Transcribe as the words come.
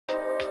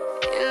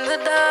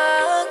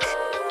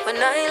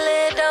When I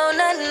lay down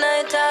at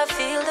night, I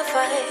feel the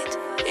fight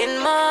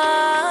in my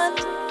heart.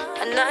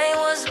 And I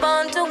was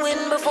born to win.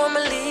 Before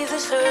me leave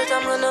this earth,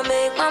 I'm gonna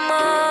make my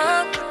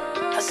mark.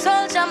 A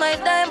soldier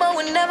might die, but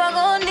we never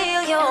gonna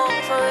kneel, yo.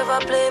 Forever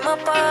play my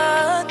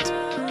part.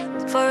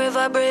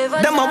 Forever brave.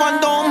 Them I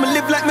want down, me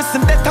live like me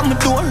some death on my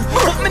door.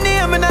 Put me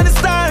name in the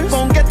stars,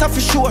 gon' get her for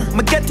sure.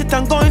 Me get it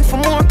and going for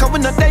more, cause we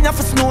not there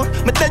for snore.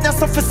 Me tell you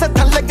something set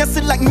a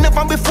legacy like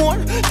never before.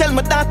 Tell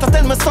my daughter,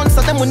 tell my son,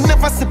 so them will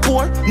never see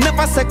poor.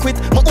 Never say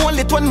quit, my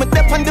only when me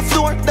dip on the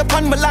floor. Dip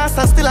on my last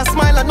and still I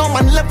smile, I know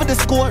man level the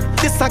score.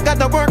 This I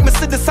gotta work, me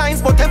see the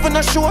signs, but heaven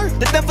not sure.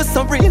 The devil's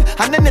so real,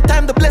 and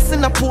anytime the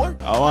blessing I pour.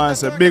 I want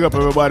to say big up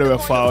everybody who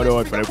followed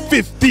out for the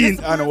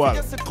 15th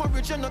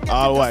annual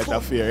All White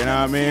Affair, you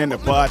know what I mean?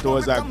 The party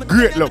was a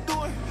great look.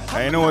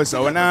 And you know,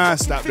 so when I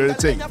stop doing the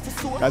thing,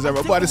 because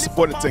everybody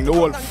support the thing, the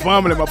whole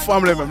family, my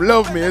family, them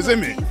love me, you see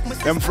me?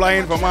 Them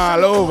flying from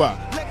all over,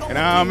 you know what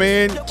I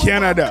mean?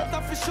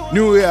 Canada,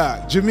 New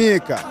York,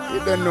 Jamaica,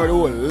 you don't know the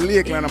whole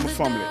Lakeland of my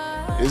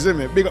family, you see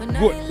me? Big up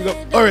Good, big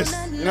up Horace,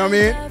 you know what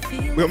I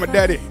mean? Big up my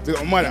daddy, big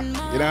up my mother, you know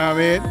what I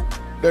mean?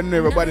 Don't know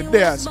everybody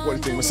there support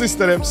the thing. My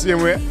sister them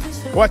same way.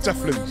 Watch your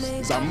films.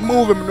 It's a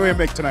movie I know you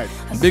make tonight.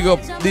 Big up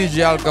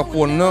DJ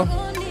Alcapone,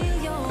 no?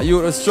 A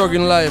youth is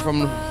struggling life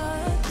from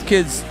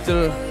kids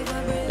till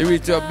you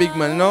reach to a big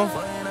man, you know?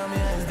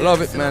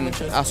 Love it, man.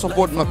 I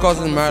support my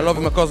cousin, man. I love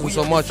my cousin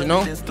so much, you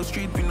know?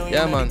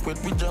 Yeah, man.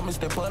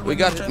 We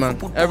got it, man.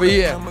 Every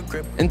year.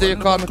 Until you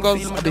call me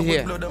cousin, I'll be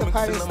here. The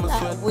party's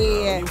not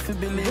weird.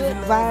 Good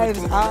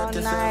vibes all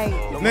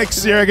night.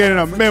 Next year again,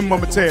 I remember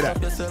me tell you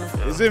that.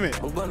 You see me?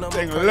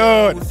 Thank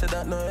Lord.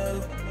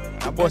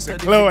 I bust a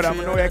cloud, I'm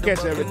know you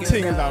catch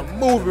everything. It's a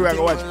movie I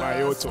can watch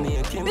by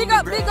YouTube. Big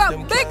up, big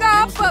up, big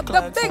up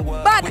the big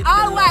bad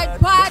all white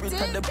party.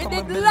 It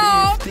did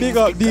love. Big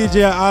up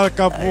DJ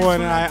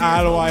Alcapone and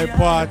all white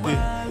party.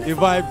 The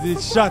vibes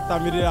is shot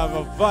and we did have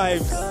a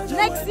vibes.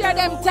 Next year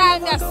them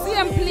time, yeah,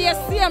 same place,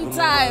 same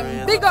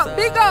time. Big up,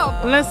 big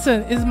up.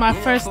 Listen, it's my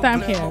first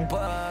time here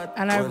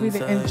and I really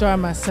enjoy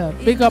myself.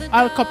 Big up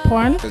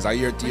Alcapone. There's a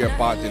year-to-year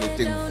party, the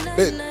thing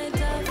big.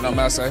 You know what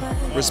I say?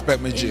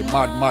 Respect me, G.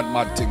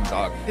 Mad thing,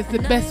 dog. It's the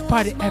best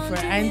party ever.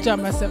 I enjoy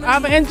myself.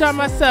 I've enjoyed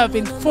myself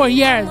in 4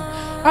 years.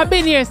 I've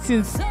been here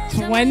since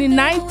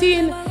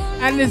 2019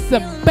 and it's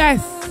the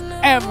best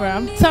ever,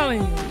 I'm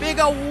telling you. Big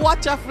up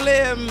Watch a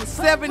Flame,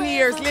 7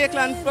 years,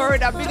 Lakeland,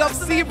 Florida. Big up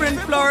Sebring,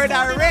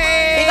 Florida,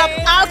 Ray. Big up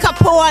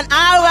Alcapone,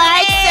 all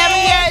right, 7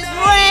 years,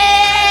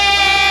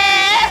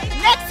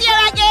 Ray. Next year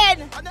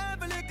again.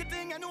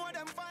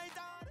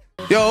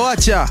 Yo,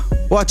 watch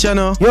ya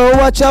now. Yo,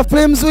 watch your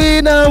flames, we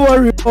not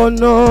worry, oh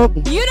no.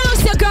 You know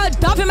it's your girl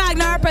Duffy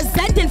Magna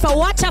representing for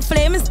Watch Your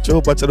Flames.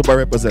 Joe Pachaduba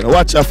represent.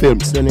 Watch your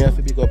films. Then you have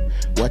to pick up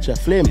Watch Your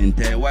Flame.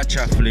 Entire Watch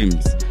Your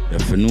Flames.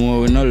 If you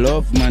know we no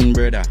love, man,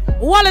 brother.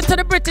 Wallet to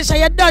the British and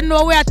you don't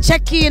know we are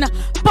checking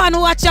pan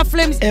Watch Your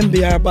Flames.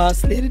 MBR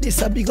boss lady,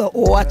 this a big up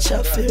Watch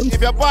Your Flames.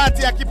 If your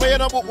party, I keep you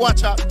no book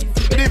watch her.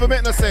 It even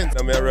make no sense.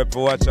 I'm a rep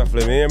for Watch Your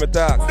Flame. You hear me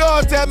talk?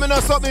 Don't tell me no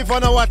something for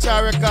no watch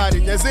her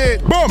recording. You see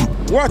it? Boom!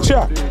 Watch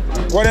ya!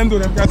 What them do?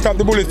 Them can stop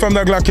the bullet from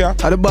the Glock here.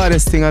 The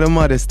baddest thing and the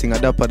maddest thing, I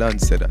dapper than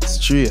say that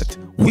straight.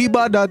 We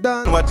badder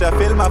than. Watch a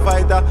film, a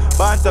fighter,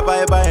 born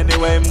survivor.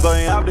 Anyway, I'm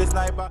going to have the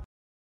sniper.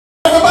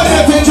 Everybody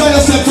have to enjoy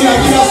yourself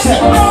tonight. Give me a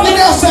step. Give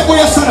me a step with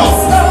your son up.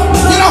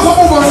 You know for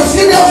over.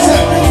 Give me a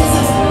step.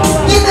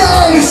 Give me a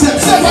early step.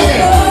 Step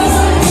again.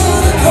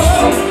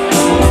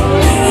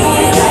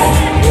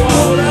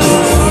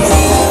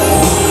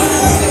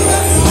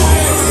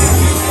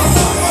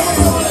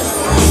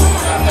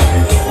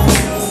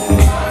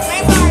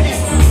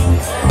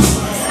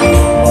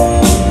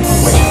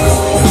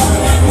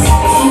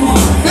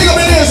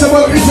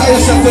 Enjoy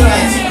yourself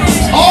tonight.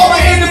 All my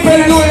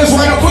independent lawyers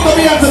right now, put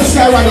the hands to the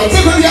sky right now. Look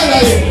at the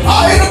other here.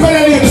 All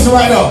independent lawyers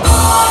right now.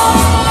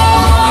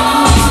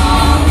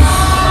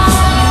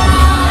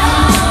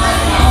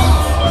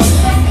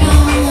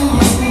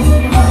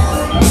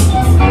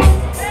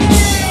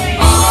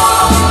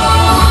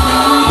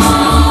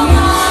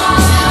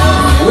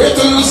 Wait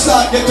till you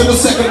start, get to the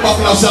second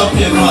bottle of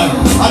champagne, man.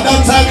 At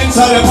that time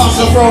inside the box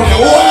of brownie.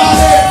 Hold on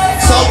there.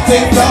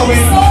 Something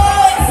coming.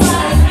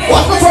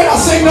 What's my friend I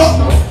sing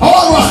now?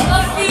 Hold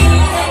on.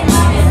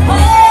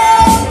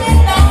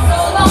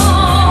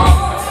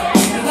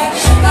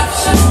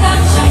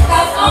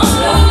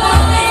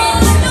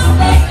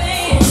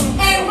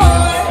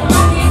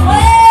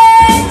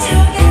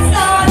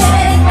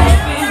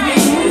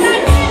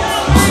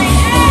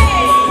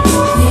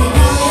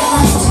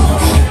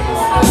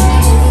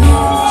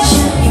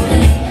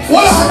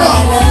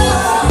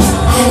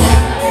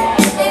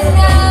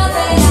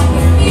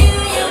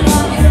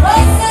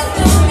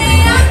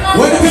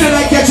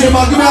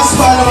 Man, give me a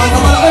smile, man.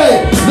 Come on,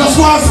 hey, just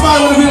one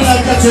smile when the video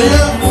like that,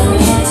 yeah?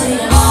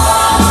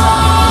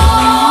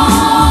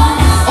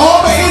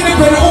 All the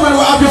independent women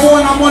will have your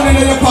own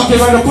money in your pocket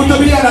when you put the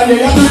beard on there.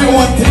 You have to do your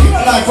own thing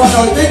in life right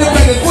now.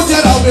 Independent, put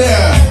your head out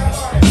there.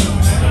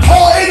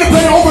 All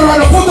independent women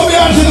right now, put the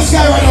beard to the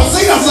sky right now.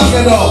 Sing that song,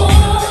 you know.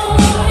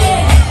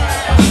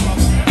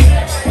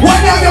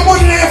 have your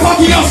money in your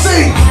pocket, you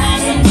sing.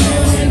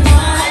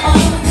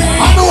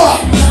 I know what?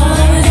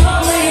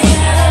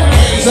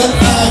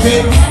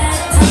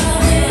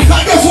 Now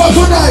guess what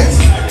tonight?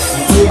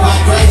 We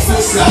might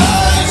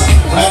exercise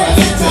when I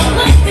need to.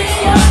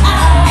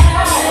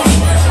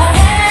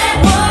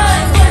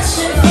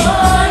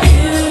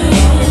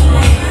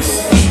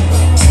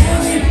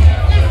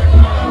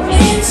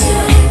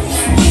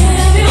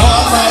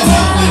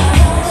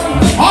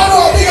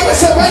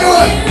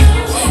 Anyway,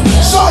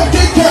 Sean,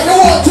 take care. You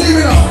want team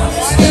in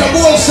a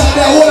goal shot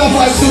there. Hold up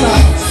vibes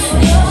tonight.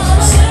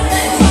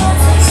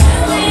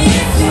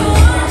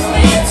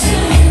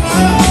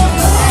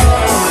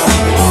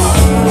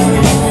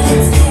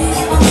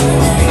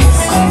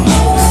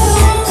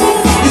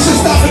 This is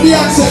not the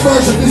Beyonce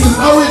version. This is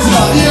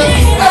original.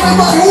 Yeah?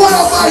 Everybody, hold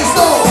up vibes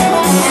though.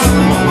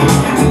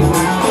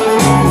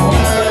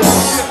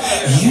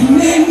 You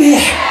made me.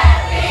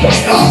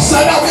 Oh,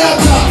 son of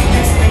Beyonce.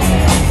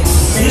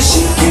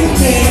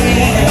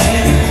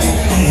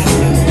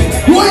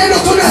 What you do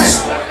tonight?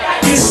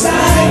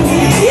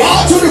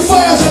 Out to the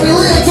fires and the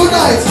rain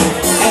tonight.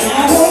 And I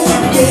won't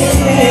forget.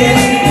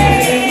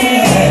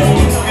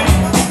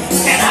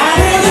 And I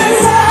really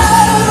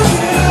love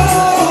you.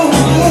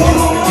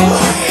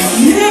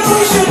 You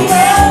should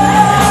know.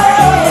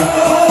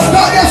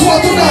 Now guess what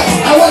tonight?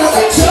 I want to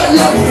make sure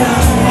you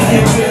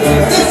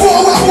before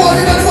we're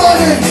morning in the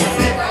morning.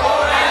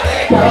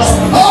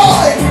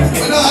 Alright,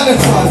 we're not having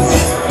fun.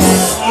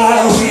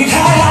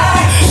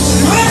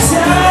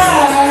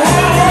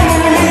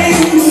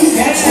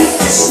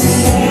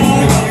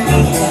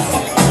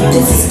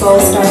 This is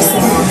Gold Star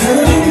Sound.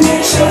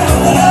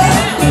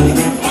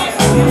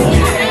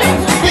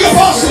 Big up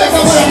all select up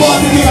on the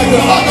party like the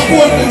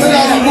Alcapone and the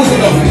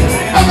music up.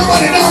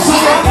 Everybody dance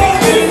again.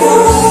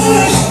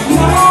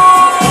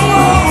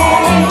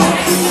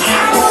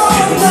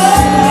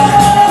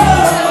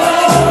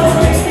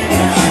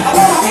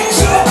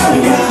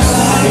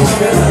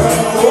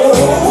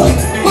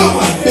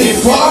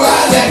 Before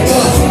I let go.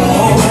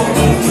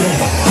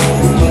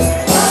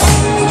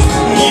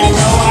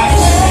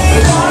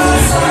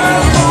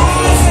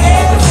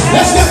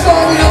 Let's get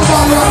going in the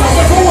morning right now.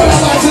 Let's go on that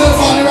to the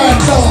morning right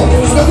now.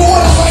 Let's go on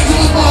that to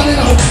the morning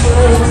now.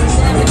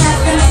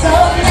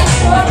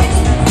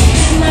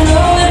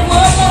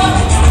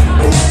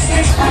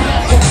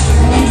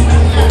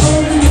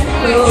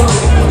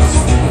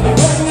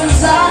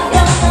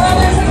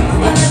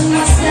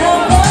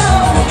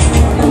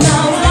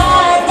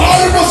 All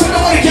you know, so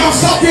nobody can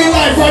stop your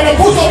life right now.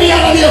 Put up your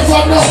hand here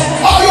from now.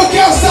 All you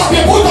can't stop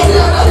you, put up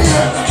your hand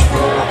here.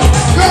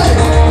 Right.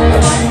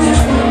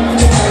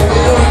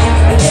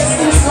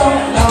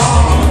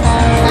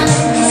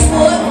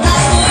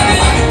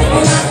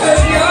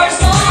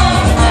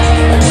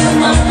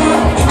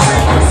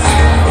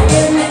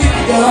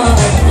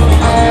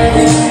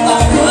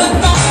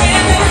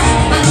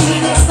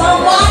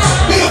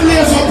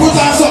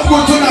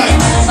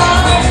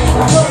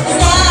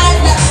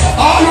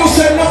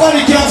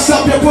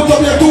 Put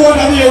up your two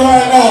under here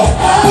right now.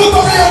 Put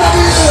up your under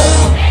here.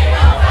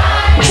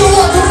 Do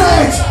it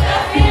tonight.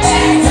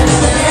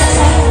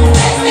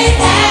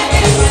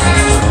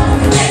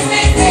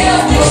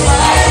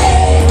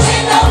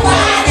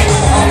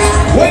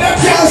 When them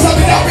can't stop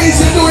it, that means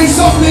you're doing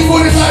something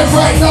good in life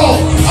right now.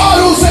 All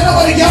who say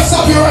nobody can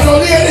stop you right now,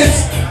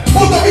 ladies.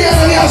 Put up your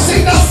under here and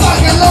sing that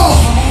song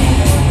along.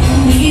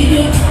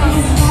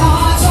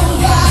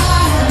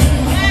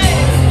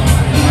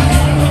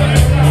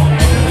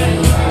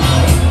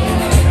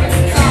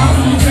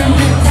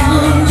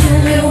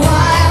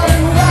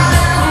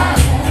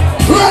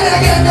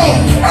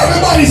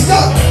 Everybody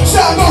stop!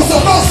 Shout, go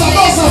some, go some,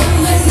 go some!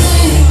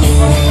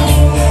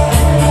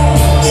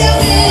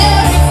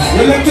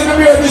 You look in the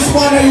mirror this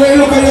morning, you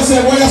look at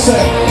yourself, what you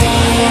say?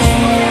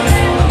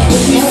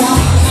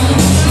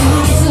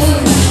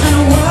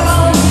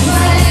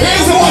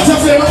 Here's the water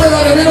flame,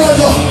 everybody, we know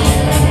it all.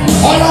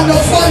 All on the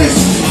Spanish.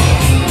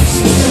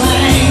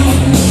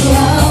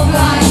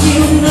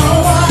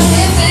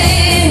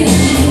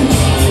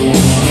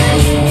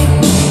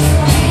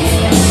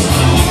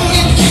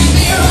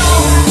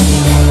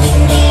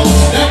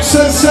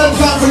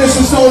 Self-confidence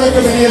is no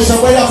recommendation,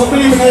 but you have to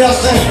believe in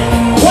yourself.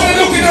 When you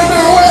look in the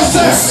mirror, what you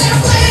say?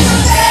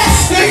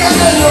 Sing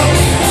again, look.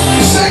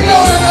 Sing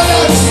louder than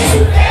that.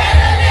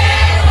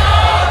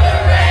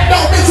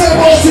 Now me tell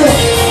about you.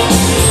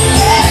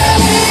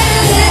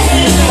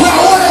 Now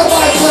what am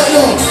I right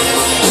now?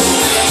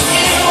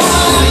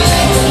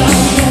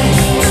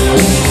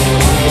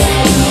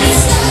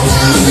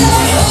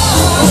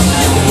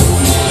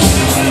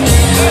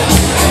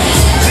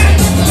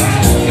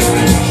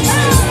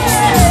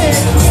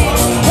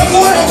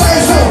 What am I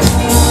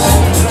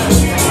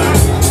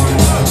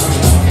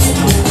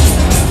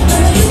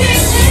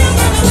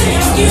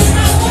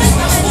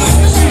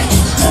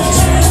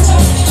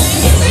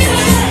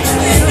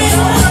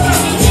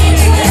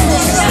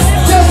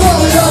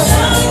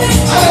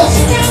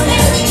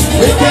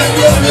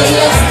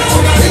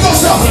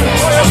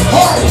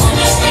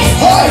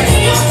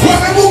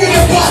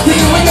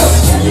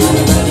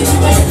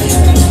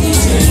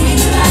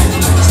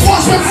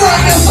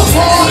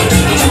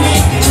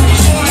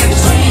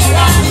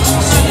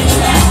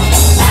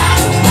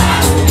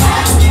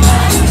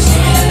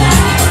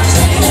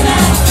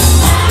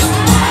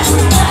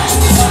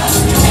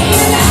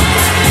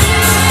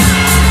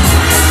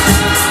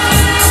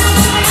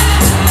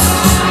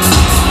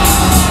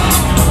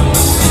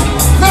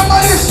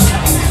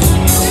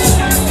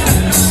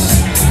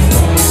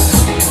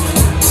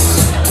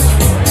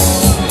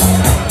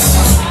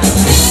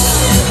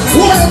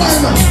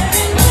What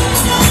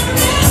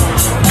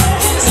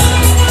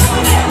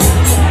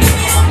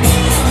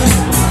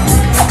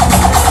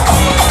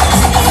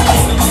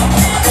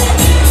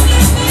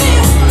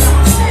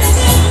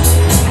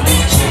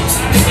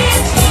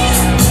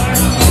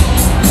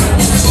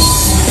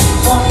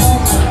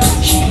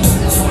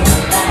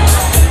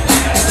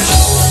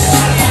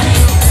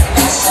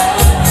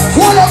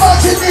about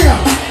you here?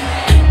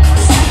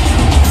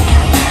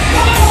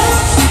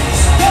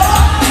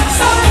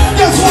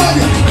 Guess what?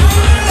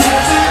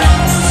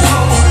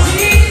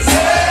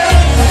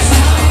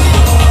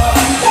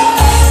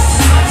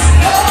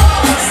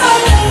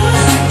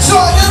 So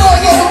you know I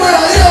got the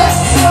winner here.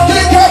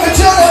 King Kevin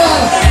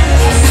General.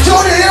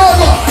 Jody, here I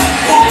go.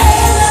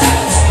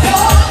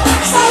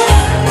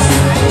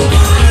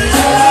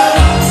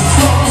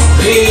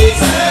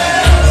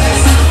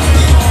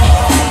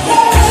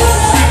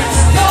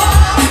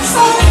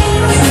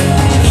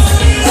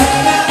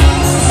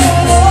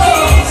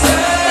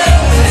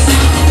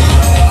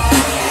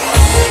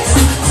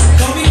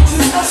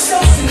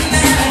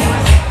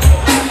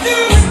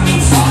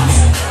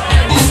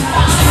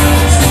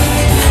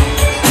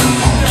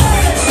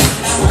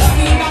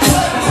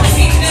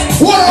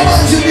 What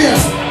about you here?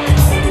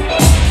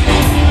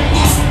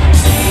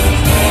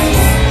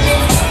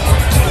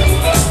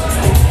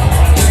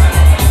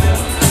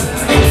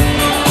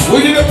 We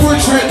did a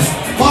portrait,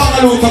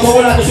 Margaluta, but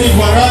we're not the big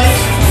one, right?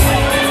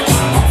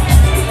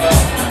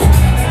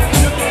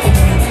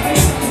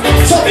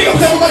 So big up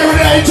to everybody when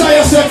they enjoy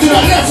yourself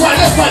tonight. Left,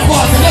 right,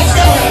 party. Let's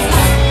go.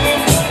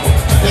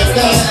 Let's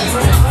go.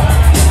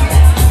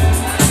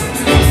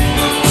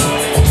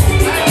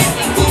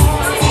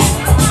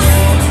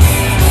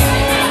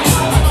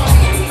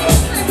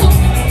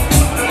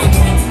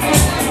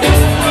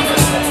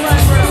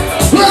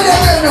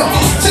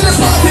 To the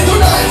party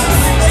tonight.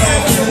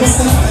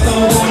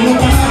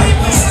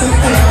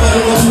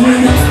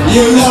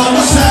 You know I'm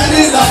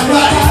shining like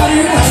right.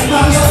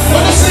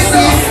 What you sing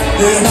now?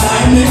 There's not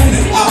a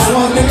minute I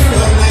want to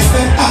feel like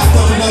that I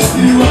don't love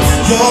you.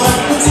 You're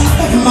at the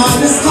top of my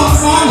list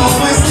 'cause I'm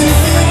always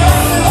thinking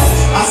of you.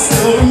 I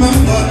still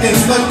remember in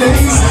the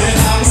days when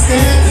I was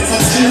scared to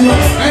touch you.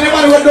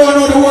 Anybody who don't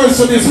know the words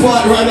to this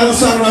part right now, the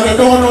song right now,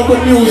 don't know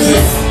good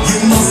music.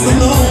 You must have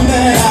known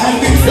that I'd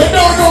be. You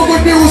don't know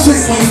good music.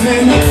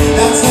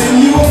 That's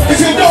when you. If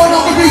you don't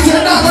know good music,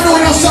 you're not gonna know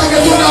that song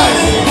tonight.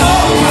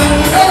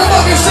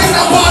 Everybody sing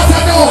that part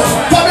I know.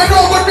 But you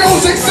know good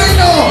music, sing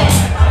now.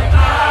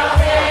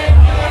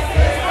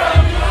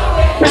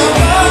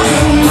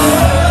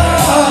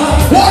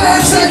 What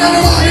I'm saying,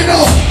 everybody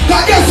know.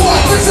 Now guess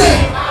what? Listen.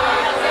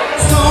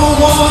 Don't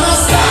wanna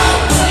stop.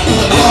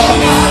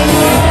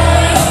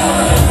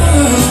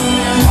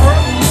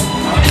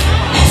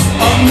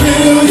 A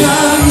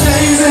million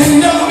days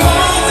in your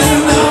heart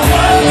and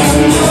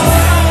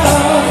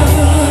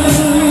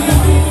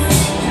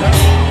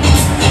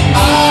I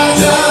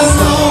just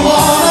don't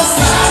wanna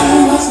stop.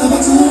 Never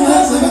too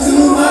much, never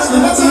too much,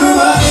 never too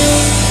much.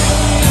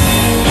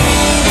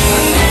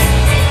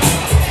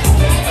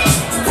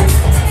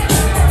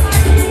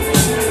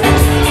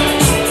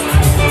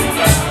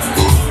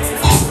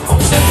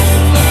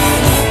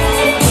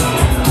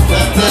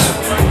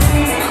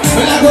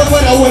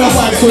 What a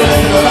vibes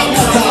tonight, you know, that's what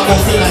I'm talking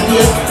about tonight,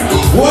 yeah?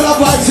 What a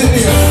vibes in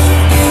here?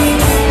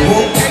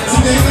 Woke up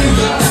today,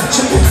 look at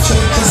your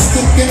picture just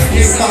to get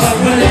me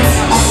started.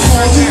 I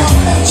called you up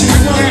and you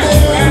were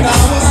there and I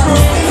was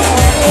broken.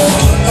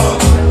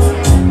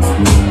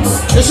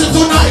 Listen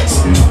tonight,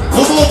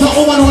 no matter how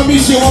woman will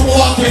miss you when we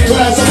walk in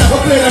tonight, so never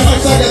play the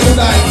next song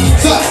tonight.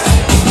 So,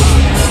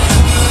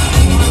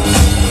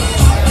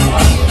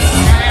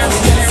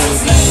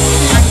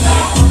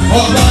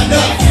 hold on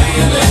now.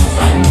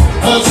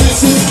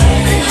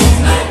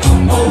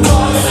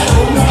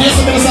 Yes,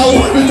 I'm going to say,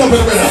 what we top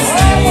it, brother?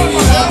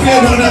 I'm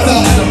playing on that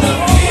top.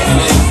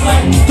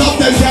 Top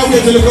 10 can't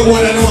wait to look at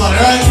more than one,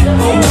 right?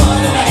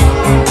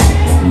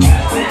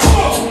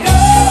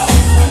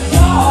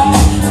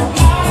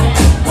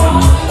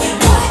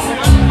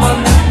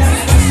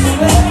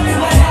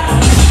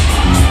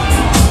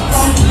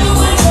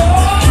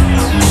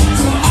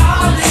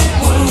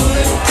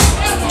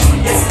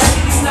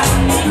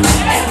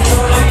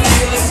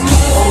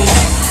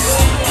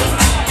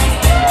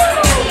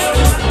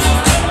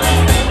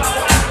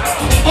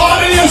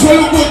 So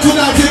look good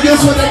tonight, you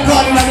guess what they're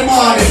calling in the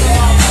morning.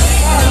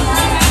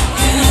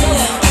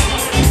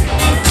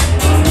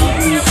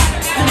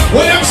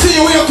 When them see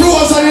you with your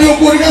clothes and you look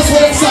good, guess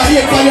what them say?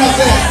 Here, by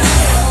yourself.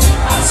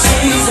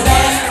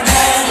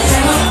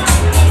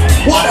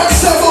 What them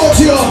say about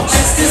you?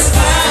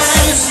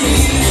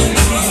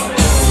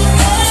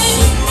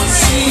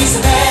 She's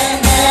a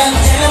bad man,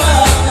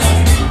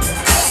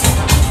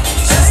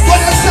 what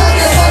them say?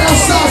 What them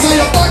stars on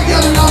your back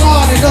girl in the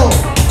morning, though.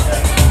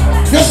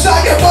 You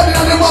start your body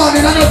in the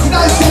morning and it's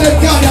nice to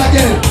let God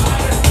again.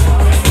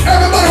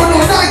 Everybody who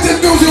know 90s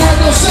music right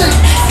now sing.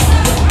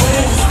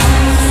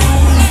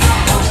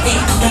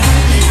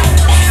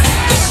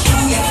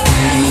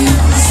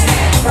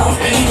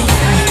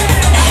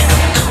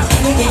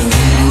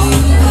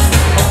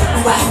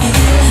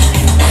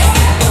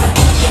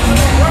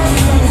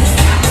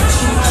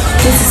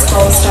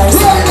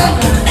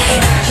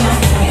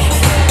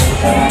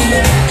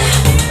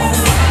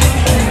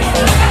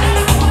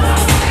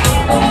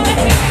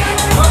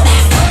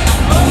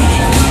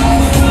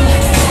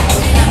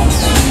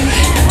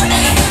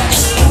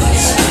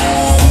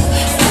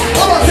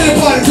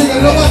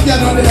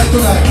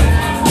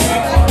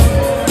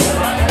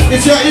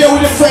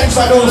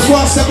 right now. Let's go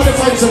and step with the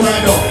friends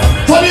right now.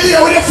 From here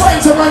with the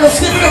friends right now.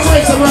 Skip with the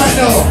friends right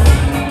now.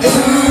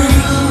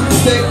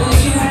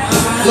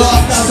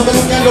 Lord, that's a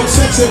little girl look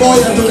sexy boy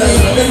today.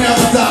 Let me have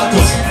a talk to.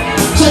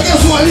 So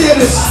guess what,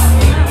 ladies?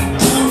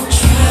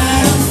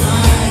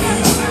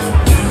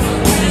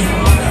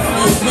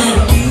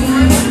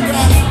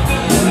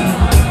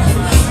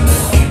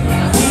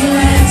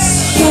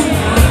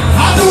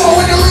 I do it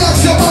when you react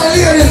to my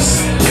ladies.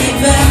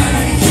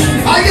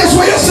 I guess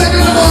what you said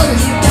in the morning.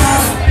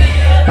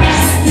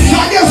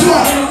 I guess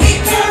what?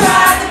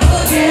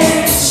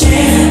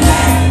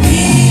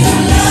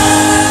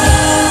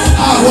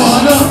 I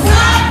wanna.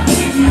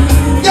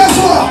 Guess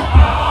what?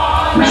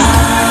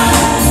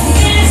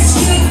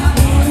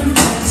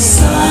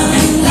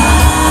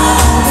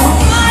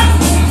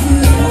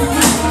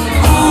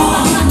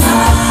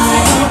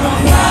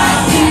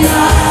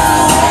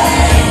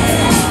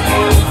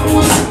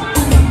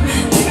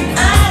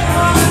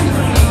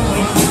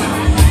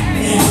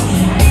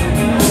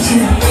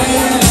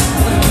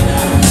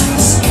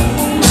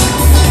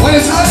 When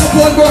it's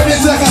Alcapone birthday,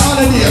 it's like a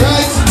holiday,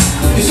 right?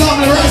 It's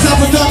normally right off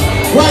the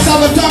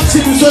top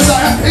table, so it's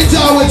like,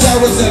 enjoy what I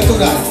was there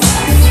tonight.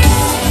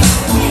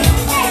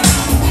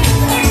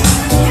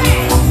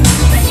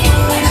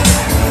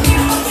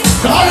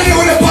 Holiday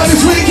with the party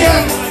this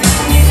weekend.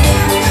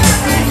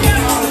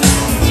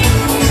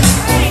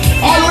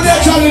 All of them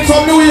traveling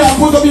from New York,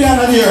 put up your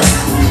hand on here.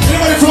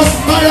 Anybody from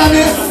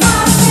Miami?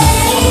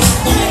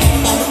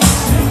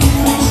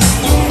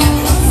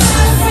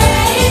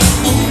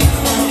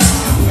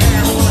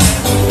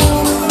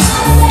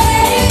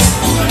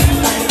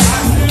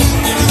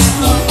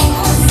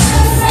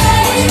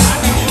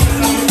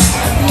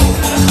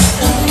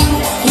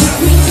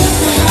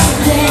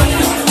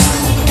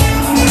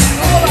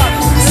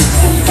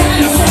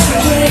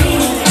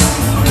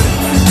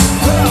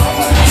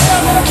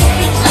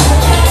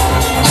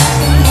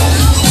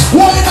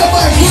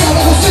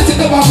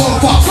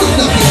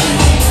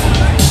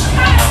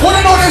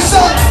 Wanna know this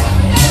song?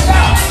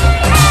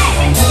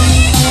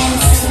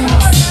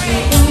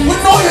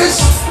 Wanna know this?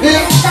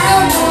 Yeah.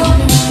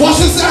 What's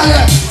this song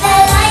here?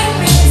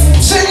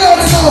 Sing loud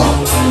and low.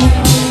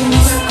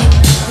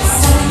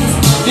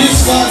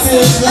 This one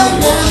is the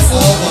best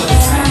of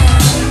us.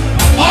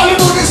 All you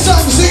know this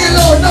song, sing it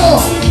loud, no.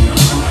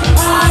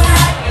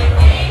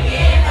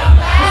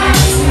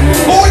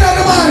 Who in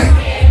the money?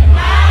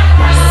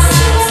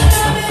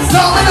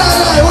 No, I'm not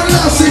lying. What did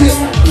I sing it?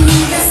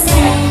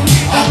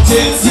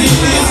 Until is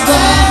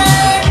done.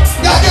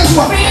 Yeah, guess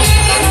what?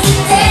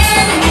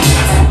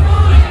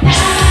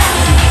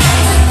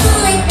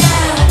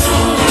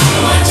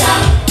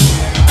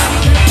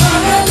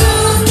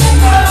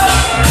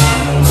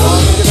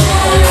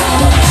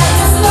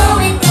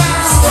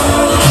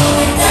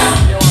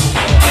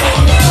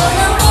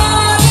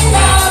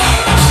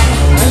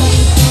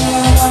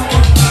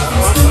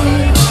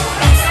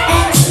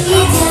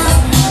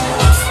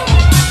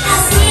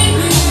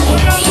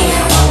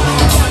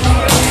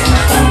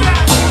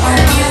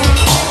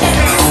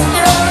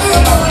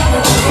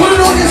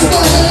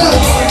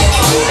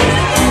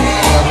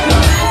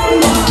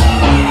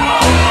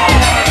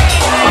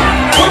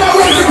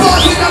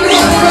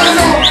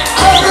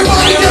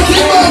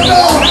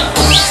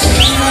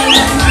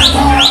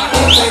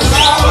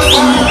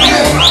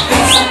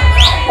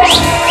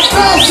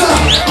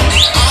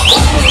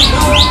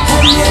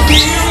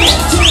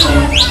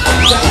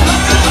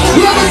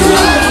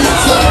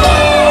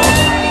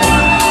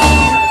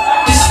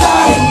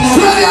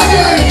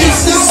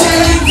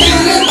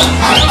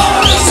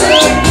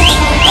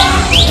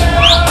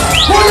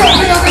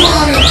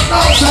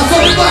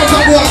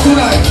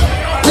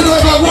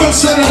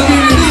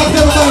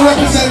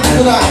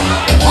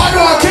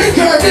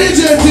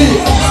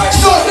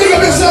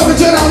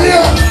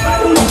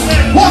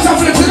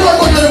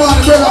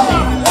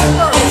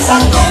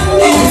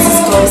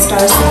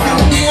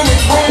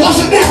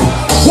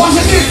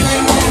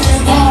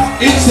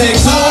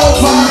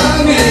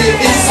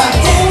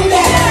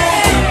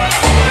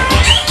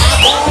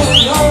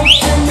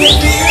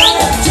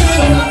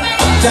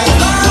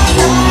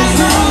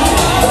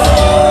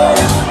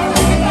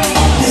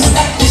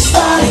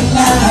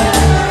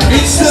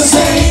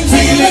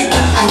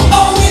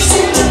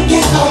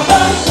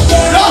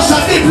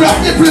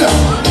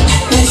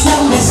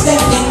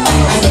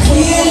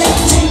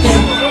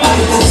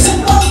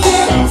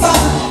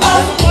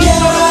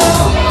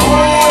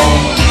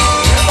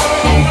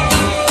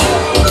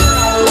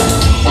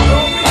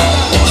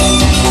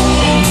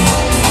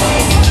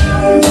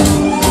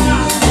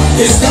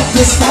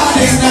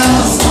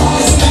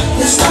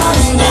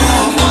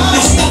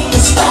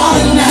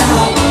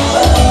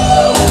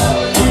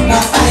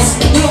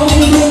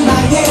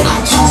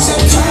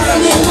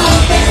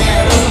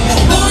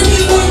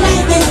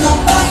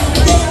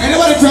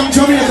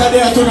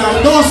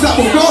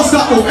 Don't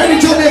stop move. Any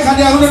Jamaican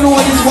there who don't know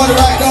this one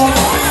right now?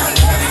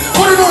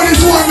 Who don't know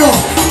this one now?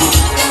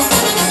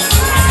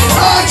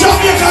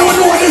 Jamaican who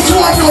know this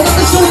one now? Let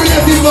me show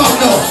you this one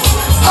now.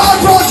 All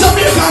proud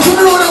Jamaicans who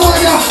know the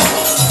one now.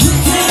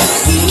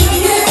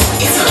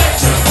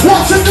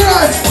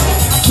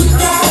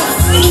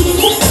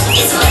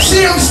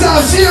 CM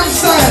style, CM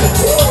style.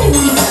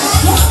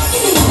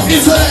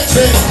 It's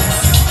electric.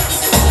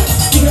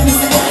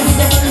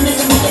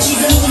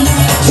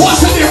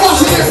 What's in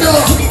there, yo?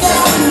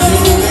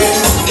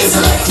 It's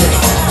electric.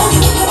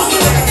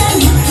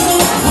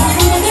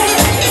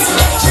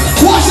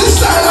 Watch this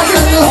style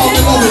again, yo. I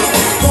love it.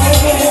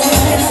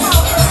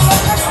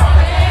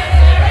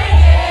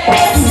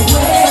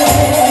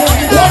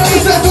 What do you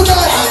say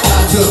tonight?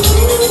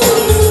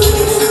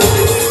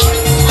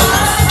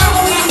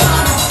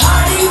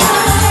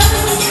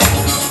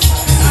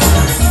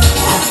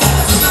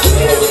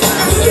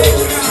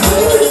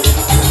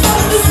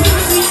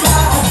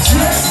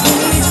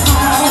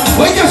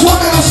 Wait, guess what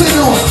I'm saying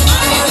now?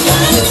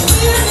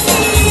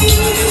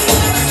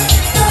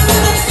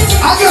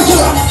 I guess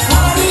what?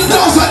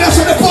 That's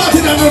what the party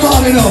that we're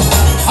on, you know.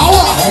 I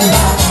want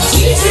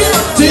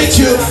teach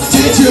you.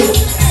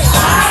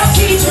 I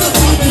teach you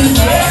the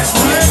next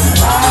one.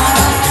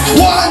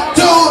 1,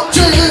 2,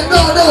 3,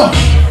 no.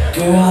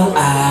 Girl,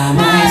 I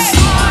must.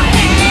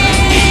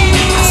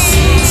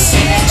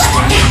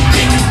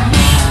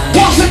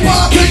 What's the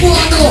party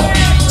one though?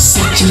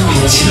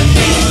 Situation.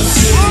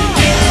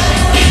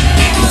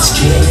 Let's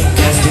kill it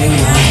 'cause they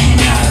run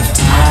out of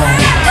time.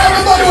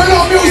 Everybody with no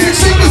music,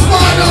 sing this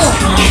part though.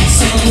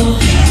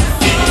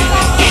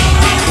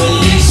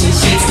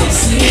 Relationships that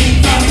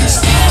sleep from the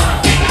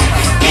start.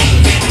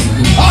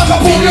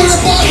 Alcapone, you're the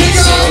party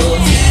girl.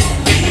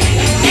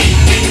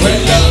 When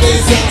love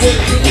is a tip.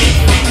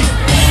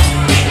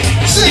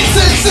 Sing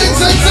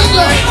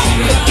now.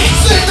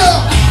 Sing now.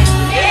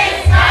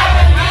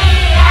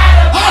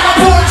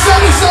 Alcapone,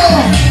 sing the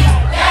song.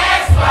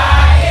 That's why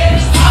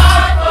it's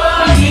hard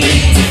for me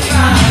to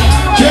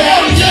find.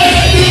 Yeah.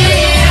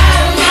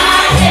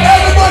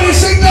 Everybody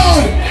sing now.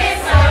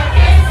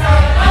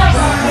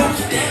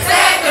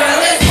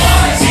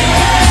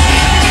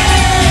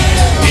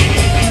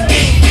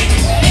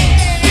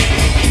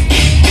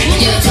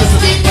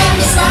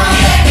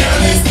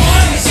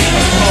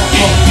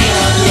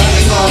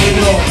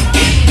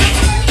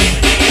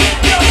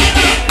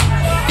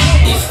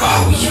 If I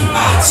were you,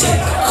 I'd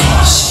take a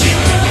caution.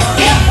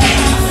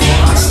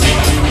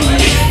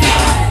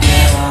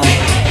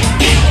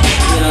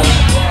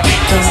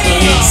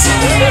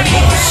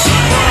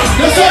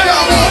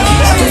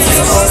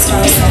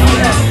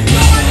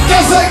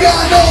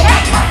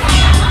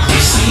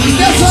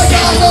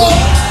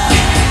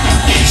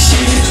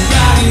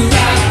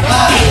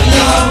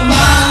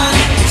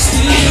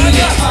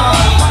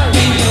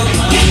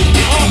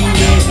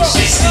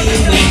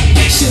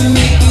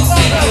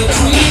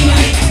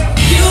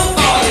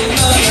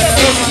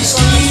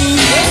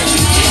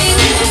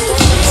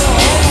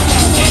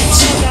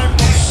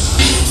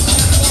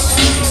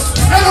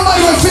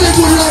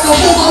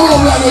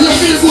 You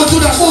feel good to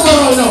that, move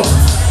around now.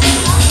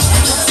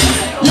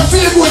 You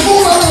feel good,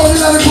 move around in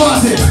the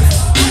party.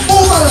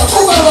 Move around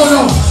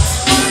now.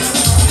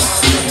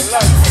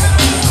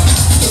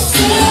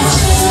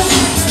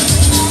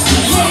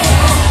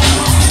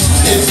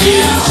 It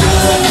feels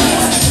good.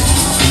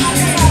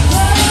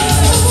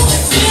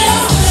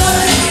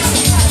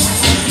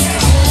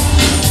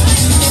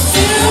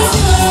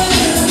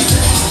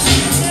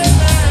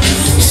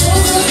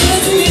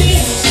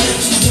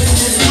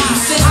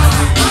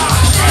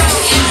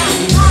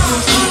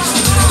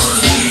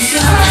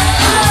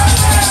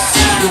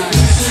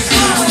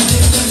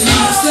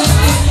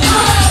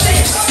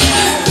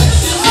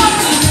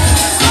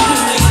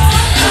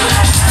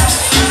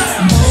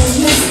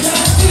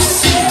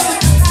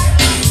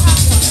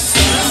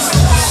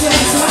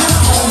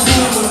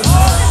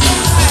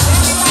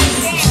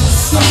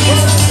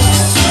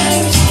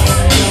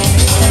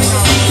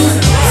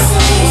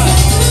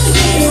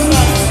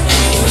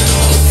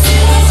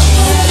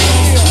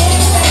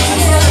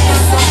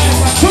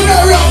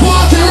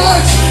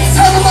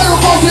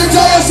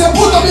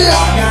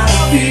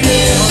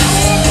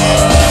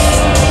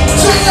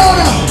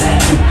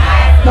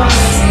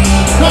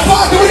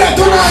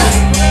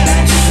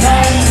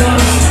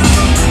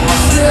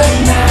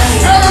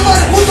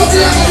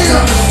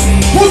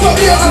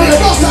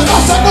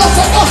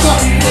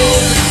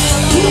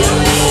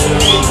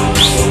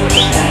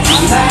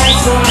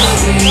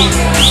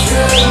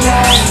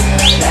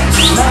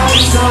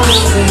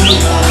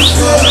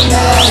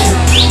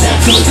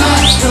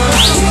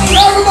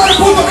 Everybody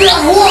put the beat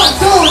on 1,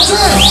 2, 3.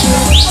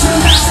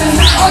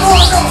 I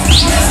want to.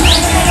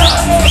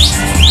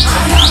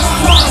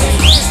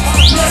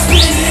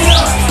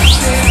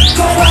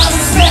 Go out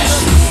and smash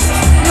it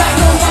like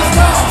no one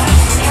wrong.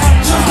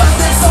 Jump up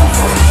that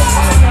sofa.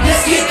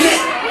 Let's get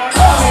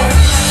cold.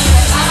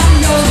 I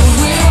know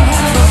we'll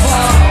have a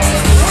ball.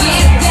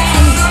 Get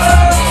down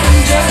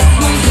and just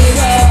move it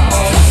up.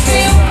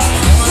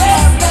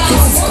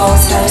 This is Gold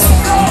Star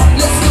Sound.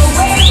 Let's go.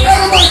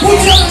 Everybody put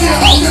your hand there.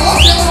 Out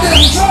there.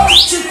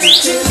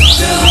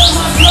 Fill up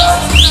my blood.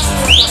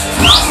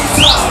 Mazel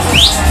tov.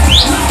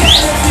 Look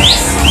at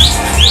this.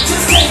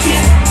 Just take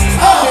it.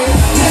 Oh,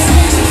 let's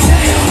get it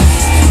down.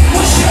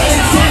 What's your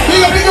intent?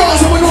 Big up,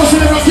 someone knows you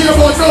never care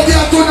about no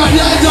girl tonight.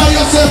 You enjoy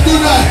yourself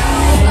tonight.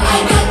 I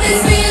got this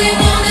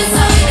feeling.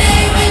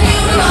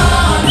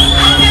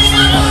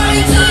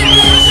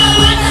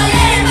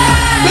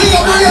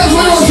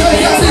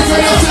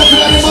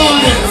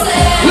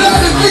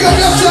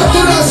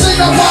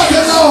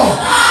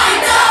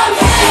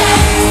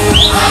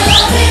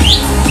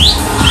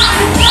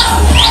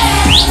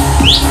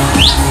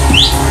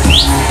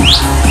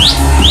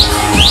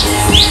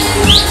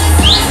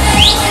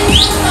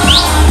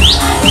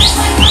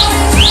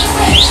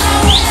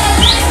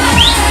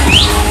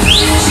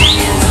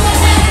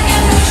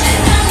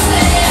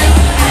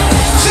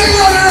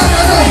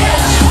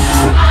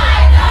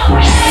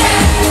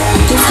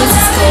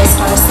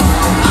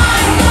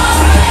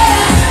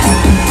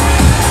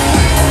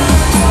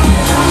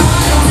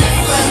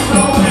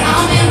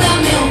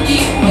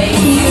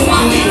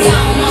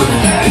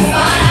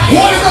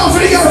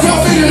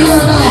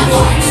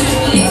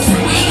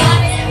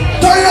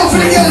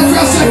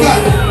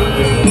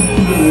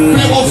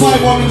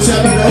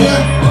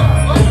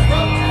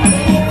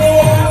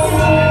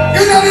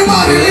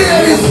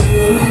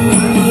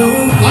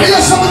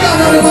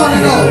 money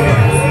now.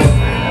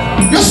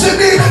 You see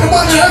me in the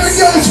money, every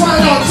girl is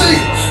fine out, see?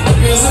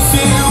 Here's a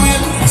feeling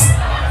with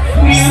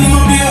me and my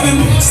baby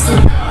mixed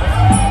up.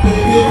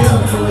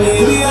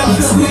 Baby, I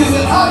just need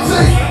it. I'll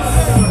see.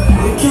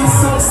 Looking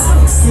so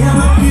sexy, I'm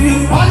a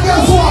beauty. And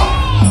guess what?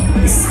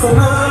 It's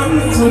gonna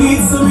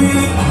need some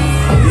meaning.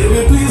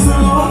 Baby, please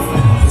don't love.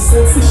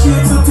 Sexy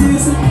shit so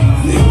teasing.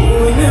 They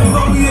will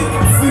never wait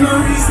for no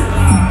reason.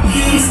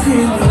 They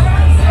screaming.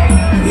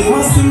 They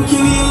was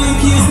thinking he'll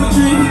encase my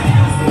dream.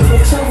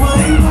 Touch a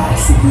wine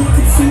box, a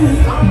pretty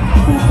feeling.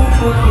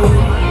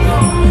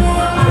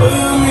 Oh,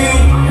 you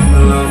mean? I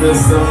love you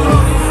so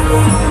much.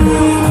 Oh,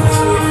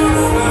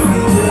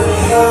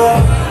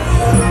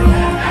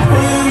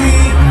 you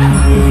mean?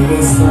 I love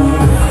you so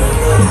much.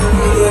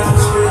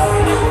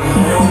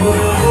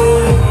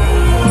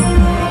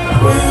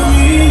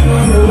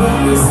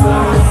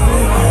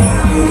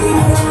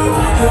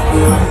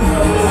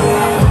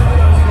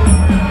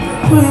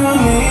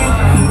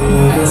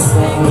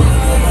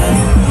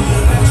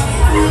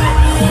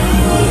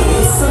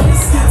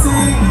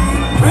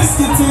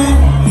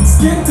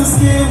 Skin to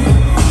skin,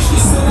 she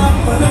said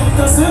I'm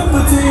a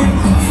sympathy.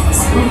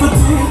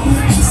 Sympathy,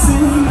 she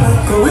seemed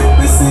like a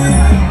witnessing.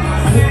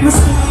 Hit my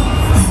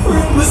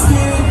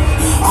skin,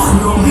 I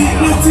know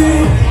dignity.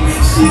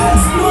 She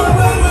explored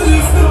when we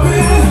lift the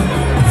bed.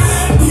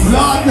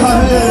 Lord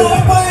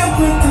God, by a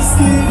pretty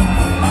skin.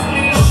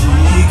 She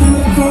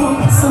gonna go,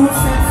 some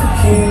faithful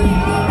king.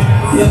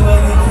 Yeah,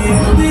 body queen,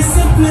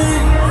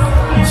 discipline.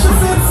 She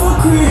fit for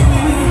queen.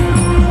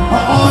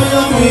 All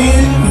you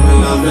mean, we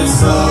love this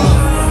song.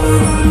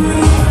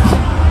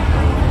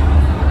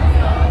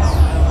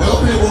 They'll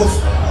play both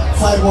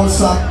 5-1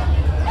 song.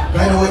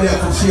 Right now we're there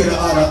from share the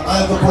order.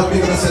 Alcapone,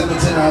 big gonna send the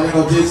general, you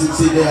know, Jason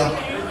C there.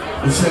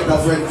 We select a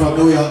friend from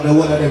New York, the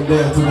one of them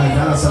there tonight.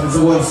 Understand, it's a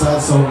one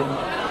side song.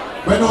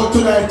 Right now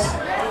tonight,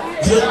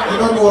 you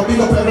don't know, big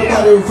up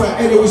everybody from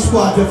any which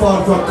part they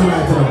fall from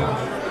tonight, you know.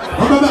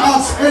 Remember,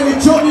 ask any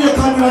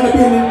Jamaican in the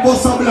building,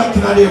 bust a black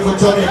in there for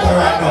Jamaica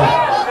right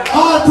now.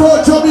 All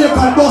pro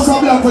Jamaican, bust a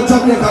black for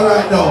Jamaica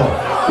right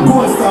now.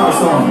 Gold Star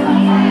song.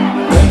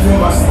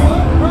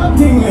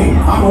 Tingling,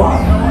 Amwa,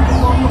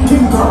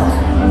 King Kirk.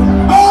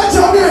 All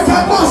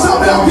Jamaican, bust a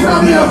black in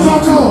there for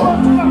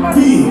now. B,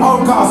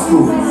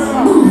 Alcapone.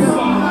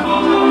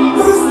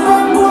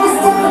 Respect Gold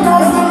Star,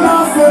 cause the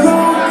last for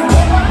long.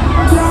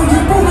 Can't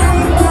keep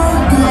moving,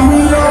 can't kill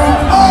me down.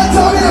 All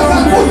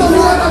Jamaican, put the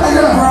word on the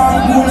air.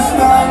 Gold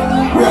Star,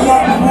 we're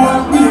like the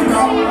world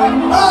leader.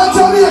 All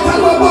Jamaican,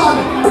 we're bad.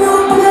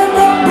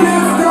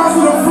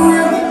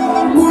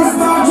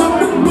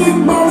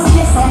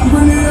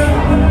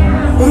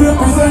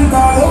 Represent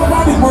all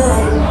over the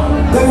world.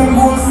 Then them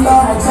Gold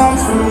Star a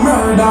chance for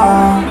murder.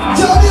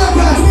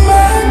 Jamaican,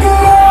 Jamaica.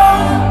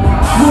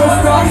 Gold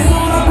Star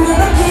soon I play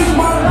the king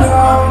back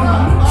down.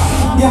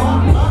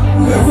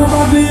 Yeah,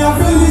 everybody have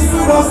to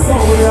listen to us, so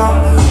yeah.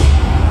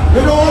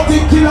 you know what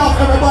they kill off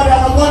everybody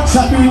and a one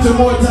shot do it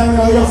more time, you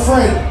know, your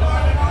friend.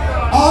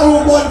 All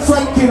who one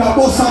friend kill a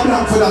bust a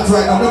blank for that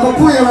right now. We're going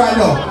to pray right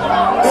now.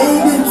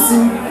 Hey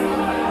Dipsy,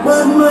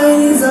 bad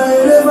minds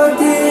I never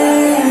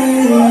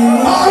did.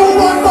 All who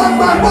one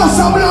bust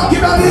a blank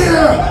in the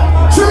air.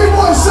 3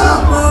 more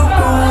songs.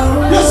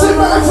 You see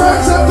my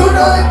friends up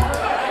tonight?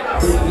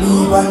 Take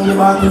me back the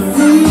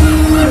battlefield.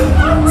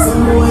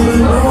 Some boy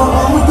don't know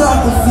how we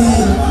got to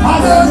feel. I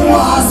don't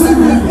want to see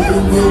me.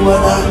 You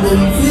what I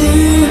them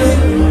feel.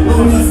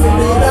 When we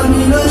feel it, I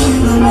mean, I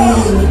mean.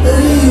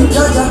 Hey,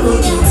 judge, I could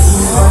just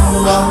see how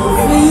we got to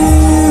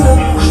feel.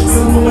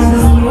 Some boy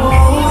don't know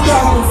how we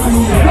got to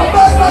feel. The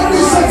bad man be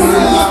set to the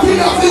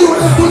lucky of the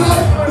unit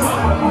tonight.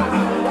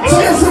 So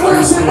you see where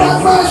you see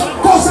bad man,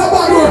 cause a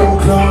bad word.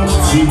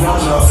 She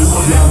don't love to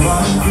be a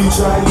man, we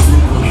try to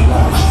good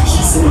life. She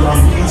say I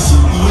mean she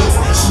eats,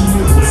 she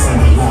never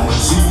some life.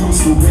 She used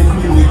to get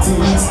me with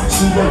things,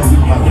 she don't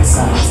need my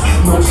size.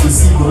 Now she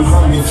see those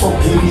on me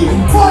fucking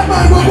in. Bad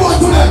man will go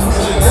to them.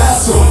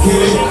 That's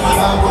okay,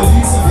 I will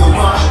listen to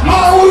my.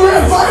 I will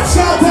revive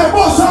shout and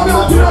bust a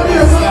blank in the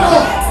air for now.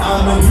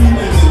 I'm a dream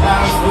in the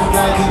life, but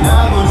I can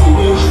have on the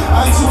way.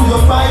 I choose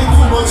your fight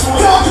too much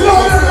way. Talk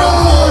down the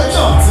road.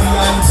 Naughty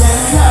and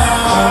gentle.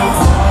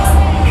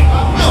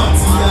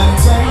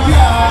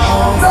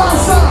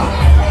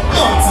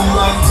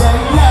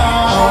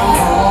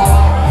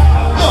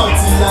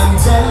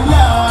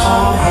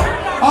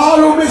 All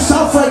who miss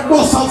a friend,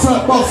 bust a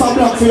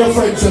blank for your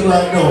friends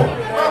right now.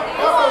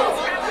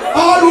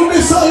 All who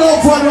miss a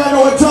loved one right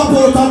now, drop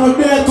out and we're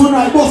there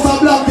tonight, bust a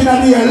blank in the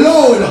air,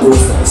 loud.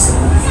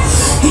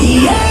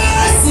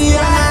 Yes,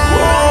 yes.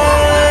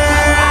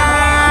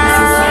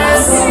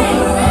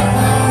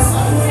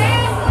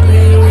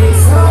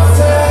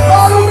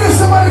 All who miss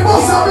somebody,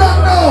 bust a blank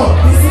now.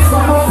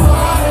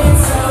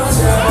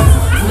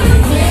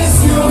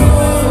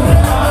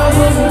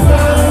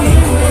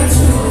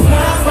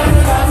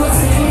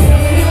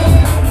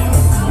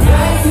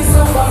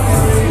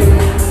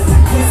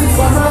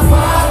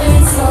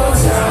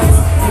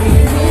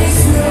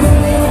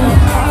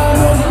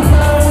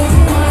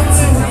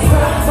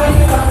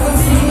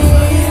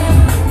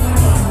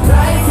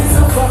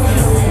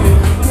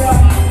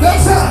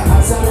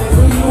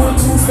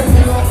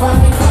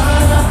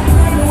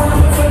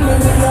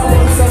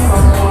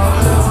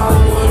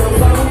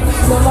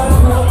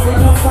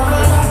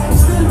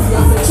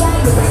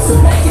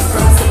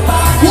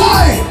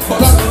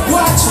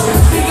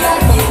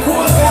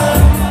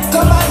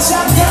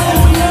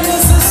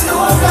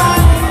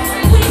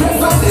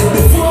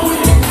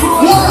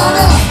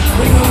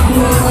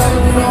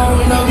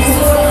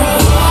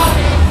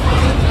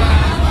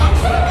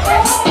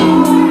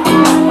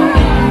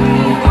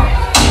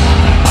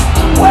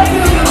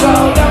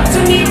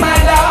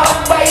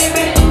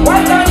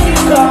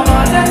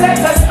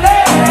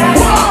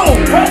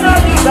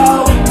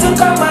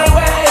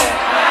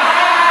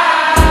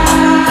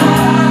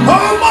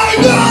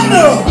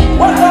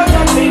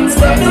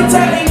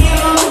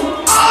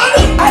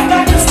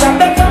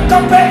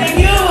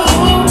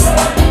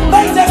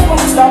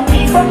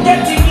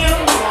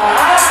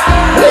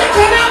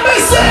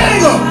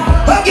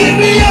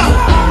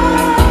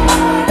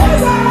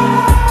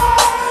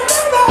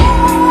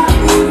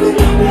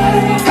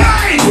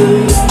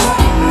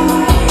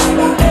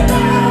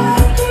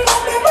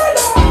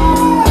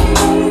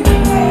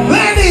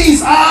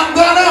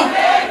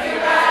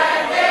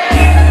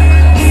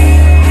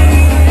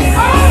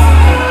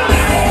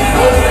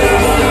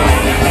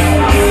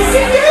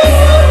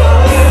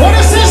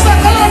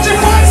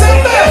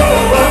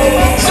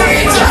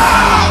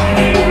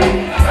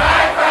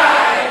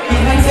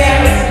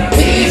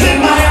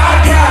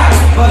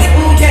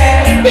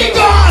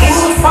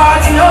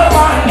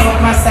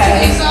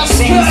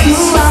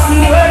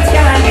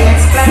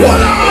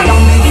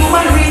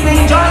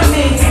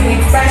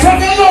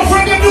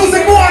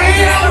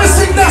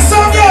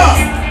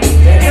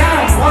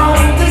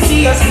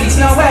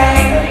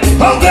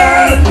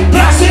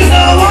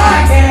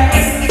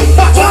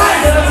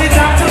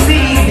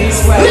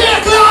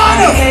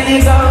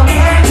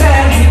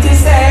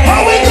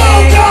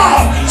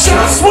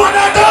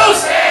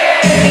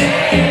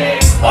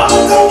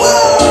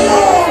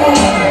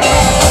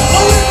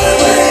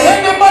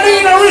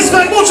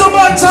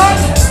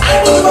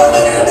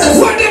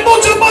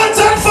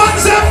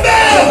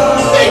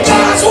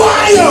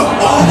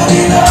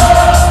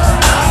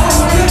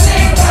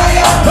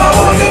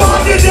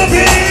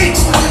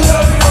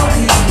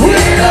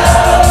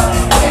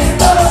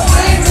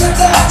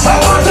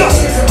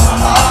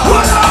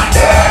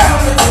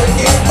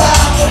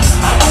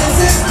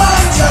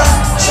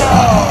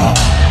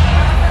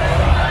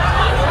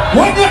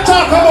 When you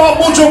talk about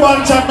Buju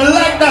Banton, I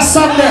like that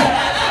song there.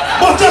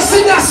 But you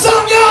sing that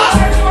song, yeah?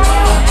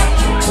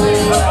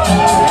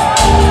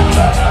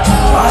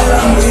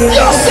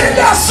 You sing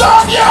that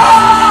song,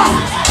 yeah?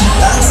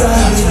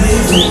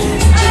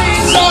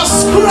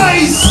 Jesus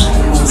Christ!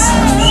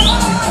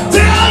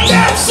 Tell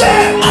them,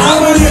 say, I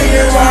will live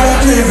it while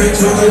I live it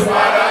to the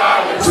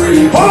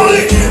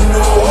Holy King,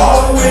 know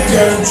how we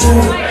get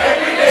through.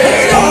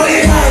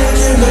 Holy man,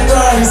 give the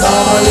price, I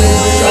will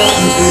live it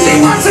on the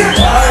day.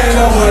 I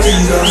know what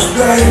Jesus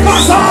Christ.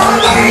 Cause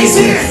all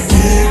lazy,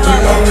 keep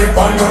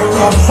on the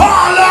rock.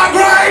 All the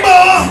grime,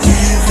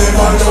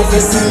 never love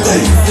is still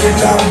there.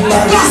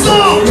 Let's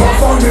go!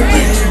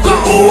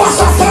 Who was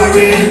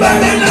suffering, but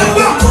they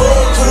never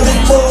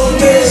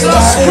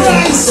Jesus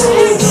Christ!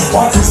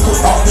 What is to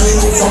stop me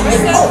from the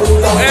out of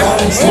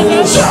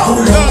control?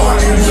 Who the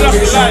money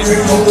education, we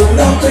know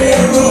the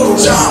payroll.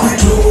 We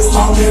close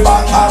on the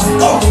back of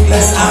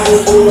countless and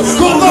full.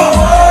 Come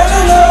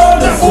on,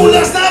 the fool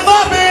has never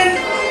been.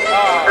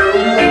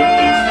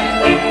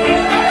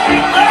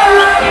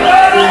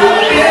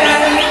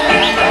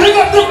 Big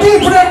up the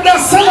people that are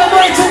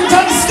celebrating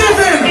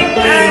Thanksgiving.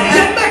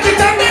 You make it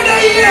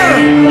another year.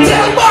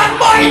 Tell bad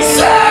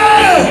boys,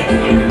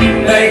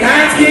 they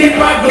can't keep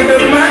up with the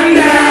man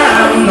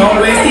down.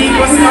 Always keep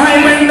a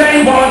smile when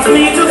they want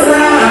me to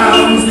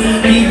frown.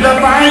 Keep the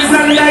vibes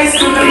and dice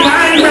to the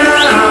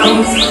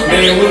ground.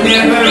 They will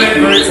never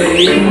ever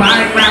take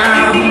my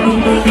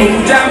crown.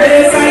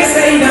 Jabez, I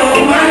say no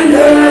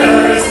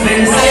wonders.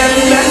 Then say a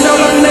little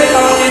and they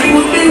thought it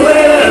would be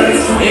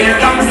worse. Here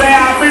comes the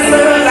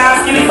officers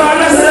asking for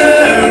a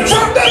search.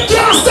 From the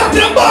can't stop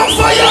your bomb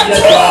for your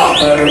truck.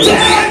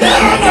 Tear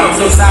down.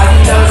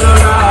 Society does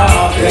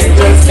rock. They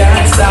just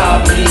can't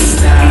stop me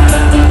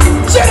now.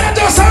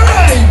 Just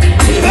arrive.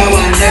 Even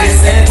when they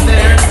set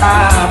their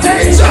top,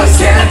 they just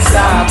can't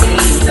stop me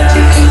now.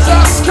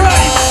 Jesus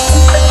Christ.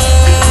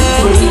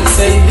 People who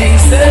say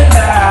things and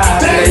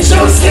that, they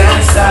just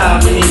can't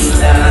stop me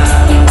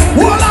now.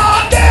 What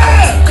are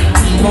they?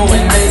 Even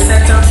when they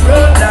set up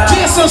road down.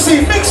 Jesus,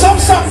 mix some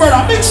song,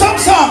 brother. Mix some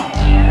song.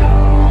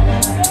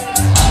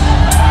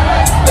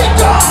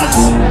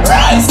 Because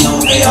rise to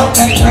the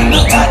occasion.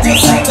 Look at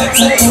yourself and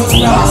say you're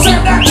wrong.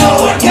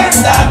 No one can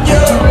stop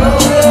you.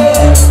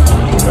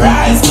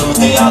 Rise to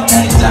the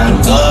occasion.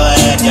 Go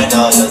ahead, you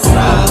know you're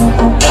strong.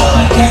 No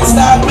one can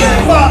stop you.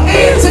 But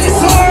it's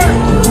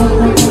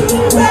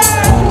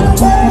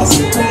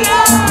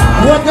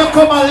when you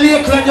come a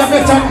Lakeland, you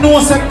better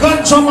know say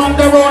gunshot on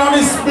the road and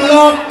it's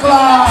blood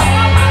clot.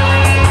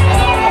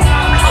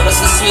 This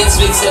is sweet,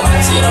 sweet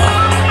sounds, you know.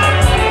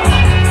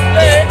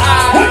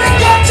 When the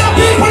gunshot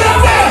people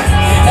are there.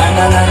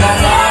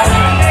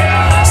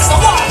 So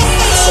what?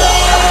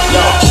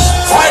 Yo,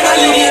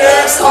 finally the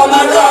herbs come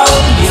around.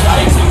 The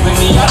right thing with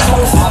me at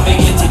home, I be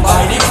get it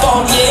by the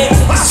phone, yeah.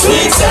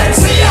 Sweet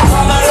sense, we are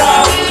come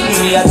around.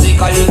 We are take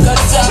a look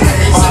at that.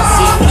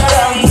 Sit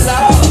around,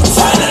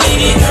 finally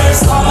the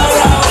herbs come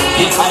around.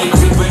 The high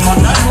grip when man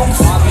and look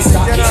for me,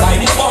 stack it by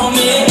the phone,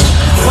 yeah.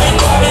 When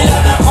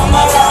Babylon come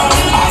around,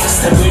 I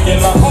step with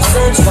them and come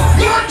search for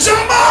ganja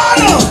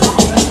man.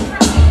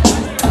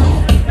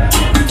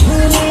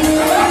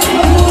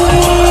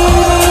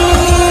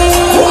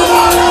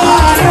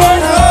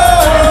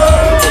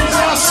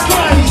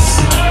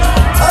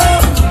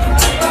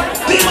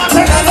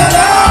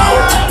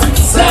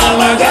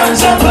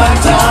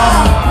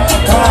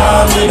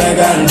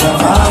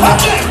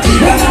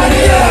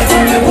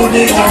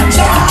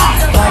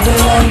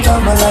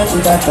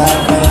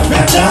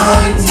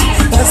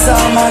 That's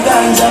all my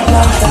ganja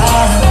planter.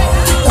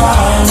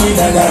 Come with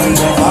the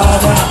ganja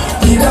father.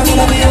 He done in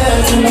the air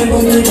to me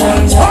put the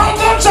ganja. Oh,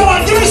 ganja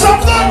man, give me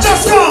some ganja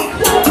stuff.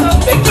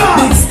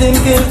 Big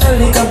stinking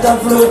helicopter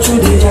flow through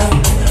the air.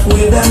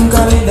 With them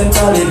call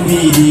it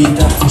weed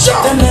eater.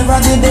 They never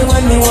did it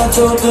when me watch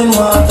out in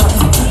water.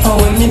 Or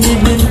when me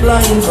did it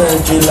blind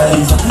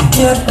fertilizer.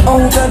 Yet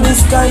out of the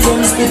sky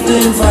them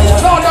spitting fire.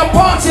 Now the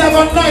party have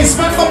a nice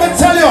man, let me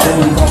tell you.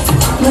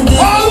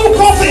 All who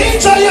come to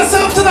enjoy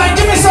yourself tonight,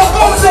 give me some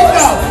gun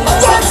signal.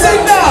 Gun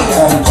signal.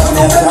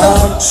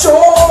 Show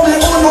me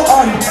on the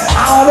hand.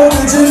 All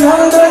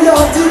original, the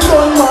yachty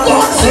gunman.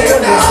 Gun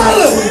signal.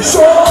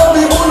 Show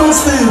me on the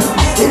steel.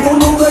 If you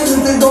don't like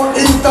it, they don't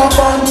eat up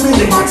on me.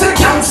 They want to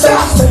gangsta.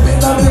 Stepping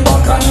on the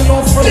back and you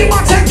know free. They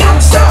want to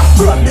gangsta.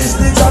 Run this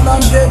bitch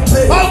and get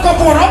paid.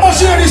 Alcapone, how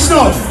much hear this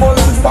now?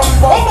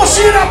 How much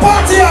hear the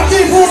party and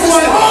keep moving?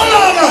 Hold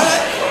on.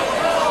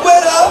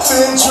 Well, I've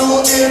been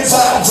through in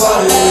time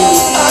valley.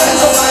 I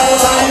know my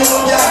time, you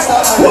can't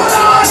stop. What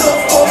on?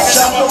 Up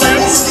shop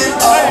when we skip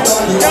out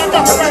on you.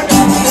 Never can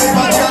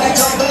it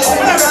jump like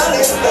a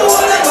rally.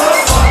 Whatever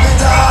fuck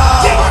it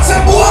up. Give us a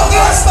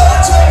bogus.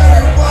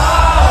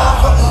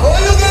 Oh,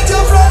 you get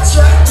your friends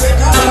right quick.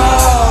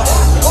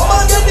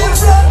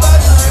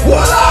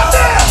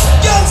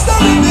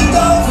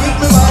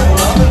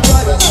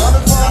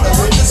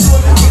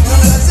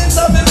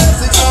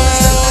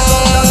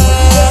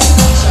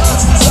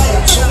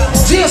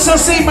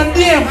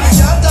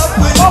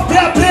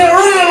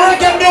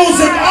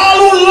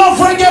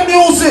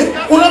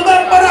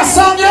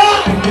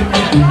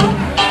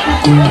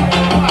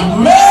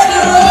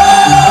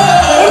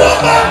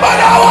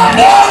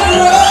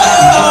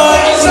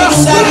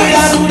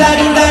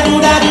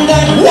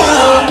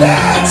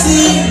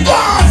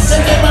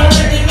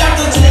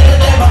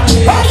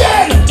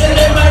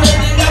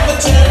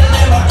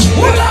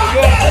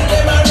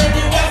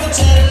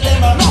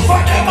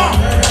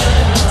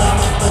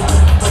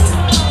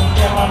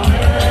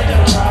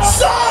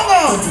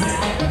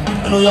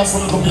 know you have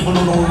some little people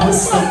who don't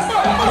respect.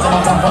 It's a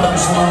matter for them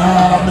to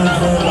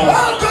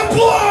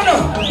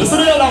Alcapone! Listen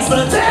to the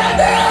announcement. Listen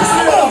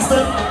to the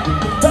announcement.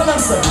 Tell them,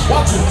 say,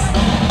 watch it.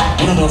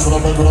 When you should have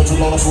been going to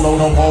learn, should have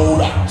known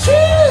powder.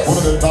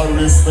 When you get to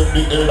respect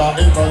the air that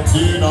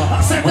entertainer.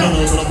 When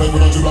you should have been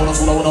going to learn,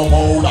 should have known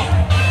powder.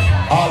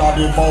 All of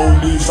the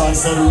foundation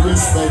said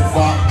respect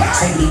for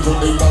some little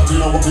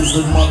entertainer. What is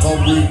the matter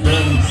with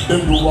them?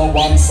 Them do a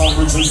one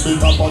sandwich is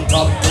better but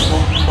top.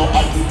 No,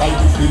 I think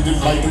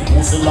it like the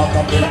pussy like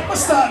a bell. Let me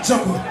start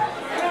juggle.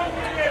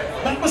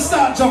 Let me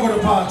start juggle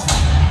the party.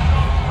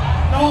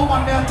 No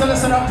man, they tell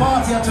us that a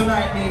party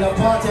tonight need a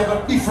party I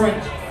got different.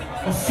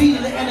 I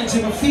feel the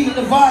energy, I feel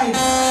the vibe.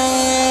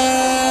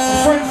 My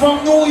friend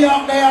from New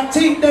York, they are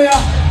team there.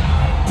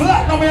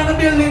 Platinum in the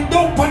building,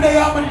 Dumper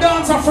there. My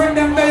dancer friend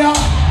them there.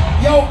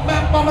 Yo,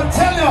 man, I'ma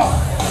tell you.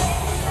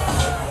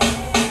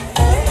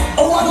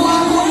 Oh, what do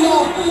I do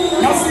now?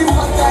 Now see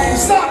what time.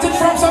 Started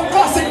from some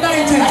classic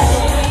 90s.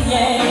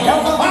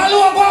 All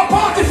who go a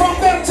party from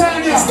them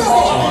time, yeah.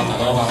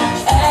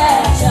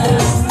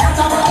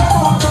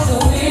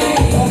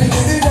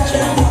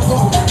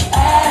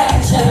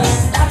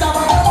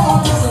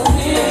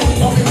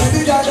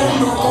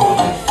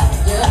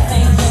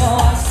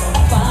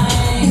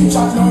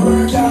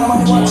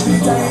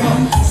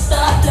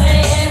 Stop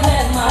playing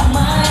with my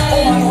mind.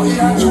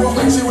 You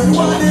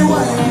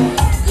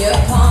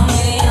call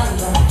me on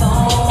the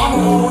phone.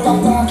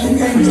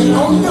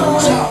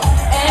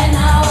 And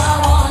now I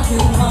want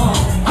you home.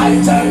 I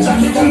tell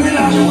Jackie, tell me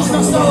now, use the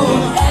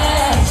stone.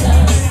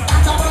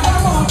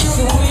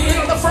 You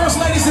know the first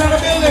ladies in the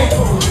building.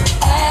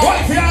 What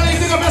if y'all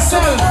anything of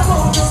yourself?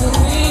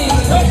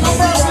 Not the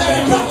first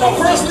lady, not the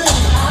first lady.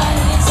 I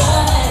need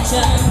some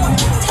action,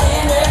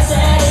 tender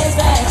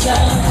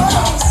satisfaction.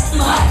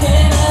 My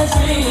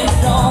chemistry is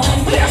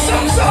flowing. Play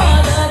some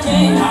song.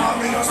 I'm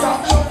in a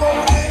stop your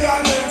body,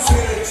 girl, let's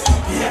face.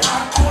 Yeah,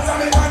 I'm close,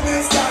 I'm in my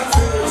next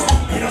face.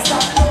 In a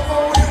stop your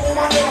body,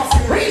 woman, never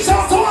feel. Reach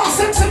out to our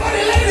sexy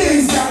body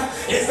ladies.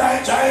 It's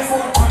like giant for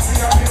a party,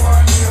 I'm in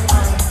one year,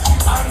 man.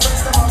 I'm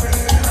dressed up, I'm in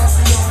a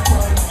see your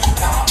friend.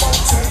 Now, I'm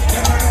check,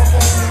 then I know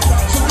for you.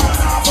 So you're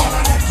not fun,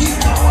 and then keep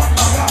no one,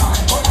 my God.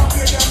 But I'm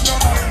pay them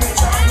down, I make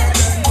sure I know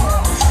them more.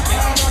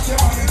 Yeah, I'm not your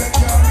money, they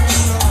can't be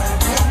in line.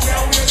 You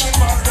can't wait to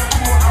pass them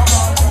more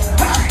about them.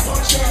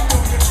 Don't shake,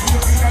 don't get you,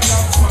 you're in a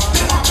dance, man.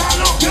 They want to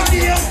look your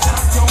name.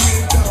 That's your way,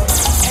 girl.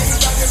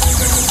 Anytime you see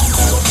them, you see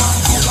them, man.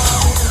 Pull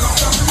out, pull out,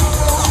 pull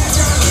out.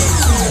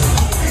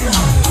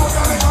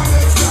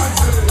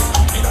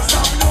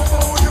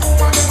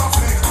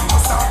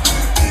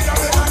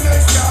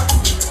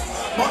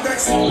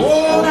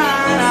 Oh, na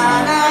na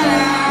na na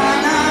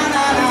na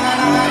na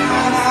na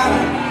na.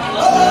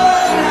 Oh,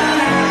 na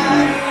na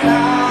na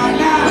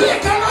na.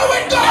 Look how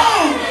it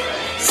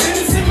goes.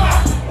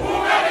 Who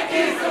got the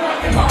keys to my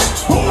car?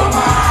 Who am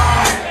I?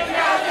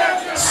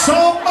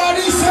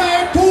 Somebody say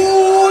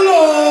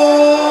Pulo.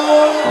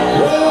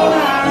 Oh,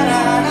 na na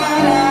na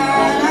na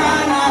na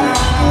na na.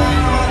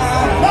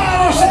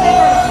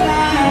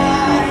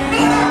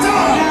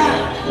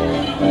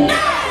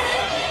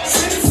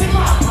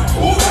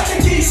 Who got the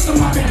keys to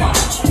my car?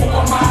 Who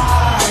am I?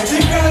 The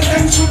girls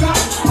them sugar,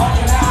 but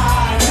the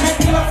lie.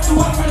 Make love to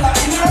a fella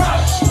in a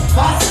rush.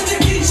 Pass me the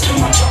keys to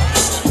my truck.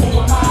 Who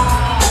am I?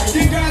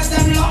 The girls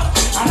them lock,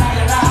 and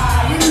I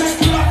lie. We make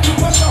love to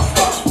push off.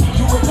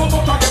 You will come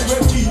up again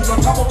with teeth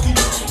like a bucket.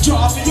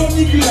 Draw for your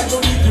nigga like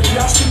your nigga we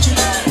are stitching.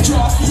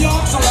 Draw for your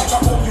ox like a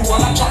bone you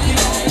wanna chop it.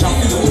 Draw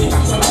for your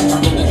nigga like a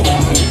bone.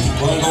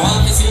 Well, go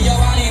on to see your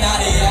one in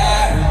the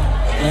air.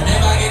 You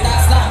never get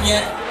that slam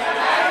yet.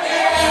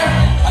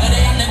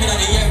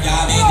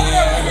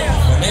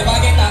 Never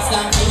get that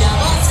slam to your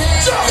boss head.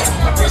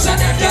 Pressure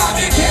them can't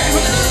be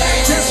careful in the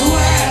latest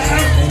way.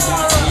 Them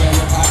can't see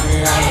your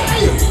career.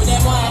 You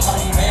them want to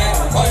be there,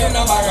 but you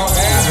never go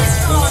there.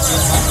 Don't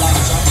just fight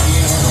like John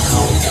here.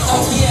 Get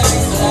up here,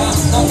 Mr.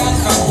 No can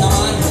come no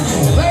man.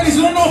 Ladies,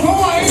 you don't know for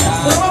wine.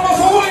 Remember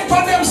for wine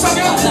for them,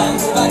 Sonia.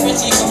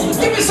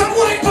 Give me some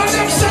wine for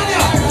them,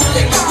 Sonia.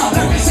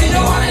 Let me see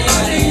your one in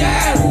the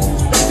air.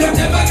 Them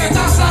never get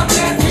that slam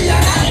yet. We are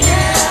not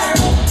here.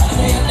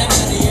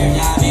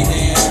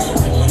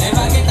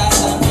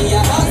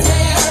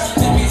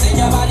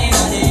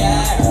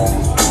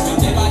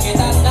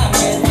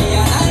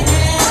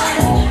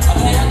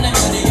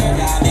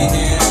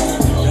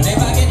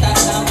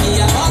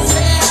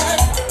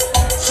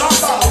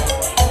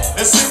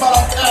 The symbol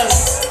of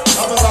S,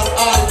 that is an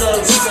all-girl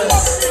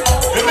success.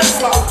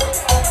 Remember,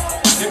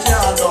 you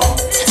can't do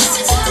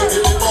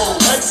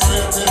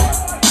X-rated.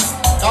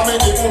 That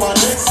made the woman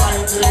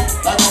excited.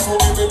 Like a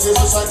movie with the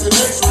society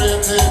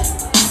X-rated.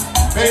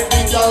 Make the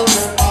girl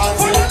get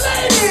party.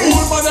 Who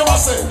would never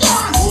say?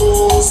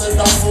 Who said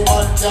that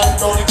woman can't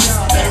do it?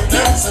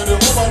 Them say the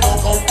woman don't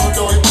come to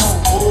do it.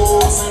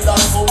 Who said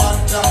that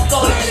woman can't do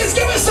it? Ladies,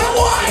 give me some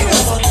wine.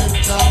 The woman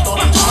can't do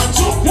it. And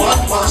took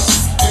one wash.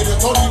 Get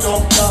it on the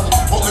dumb girl.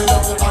 Put me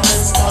up with a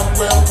next man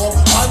welcome.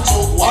 And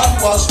took one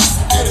wash.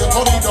 Get it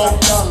on the dumb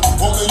girl.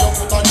 Put me up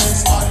with a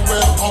next man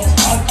welcome.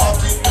 And pack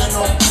it then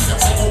up. Them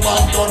say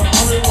woman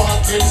done.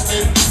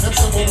 Instead, them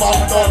say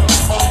woman done.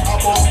 Man a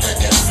bust the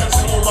head, them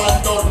say woman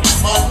done.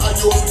 Man a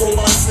use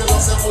woman still,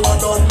 say woman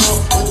done.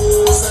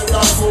 Who said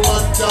that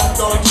woman can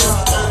done?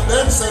 Tell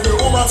them say the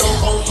woman don't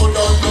come to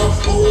done.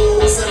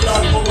 Who said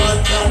that woman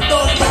can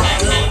done?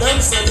 Tell them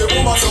say the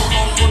woman don't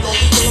come to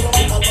done.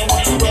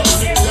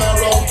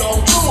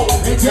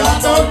 It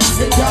can't done,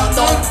 it can't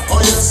done. Oh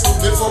yes,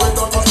 before it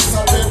done, it's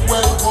a big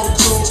welcome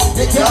to.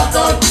 It can't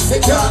done,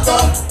 it can't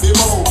done.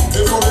 Before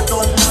it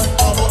done,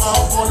 I'm gonna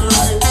have fun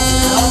like. It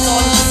can't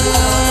done, it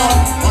can't done.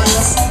 Oh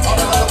yes, I'm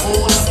gonna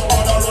fool and I'm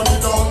gonna run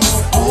it down.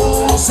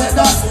 Who said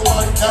that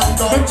woman can't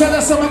done? Let me tell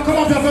you something, come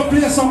up here and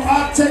play some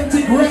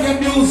authentic reggae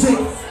music.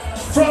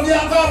 From the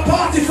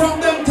Alcapone,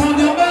 from them town,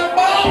 you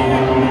remember?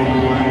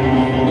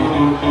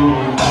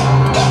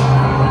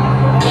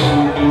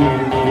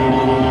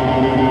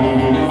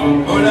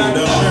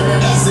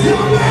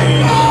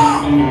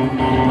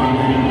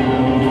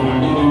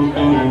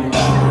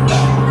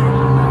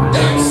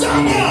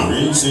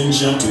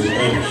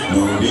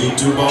 No need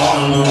to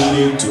ball, no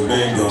need to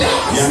beg.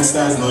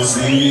 Youngsters no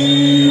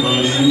see,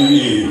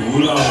 believe. Ooh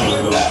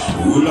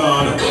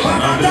Lord,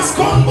 another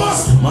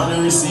scumbag.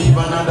 Man receive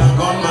another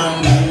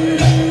gunman.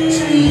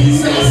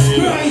 Jesus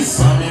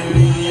Christ.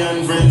 Family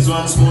and friends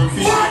want small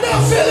fish. Father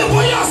Philip,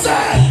 what you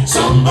say?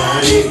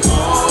 Somebody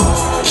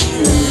call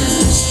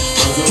this.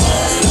 Cause the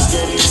fire is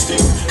getting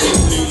stick. It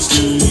needs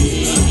to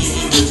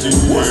leave it to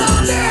work.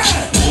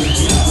 Make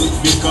it quick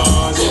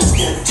because it's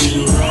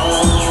getting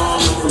wrong.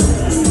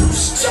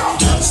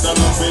 Stand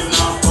up with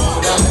no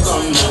powder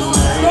gun and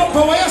knife. Look,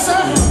 what you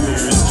say?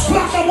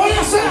 Black, what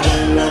you say?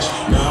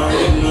 No,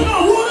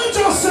 what did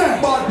you say?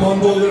 Batman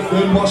don't let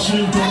them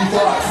machine too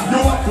far. You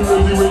have to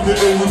ready when the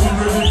enemy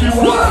ready to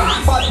war.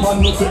 Batman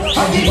no say,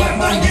 and the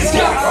Batman gets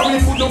scared. And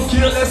if you don't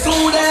care less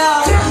who they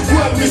are.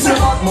 When we say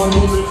Batman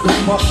don't let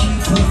them machine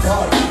too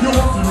far. You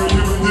have to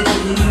ready when the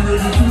enemy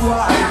ready to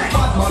war.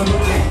 Batman no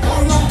say,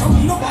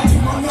 nobody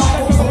man now.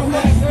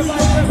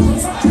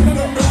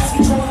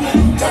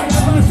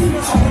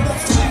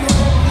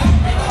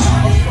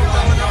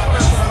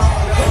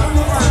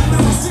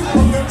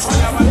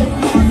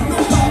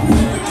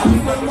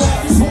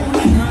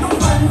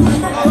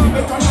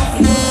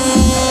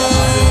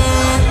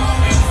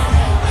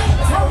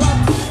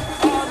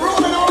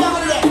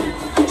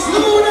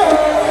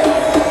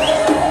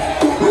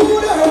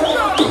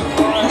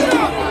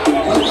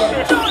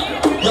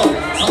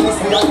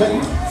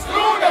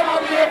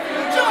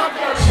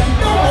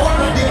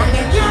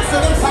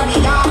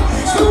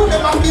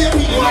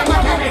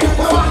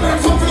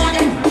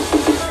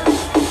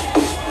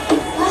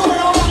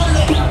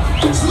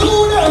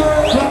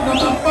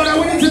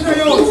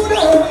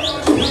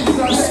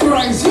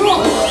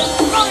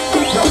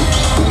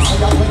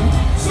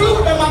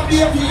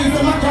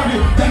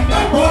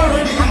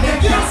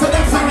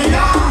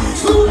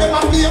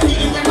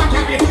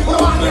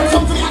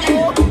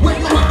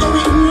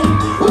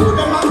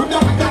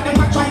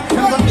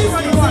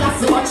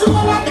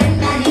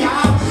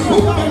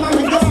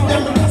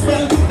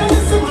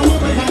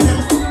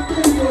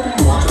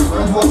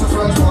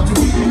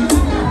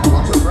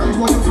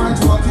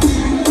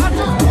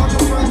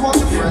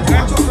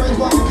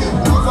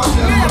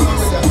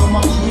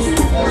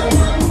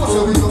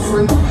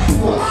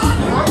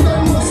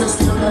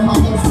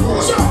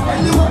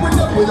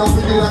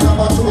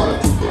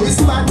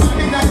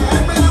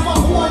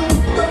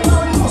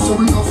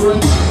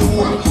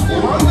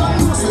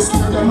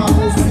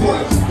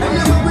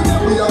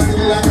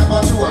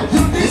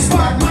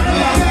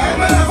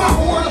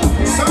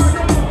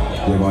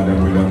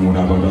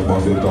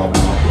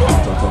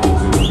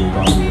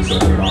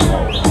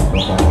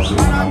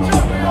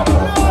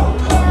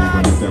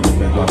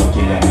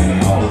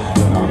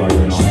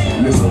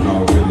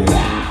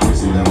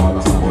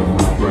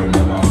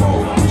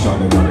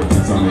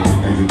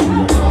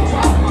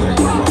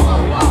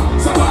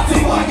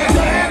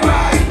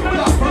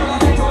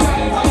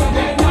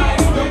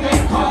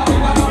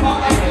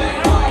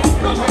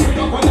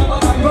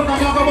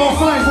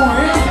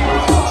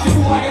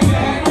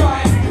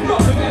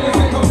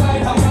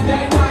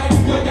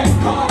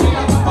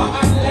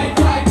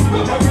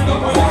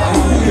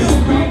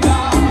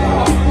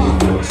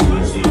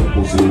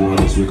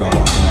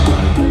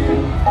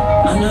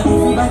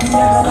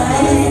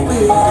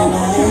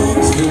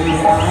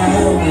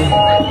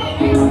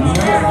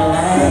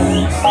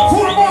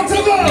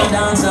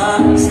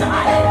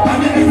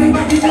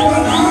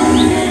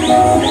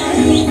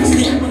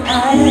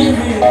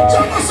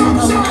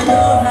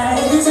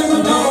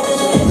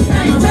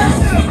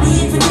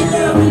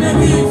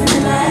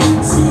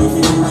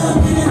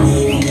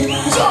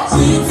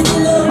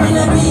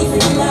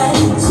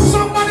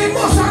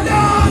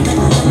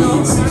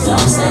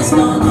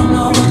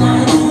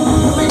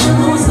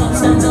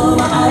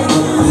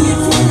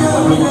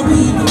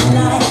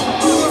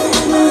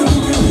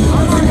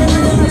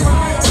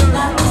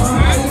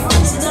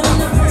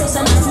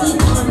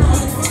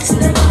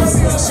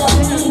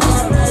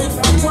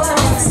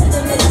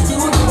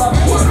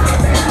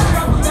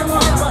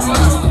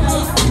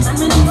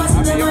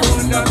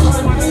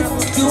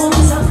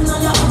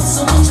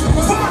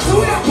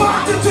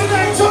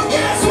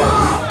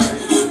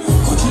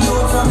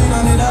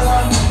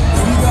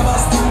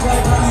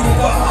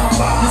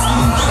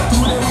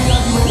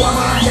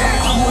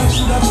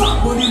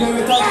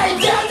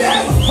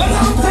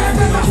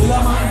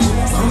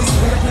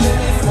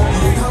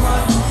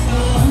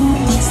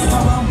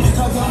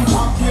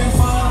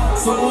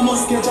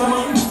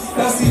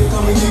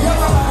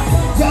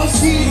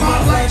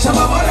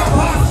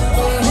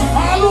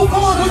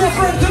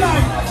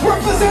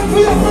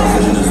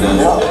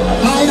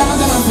 My dog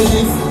them a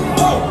feelings.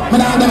 My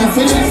dog them a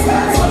feelings.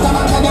 Fuck them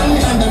up again,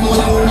 and them all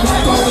alone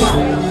like how we are.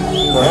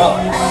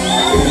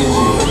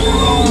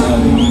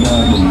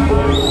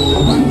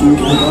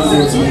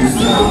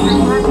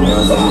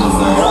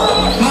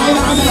 My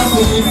dog them a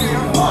feelings.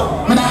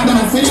 My dog them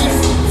a feelings.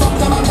 Fuck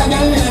them up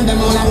again, and them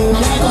all alone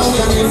like how we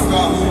are.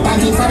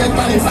 Panty for it,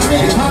 panty for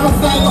it. Have a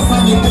fly up for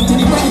me, to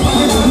the right,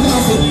 and them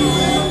nothing.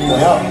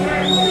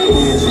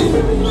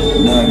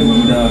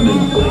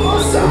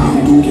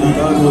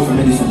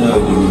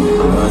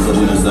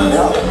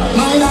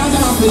 My dog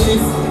them a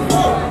feelings.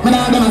 My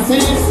dog them a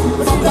feelings.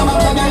 Fuck them up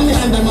again,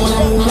 and them all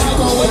alone like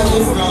how we are.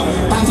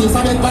 Panty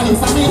for it, panty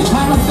for it.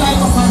 Have a fly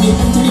up for me,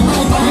 to the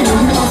right, and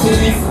them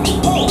nothing.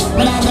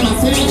 My dog them a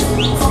feelings.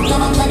 Fuck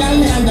them up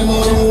again, and them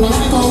all alone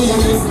like how we are.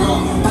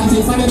 Panty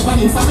for it,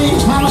 panty for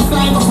it. Have a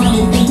fly up for me,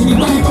 to the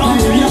right, and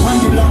them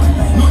nothing.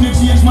 Nothing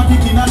change my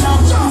dick in a lap.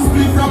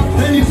 Split rap,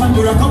 any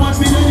Pandora, come watch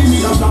me, any me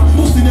a black.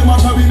 Most of them a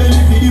carry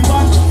belly for the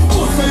back.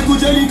 Most say good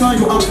jelly can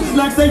you act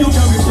like say you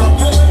carry strap.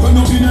 Run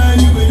up in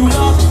any way you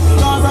laugh.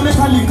 Cause I make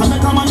a link, I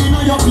make a man in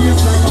your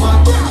place like a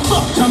bat.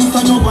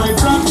 Jamster no buy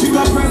flat, you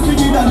got press me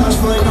and that's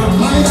like that.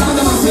 My dog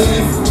them a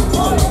feelings.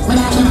 My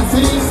dog them a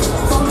feelings.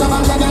 Fuck the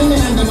bank again,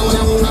 and them all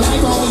alone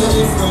like how we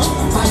are.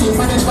 Party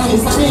for it, party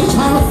for it.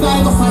 Have a fly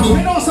go for me.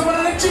 I know some of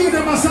the G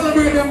them are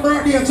celebrating their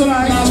birthday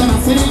tonight. My dog them a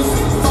feelings.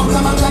 Fuck the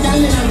bank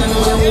again, and them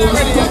all alone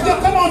like how we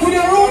are. Come on to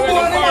the road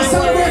boy, they are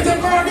celebrating their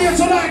birthday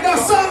tonight.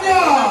 That's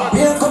Sonia. We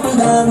a couple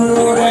down the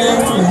road ahead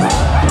to me.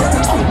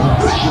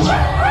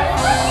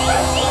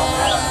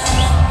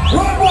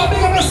 Road boy,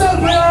 big up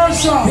yourself, my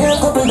Arsha. We a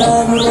couple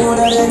down the road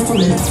ahead to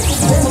me.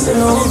 Let us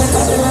know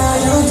because we're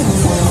lying to me.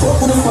 Fuck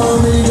with the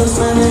family, just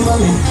remember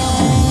me.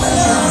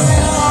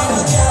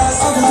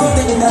 I've been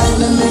protecting down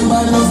them, they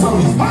bad enough for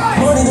me.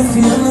 More than the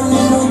fear, them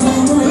they no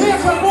cling to me.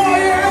 Little boy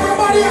here,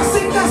 everybody has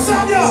sing that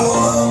Sonia.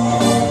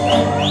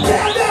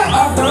 Tell them.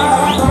 After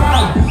all,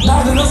 now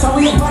they know how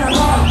we up on a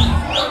car.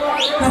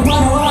 Up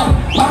on a wall,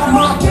 bad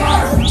man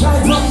car.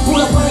 Drive up,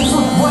 pull up on the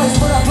foot, boys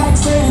put up like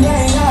saying,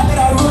 yeah, that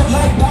I road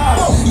like that.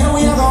 Yeah,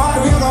 we a go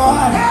hard.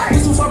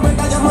 This is for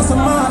better, you must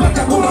have man. Back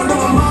a good on the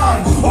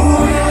man.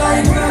 Oh, me a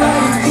like, me a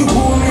like.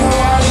 Oh, me a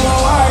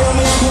why, you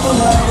make people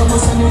like, you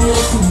must have me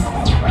a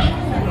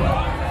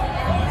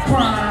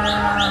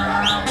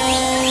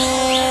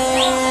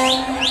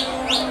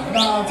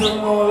Now to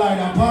know like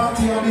a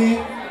party on me.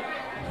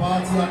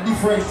 Party on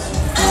different.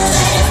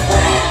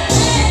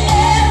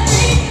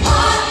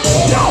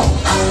 Yo!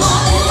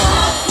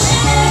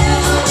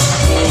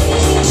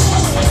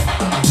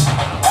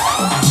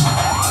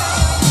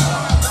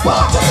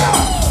 Party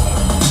on!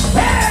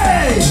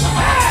 Hey!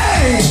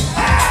 Hey!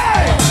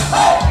 Hey!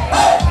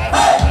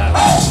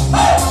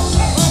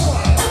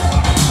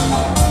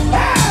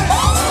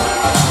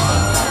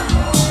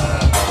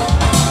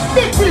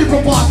 Big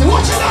people party,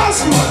 watch it dance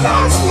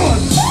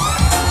one.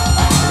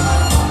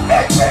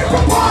 Big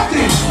people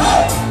party.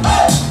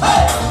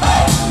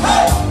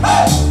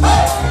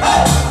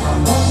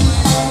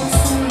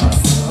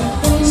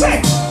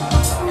 Sing.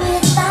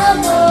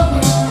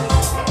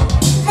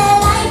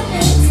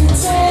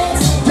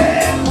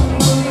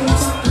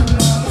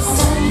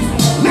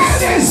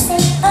 Ladies.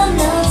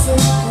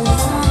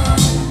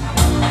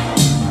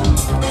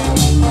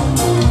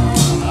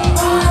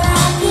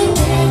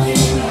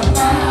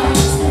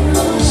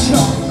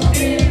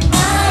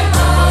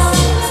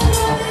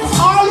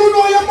 All who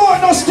know your boy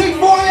no stick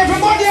boy,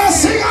 everybody else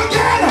sing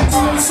again.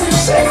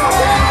 Sing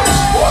again.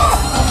 What?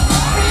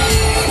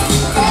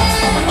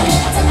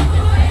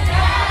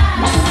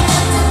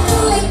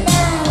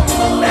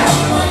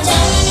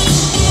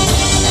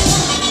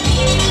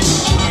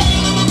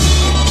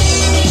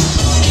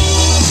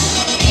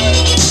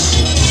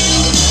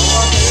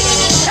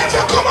 If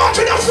you come out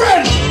with a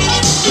friend,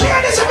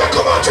 ladies, if you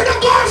come out with a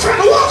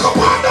boyfriend, walk up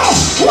on them.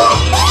 Walk.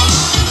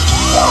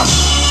 Yo!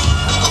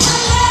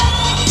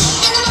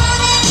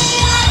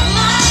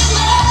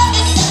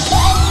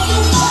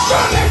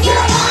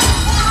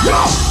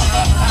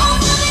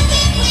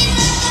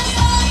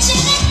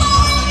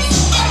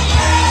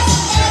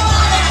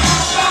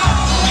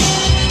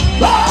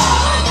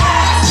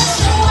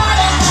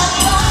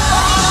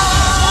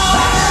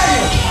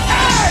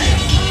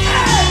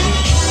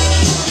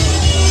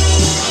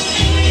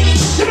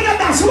 Give me that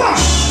dance, come on!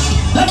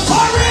 The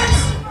chorus!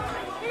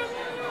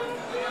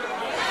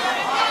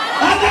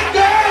 And the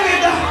girl in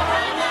the...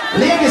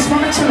 Ladies, let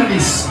me tell you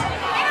this.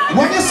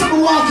 When you see me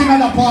walking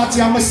at a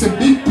party, I must say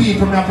big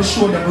people, I have to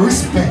show them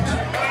respect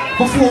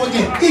before we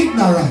get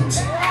ignorant.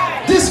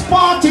 This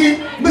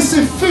party, I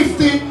see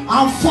 50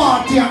 and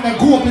 40 and they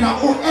go up in a,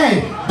 oh,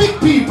 hey, big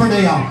people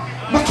there.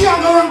 I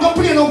can't go and go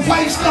play no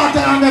Vibes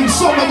Cartel and them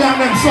some of them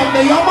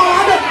Sunday. You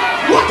mad?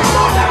 What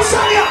about them,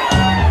 Sonia?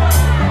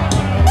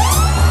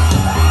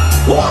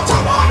 What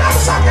about them,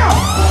 Sonia?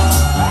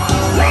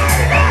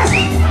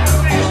 Ladies!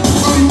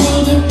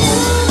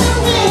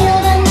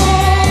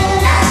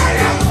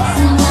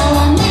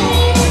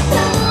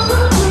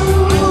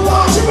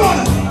 Watch it,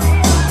 brother!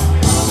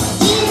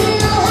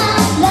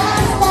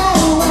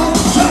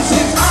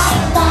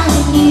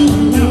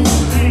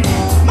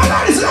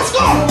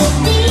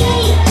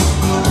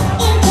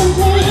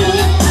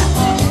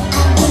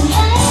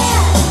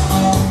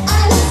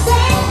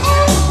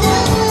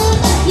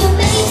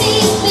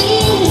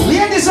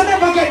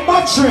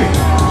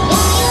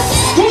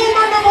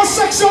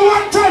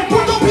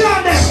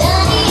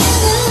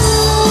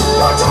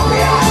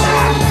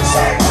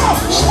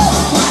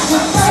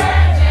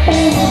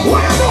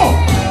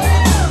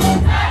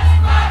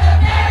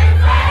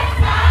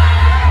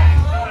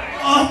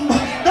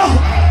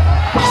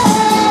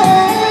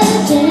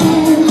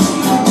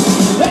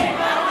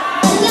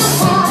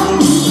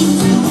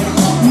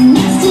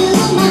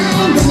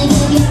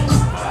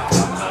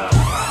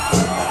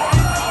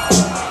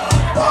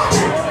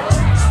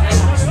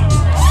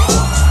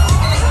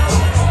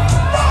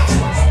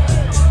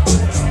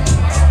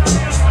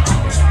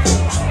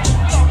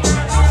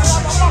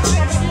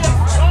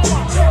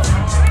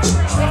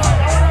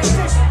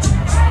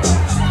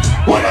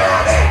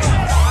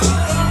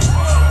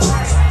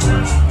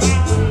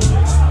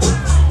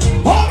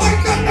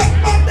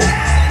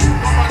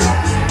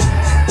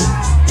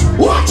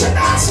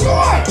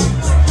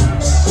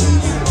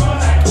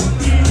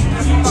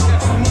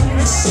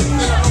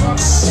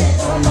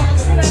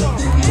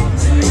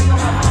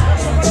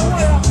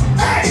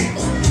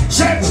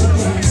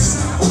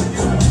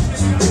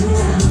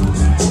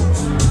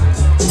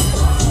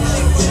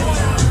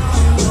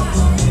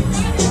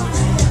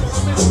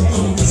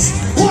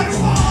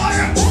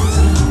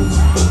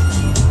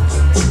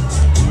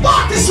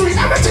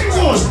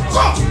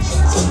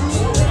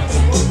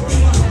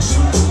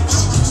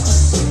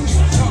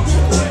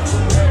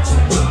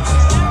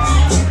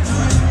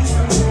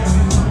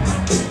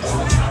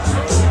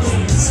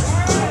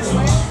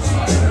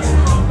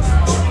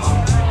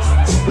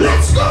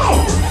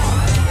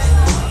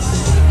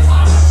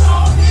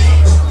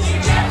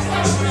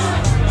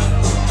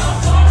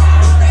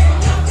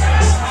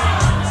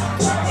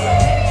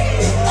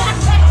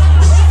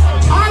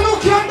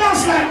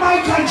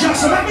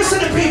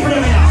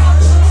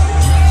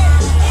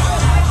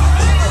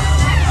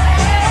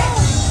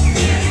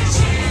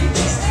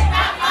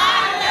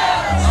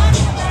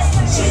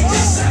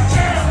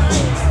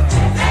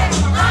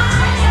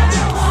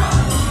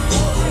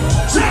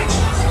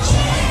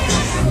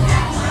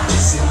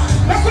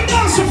 Make we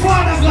dance to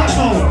Father God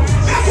now.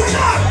 Make we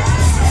dance.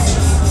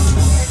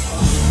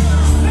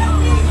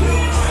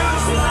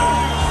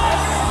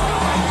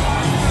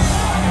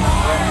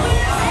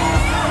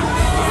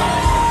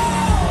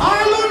 I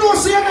don't know,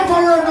 so you never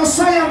heard no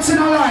science in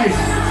a life.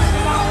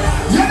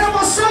 You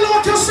never sell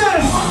out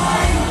yourself.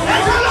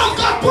 If you love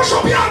God, push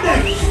up your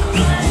neck.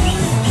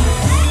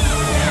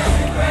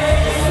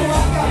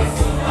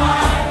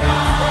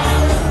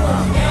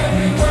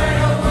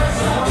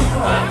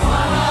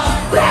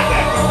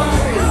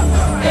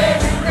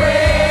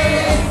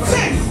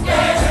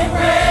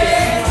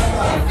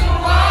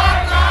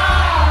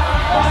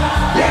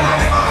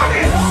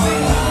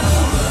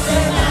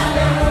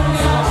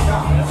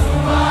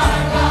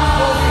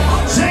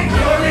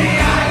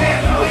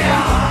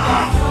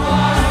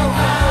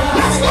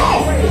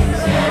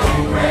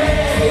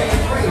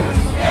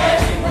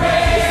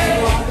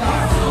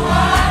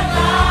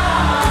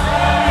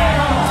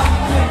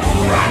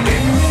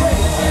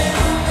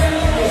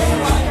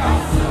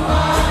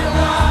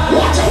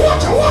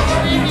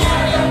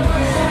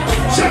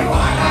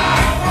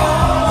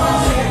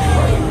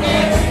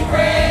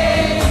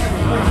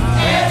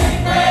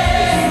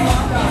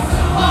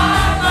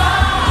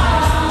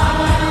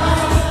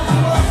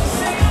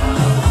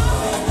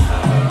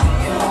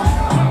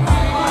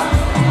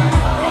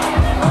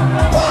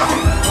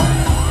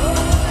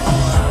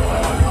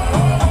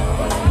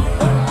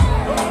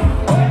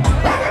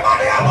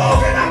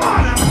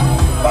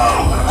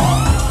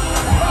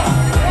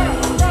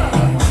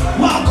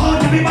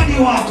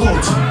 Walk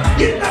out.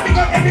 Give them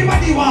because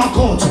everybody walk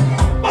out.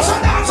 Must a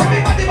dance,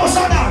 everybody must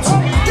a dance.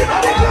 Give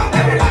them the club,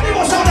 everybody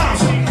must a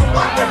dance.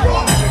 On the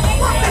floor,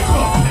 on the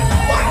floor,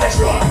 on the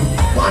floor,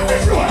 on the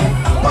floor,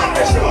 on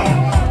the floor,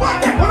 on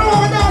the floor. What are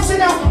we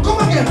dancing now? Come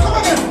again, come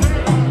again.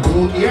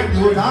 Go here,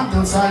 do that,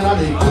 do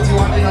silently. Put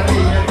you on in the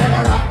day, then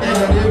I rock in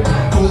the day.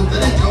 Go to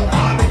the jump,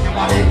 I'll make your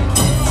body.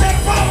 Take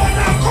forward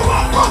now, come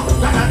on, come.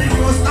 That's the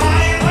new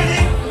style,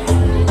 buddy.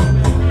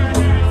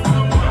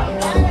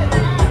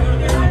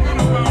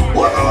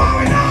 What are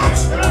we not?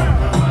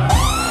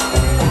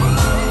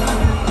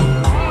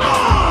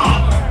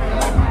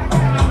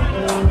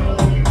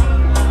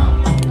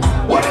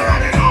 What are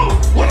we now?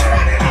 What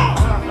are we now?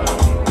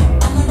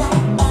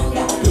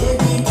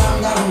 Baby, calm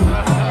down,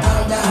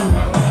 calm down.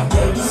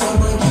 Baby,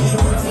 someone keep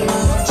it in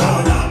us. Calm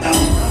down,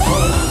 down.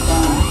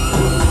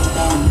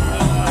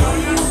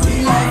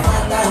 Feel like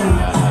fall down,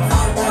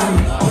 fall down.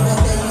 If I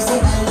tell you say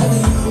I love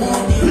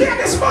you,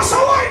 ladies must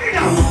have wine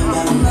now.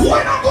 Why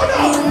not go down?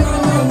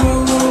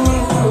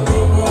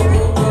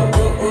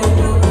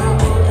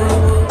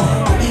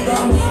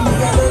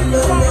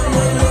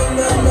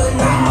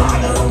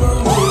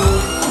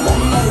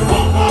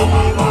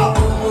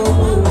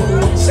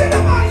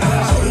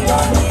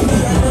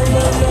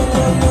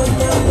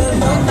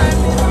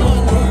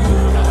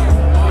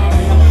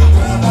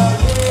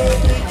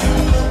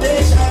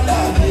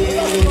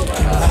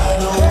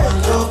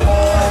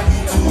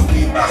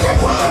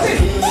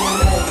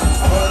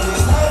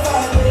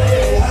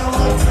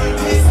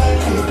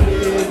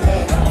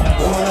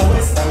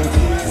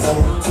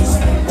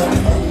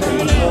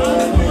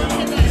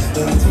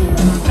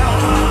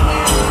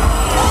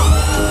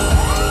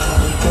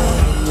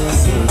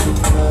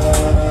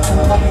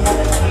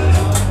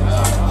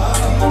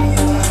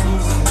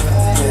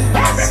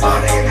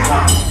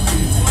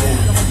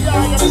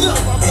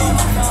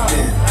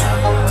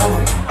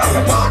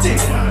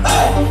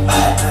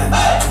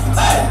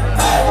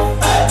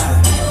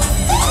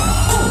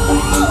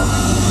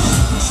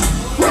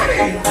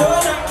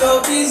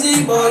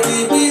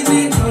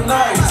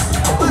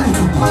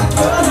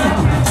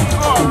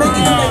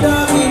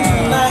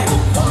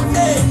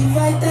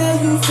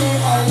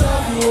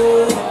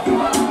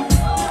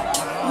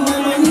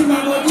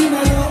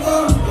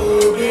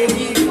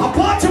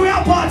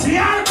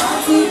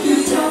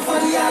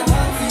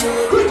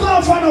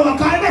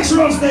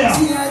 There.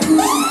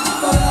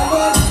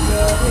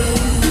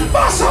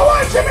 Boss, I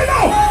want you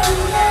now.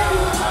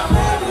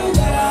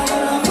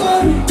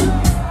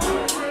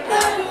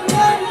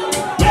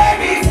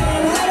 Baby.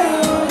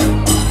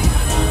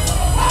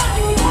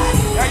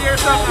 Yeah, hear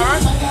something,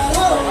 alright?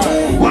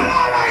 Well,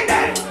 alright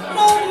then.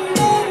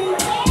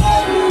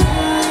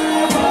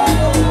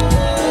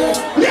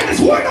 Ladies,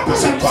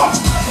 100% cut.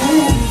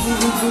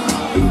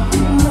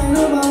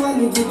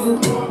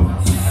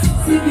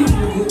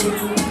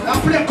 I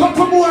play a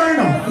couple more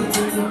now.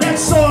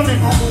 Next song.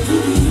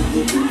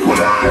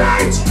 Well,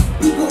 alright.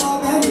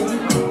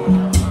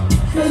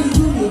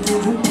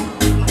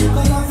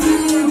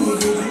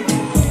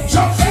 So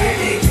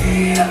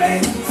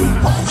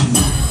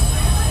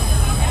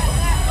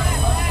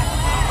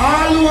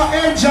all who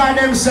enjoy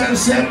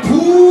themselves say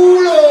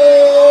pool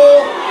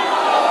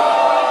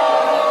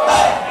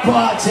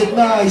party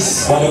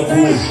nice.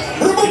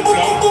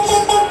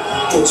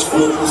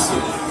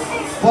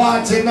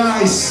 Party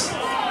nice.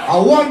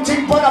 One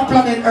thing for the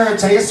planet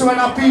Earth, you see when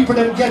our people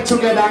them get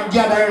together and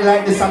gather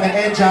like this and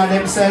they enjoy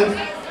themselves,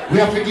 we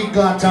have to give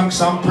God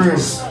thanks and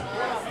praise.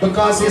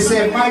 Because you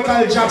say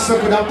Michael Jackson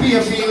could have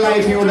paid for your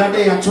life you that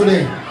day and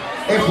today.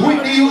 If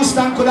Whitney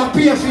Houston could have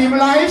paid for him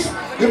life,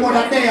 he would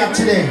have there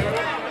today.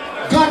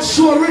 God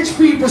show rich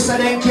people so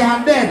they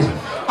can't dead.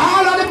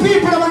 All of the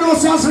people that know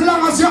say as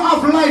long as you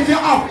have life, you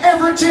have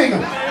everything.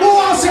 Who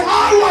wants say,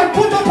 all right,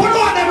 put up on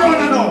them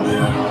brother now.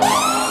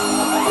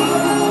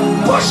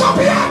 Push up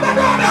here, my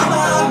brother.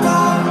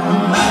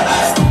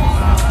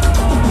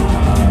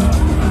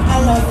 I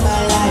love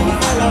my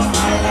life, I love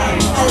my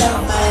life, I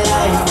love my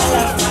life, I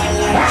love my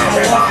life.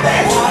 Everybody!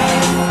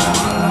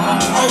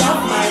 I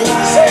love my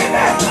life. Sing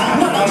it!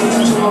 Not a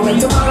real know when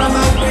tomorrow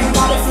might bring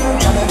for the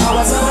future, the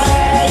hours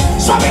away.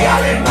 So me, I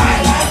live my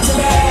life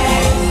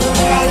today.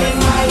 I live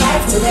my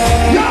life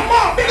today. Yo,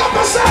 mom, big up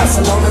yourself.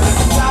 So long as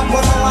I talk,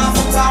 what I want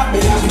to talk, me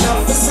have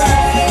enough to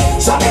say.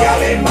 So me, I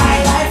live my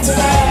life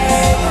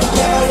today.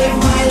 Yeah, I live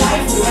my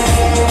life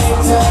today.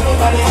 So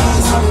everybody else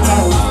is on the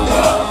road.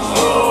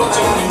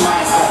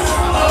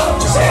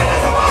 Say it,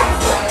 everyone.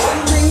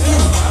 I'm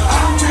drinking,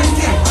 I'm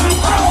drinking,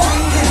 I'm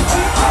drinking,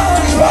 I'm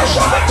drinking. Push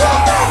up and go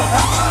down.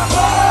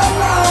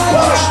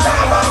 Push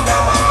them on the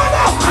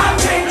mother. I'm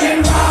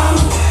drinking rum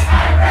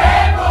and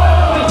Red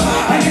Bull.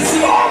 And you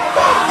see, oh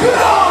my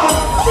God.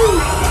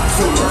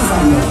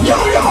 Yo,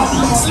 yo.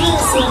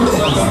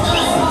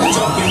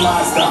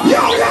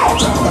 Yo, yo.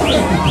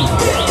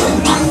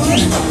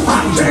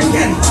 I'm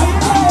drinking.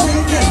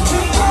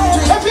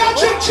 If you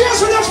drink, cheers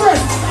with your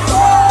friend.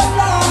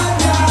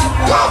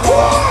 Come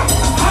on.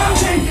 I'm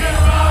drinking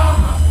rum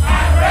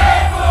and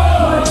Red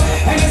Bull.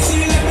 And you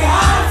see, let me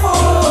have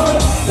food.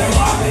 They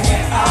want me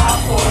get half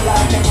full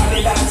like the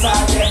money dance I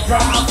get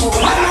drunk full.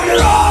 I love you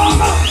wrong.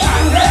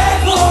 And Red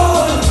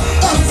Bull.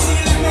 And you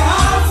see, let me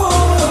have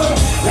food.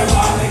 They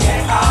want me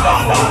get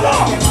half full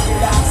like the money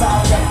dance I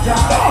get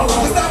drunk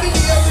full. It's not the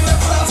day of the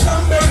class,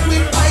 come back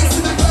with ice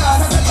in the glass.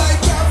 I like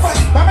your fight.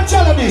 Let me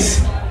tell you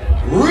this.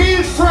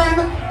 Real friend,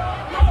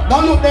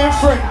 don't look their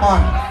friend,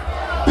 man.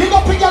 Big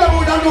up the girl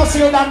who don't know say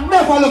you that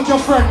never look your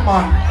friend,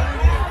 man.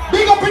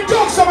 Big up the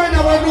dog somebody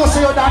who know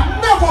say you that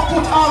never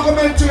put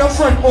argument to your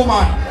friend,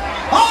 woman.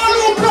 All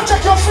who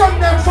protect your friend,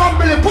 them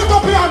family, put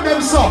up your hand them,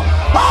 so. All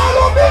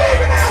who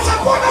believe in it, as a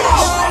put them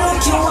up.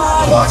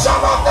 Put your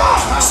up there.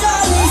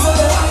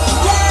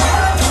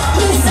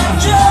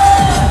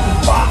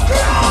 Fuck you.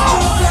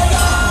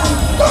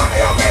 Don't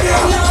you get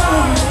it?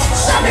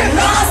 Send it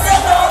now.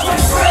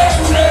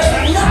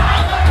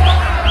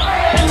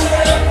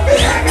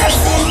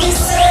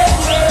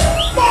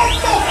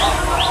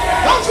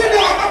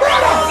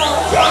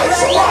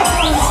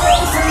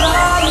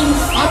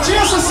 And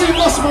Jesus see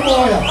us, my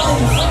boy.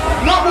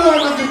 Not boy,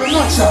 not give me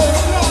not shot.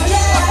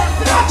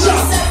 Not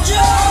shot.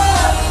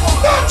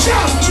 Not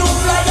shot.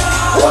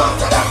 Walk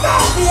to them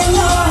now.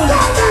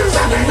 Tell them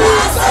something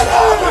nice. I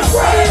know my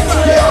friend.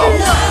 Yo.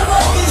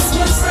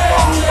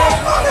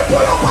 Money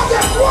pull up on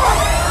them, boy.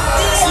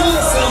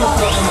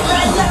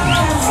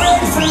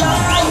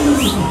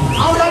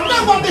 I would have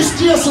never missed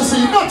Jesus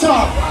see, not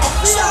talk.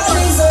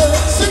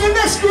 Sing the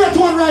next great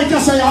one right there,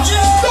 say ya.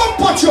 Don't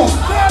put you.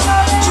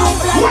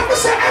 When we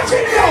say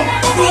everything here,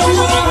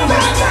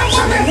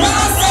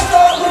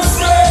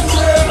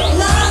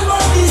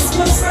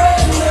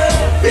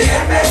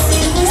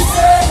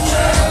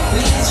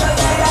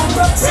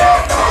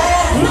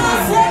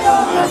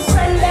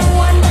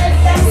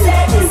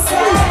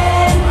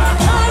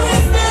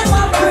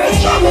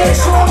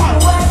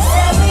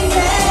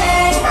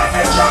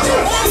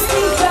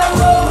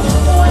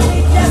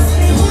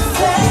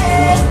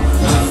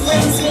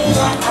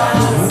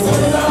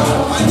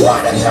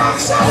 what the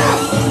talk,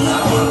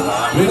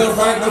 we don't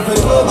fight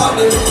nothing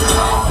nobody,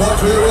 but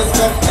we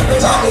respect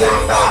everybody.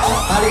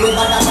 And we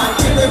bother than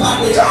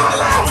everybody.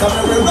 So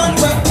we run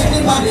with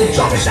anybody.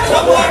 No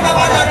boy no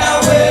bother that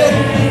way.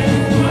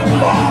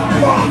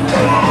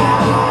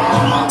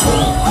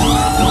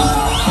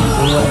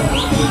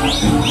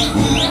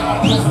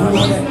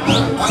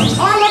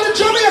 All of the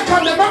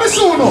Jamaican, them, I'm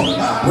soon.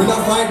 We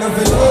don't fight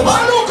nothing nobody.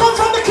 All who come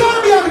from the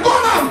Caribbean, go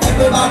now.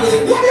 Everybody.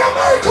 What the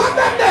American,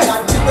 them there?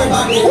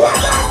 Everybody. What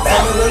that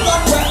them? We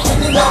run with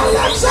anybody.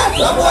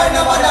 No boy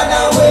no bother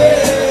that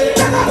way.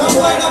 No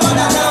boy no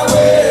bother that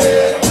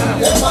way.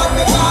 They want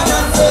me God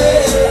and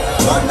say,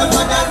 run the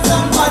man and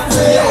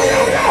somebody.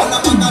 On the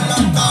man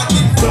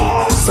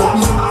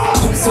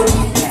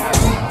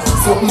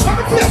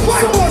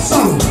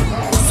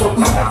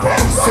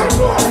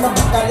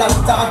and I'm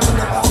talking.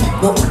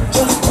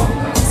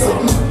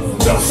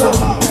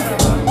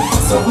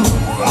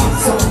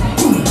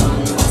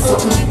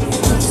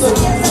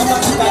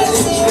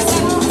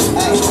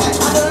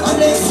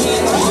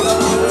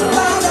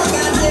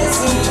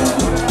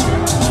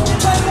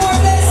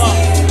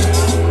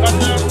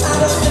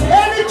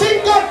 Anything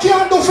God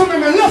can do for me,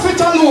 me left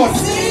it alone.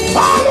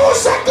 All who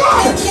say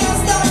God,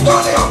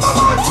 don't you come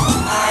on.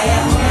 I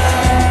am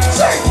made.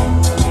 Sing.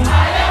 I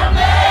am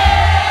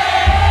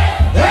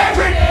made.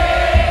 Every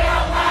day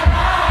of my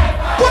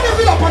life. Put the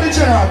video up on the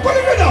general. Put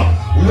the video.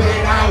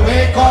 When I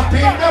wake up in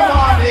the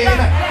morning,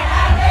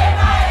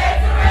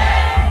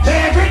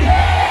 every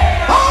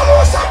day. All who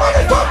say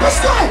money, don't be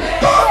sky.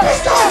 Don't be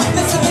sky.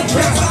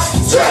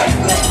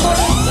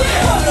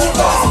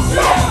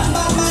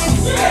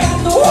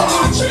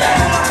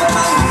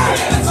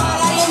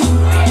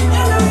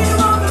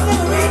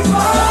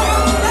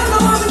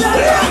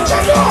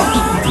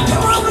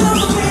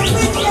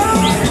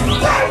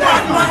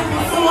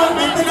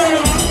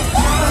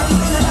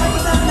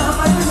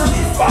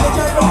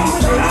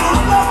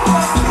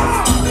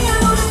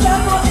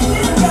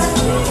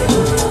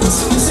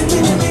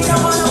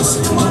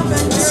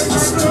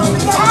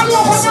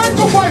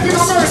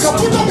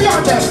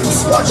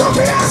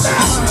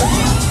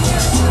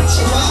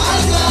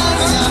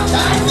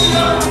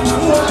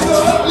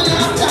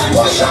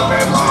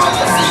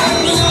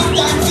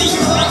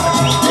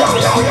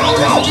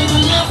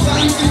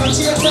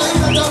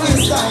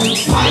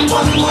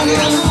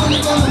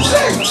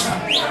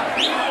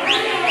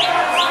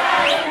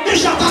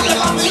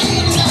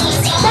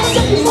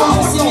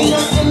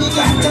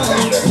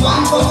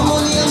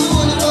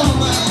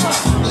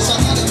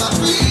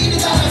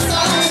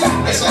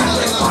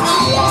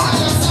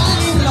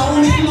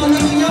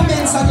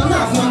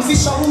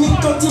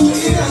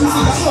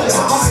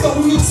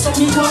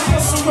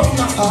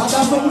 hard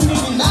around me,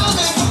 nah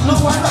make no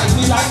one write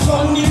me like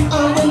phony.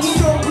 And when me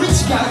broke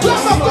rich guy,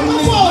 Black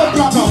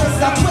up, yes,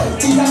 that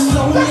wealthy and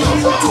lonely.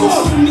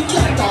 Me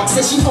can't talk,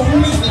 say she own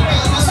me.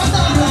 As I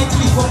don't like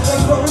live up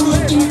around me.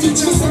 Him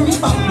teach me, say me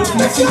back, look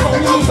me fi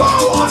own me.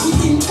 He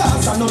think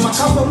cause I know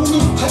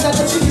macaroni. I got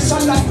the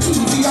tradition like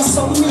TV or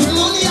something.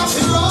 Money I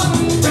fi run.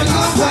 Then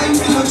half time,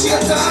 me no cheer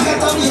time,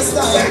 get a waste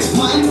time.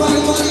 Mind for the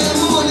money and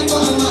money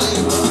for the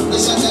mind. The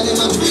shot of them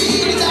a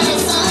breathe, it out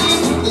of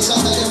time. The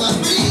shot of them a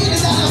breathe,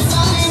 it out of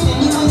time.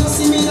 Anyone you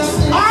see me not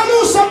there. I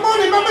lose some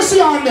money, let me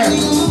see on them.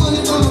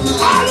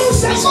 I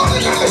lose some money,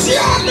 let me see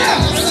on them.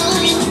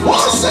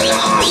 What's the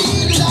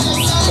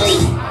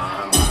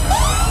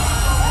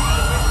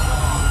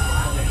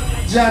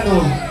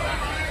Jano,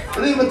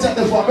 leave it at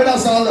the phone. But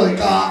that's all like,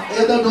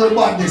 you don't know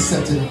about this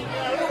setting.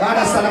 You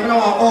understand? I don't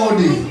want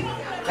OD.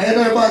 And you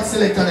know about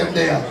selecting them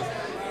there.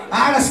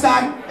 I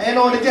understand? You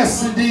know the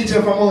guest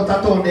DJ from out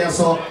of town there,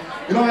 so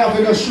you don't have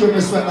to just show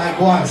respect like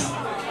once.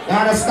 You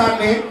understand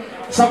me?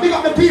 So big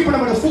up the people that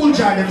with the full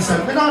jar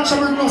themselves. We're not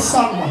trouble no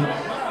song, man.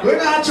 We're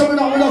not trouble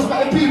with us,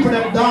 but the people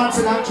that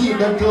dancing and keep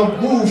them club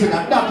moving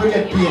and that we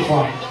get paid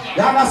for.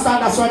 You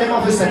understand? That's why them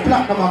have to say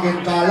platinum again,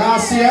 because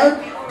last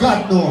year,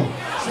 God knows.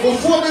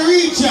 Before we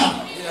reach ya,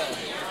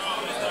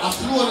 I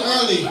flew in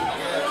early.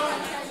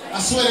 I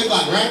swear to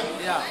God, right?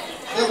 Yeah.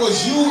 It was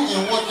you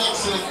and one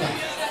next selector.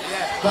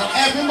 Yeah. But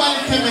everybody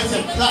came and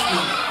said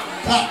platinum,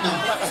 platinum,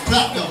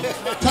 platinum,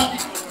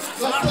 platinum.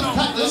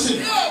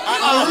 Listen,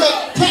 I'm a real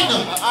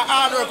platinum.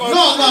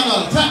 No,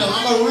 platinum.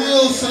 I'm a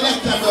real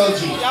selector,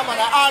 Belgium. No,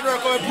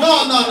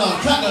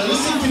 platinum.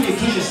 Listen to me,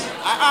 please.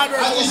 I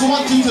just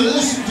want you to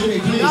listen to me,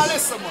 please.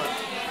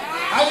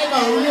 I am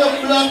a real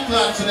blood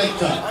clot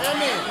selector.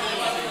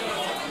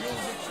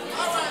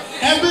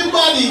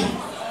 Everybody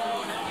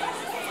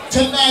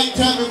tonight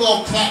tell me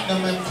about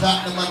platinum and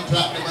platinum and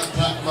platinum and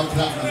platinum and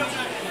platinum.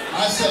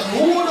 I said,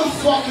 who the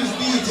fuck is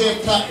DJ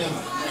Platinum?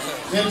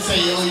 Them say,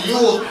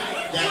 yo,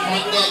 that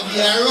man that be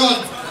a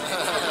run.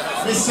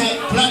 Me say,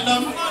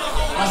 platinum,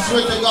 I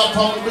swear to God,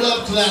 from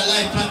blood clot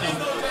like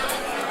platinum.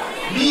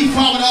 Me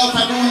from out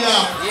of New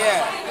York.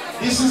 Yeah.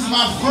 This is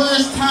my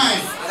first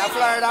time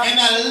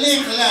in a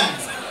lake land.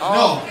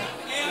 No,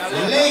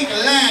 lake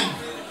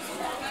land.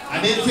 I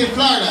didn't say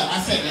Florida,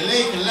 I said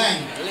Lake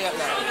Land.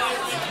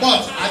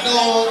 But I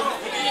know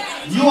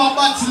you are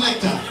bad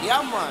selector.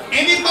 Yeah, man.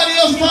 Anybody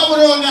else come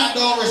around that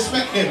don't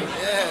respect them.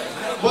 Yeah.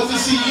 But to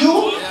see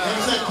you,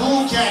 they say,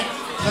 cool cat,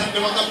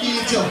 platinum I'm gonna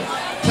beat you.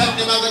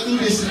 Platinum I'm gonna do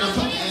this and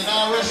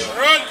I rush.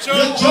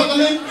 You're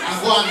juggling and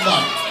go on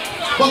back.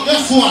 But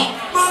guess what?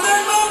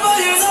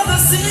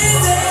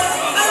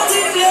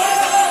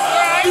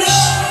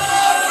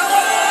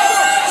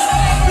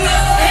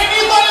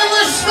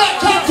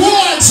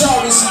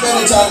 Charles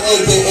Benetton,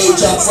 aka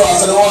Jack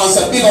Frost, and the one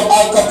said big up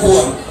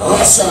Alcapone,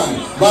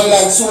 Russian, man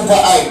like Super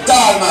Eye,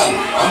 tall man,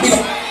 and big up.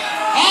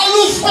 All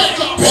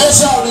respect,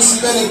 Charles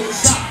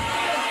Benetton.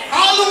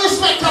 All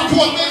respect,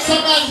 Capone, make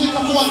some noise with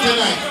Capone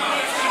tonight.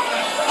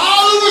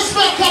 All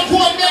respect,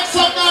 Capone, make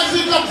some noise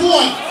with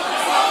Capone.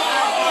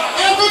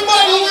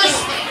 Everybody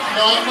respect.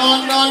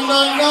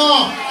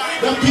 No.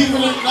 The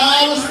people that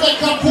now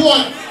respect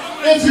Capone.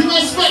 If you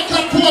respect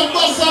Capone,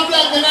 bust some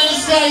black in the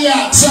sky,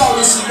 yeah.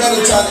 Charles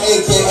Benetton,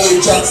 aka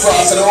Jack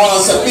Frost, and the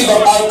one said big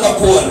up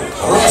Alcapone,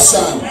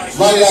 Russian,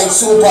 man like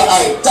Super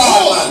Eye,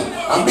 tall man,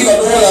 and big up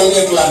the whole of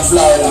Lakeland,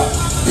 Florida.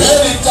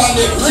 Benetton,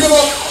 they bring him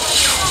up.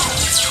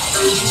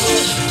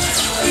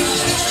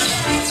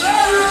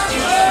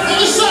 Let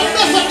me show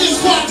enough of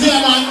this spot here,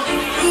 man.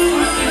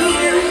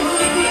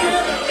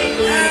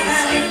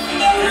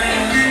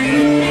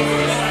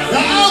 The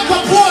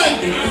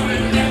Alcapone.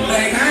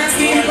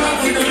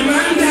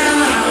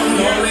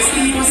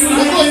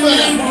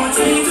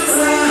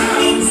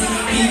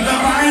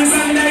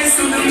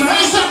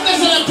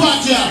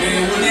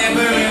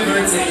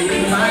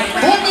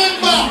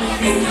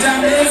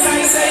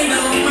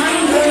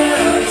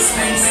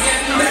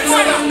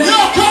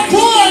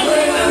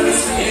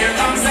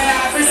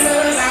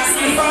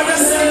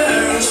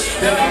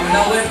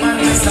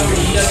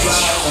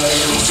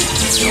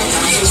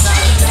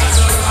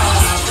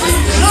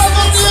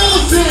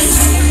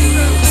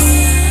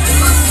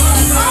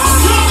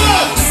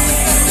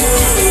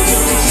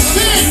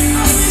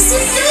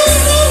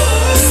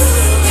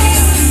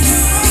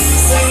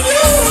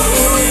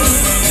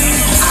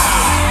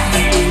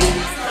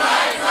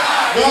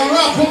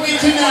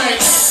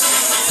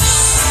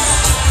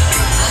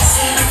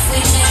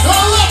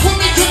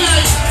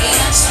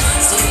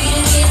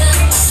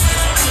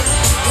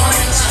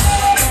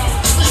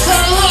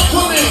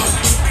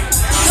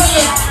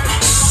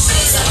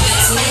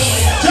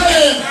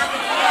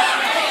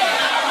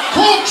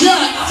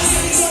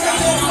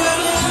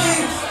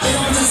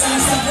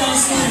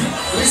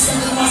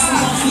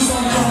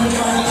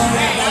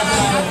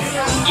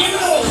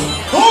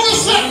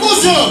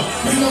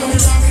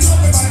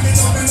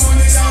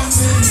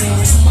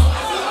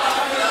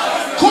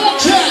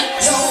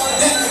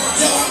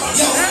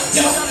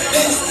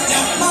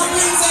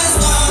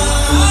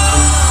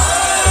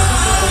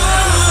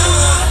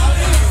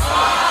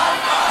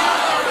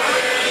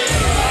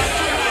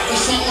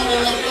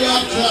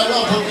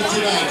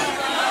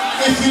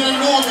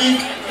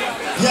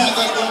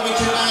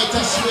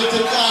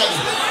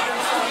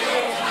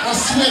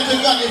 swear to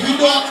God, if you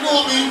don't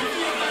know me,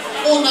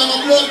 own a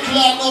blood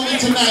clot know me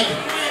tonight.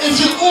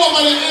 If you're over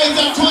the age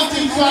of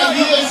 25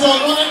 years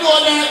old, wanna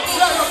know that?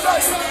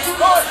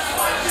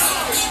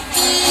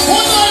 Who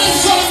know them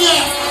song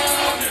yet?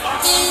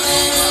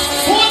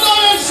 Who know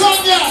them song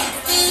yet?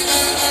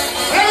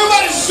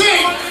 Everybody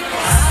sing!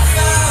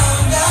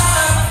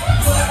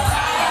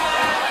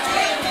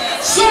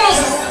 So!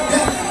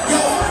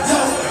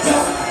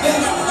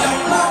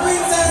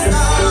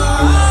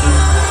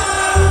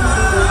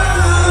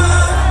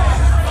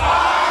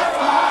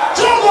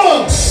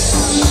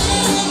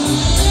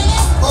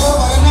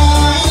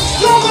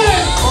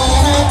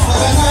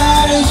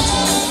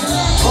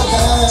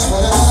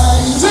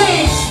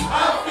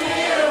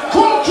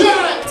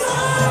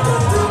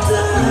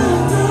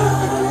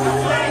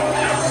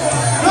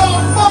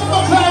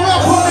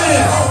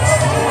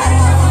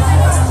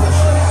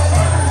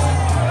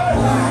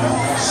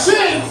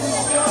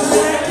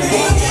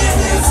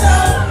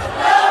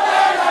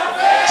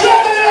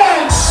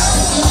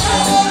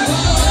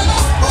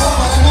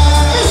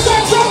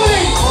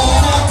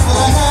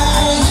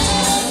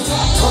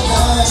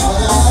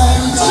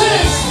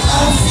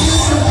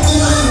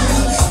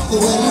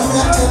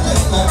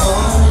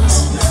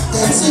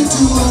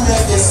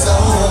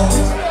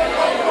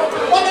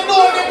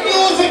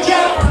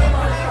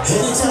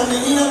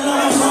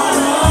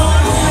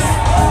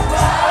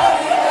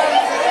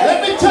 Let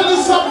me tell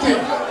you something.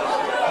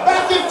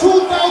 Back in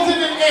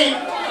 2008,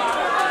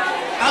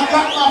 I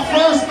got my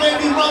first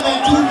baby mother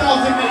in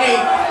 2008.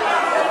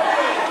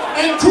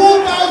 In 2008,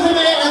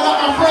 I got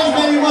my first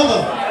baby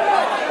mother.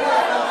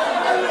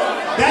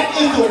 That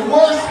is the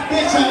worst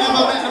bitch I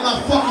ever met in my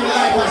fucking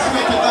life, I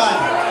swear to God.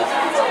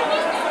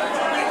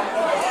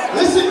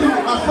 Listen to me,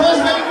 my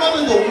first baby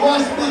mother is the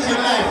worst bitch in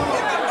life.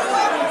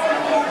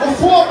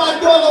 Before my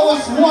daughter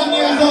was 1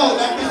 year old,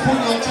 that bitch put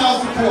me on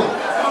child support.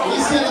 You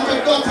see look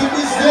at dirty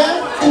bitch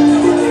there?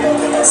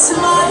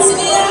 Smart in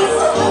here.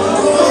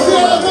 You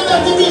see look at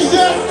dirty bitch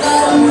there?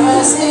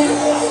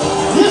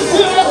 You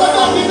see look at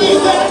dirty bitch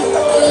there?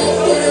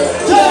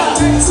 Yeah.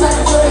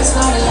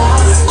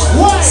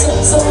 Why?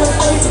 So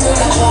afraid to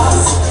make a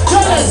pass.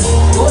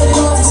 Going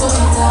out is what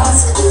it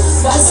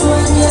asks. That's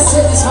why me I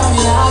said this from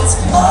my heart.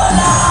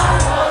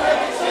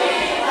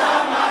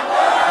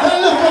 That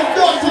look at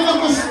dirty,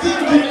 look at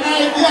stinking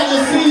idea, you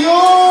see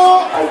you?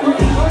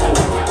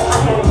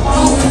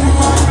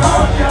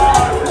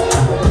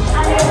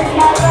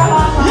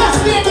 Yes,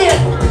 baby!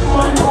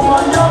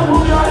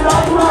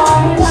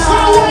 So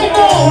wait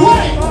now,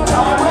 wait!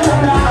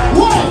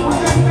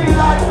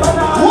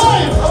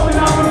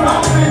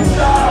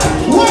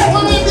 Wait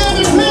for me,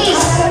 baby,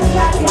 please!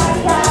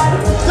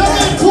 Tell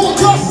me to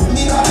just...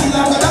 Me not be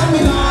longer than me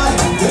lie.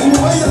 Tell me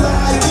what you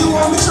like, you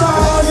want me try,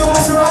 you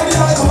want to ride it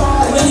like a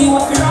bike. When you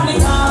walk around the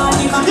car,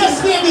 you can... Yes,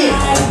 baby!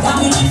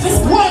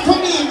 Wait for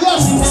me,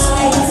 just...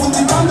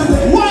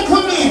 Wait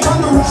for me!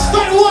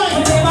 Start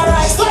wine!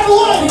 Start wine! Start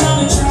wine!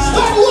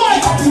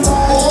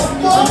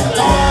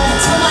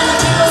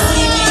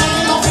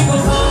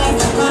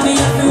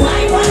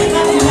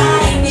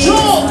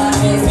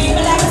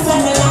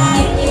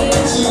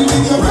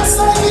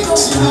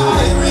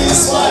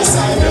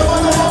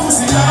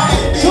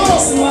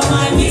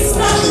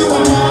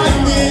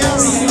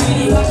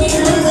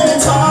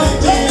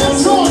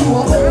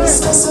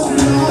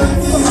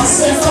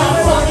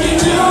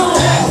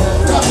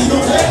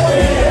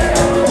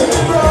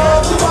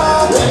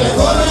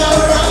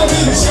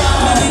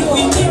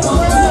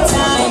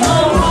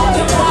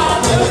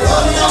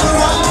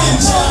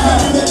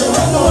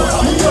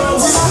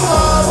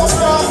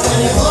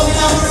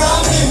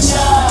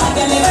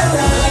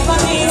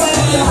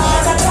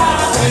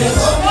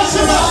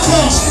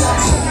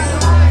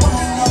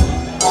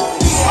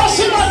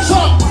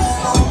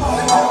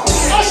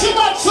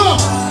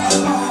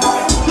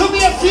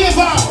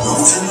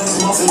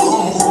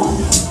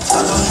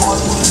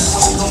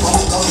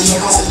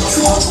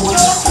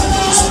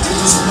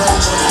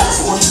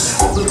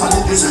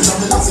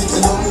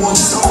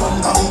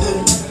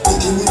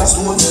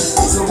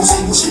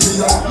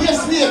 Yes,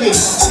 baby.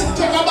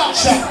 Take a back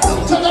shot.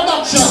 Take a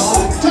back shot.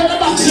 Take a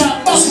back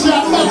shot. Back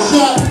shot. Back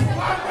shot.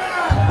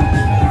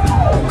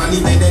 And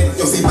if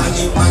you feel bang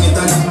it, and if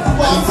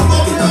you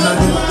get it and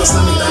do it, just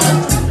slam it down.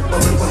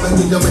 Bubble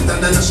till you're wetter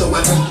than a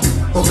shower.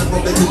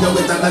 Bubble till you're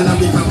wetter than a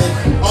river bed.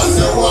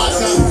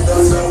 Underwater.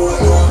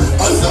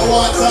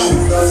 Underwater.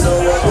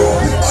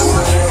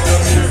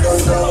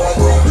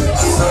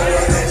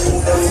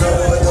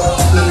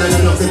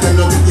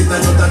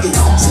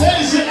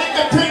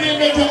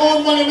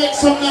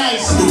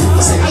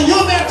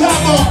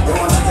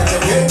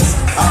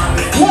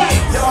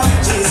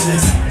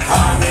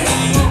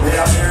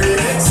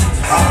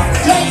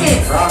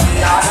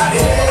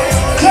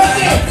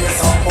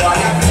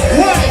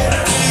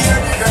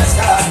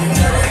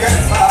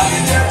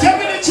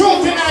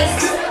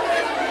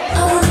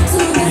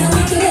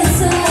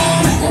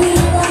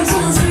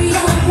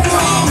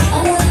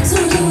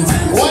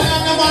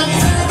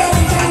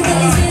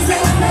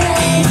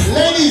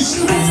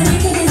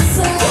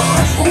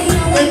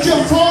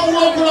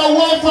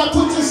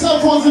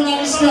 in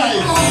the sky.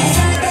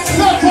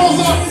 Left pose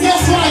up,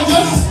 yes, right,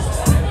 just.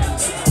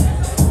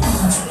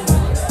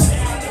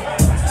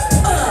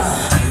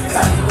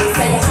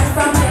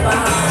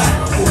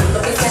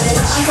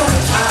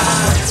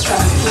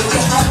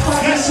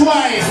 Guess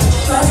why?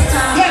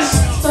 Yes.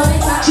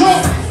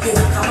 Jump.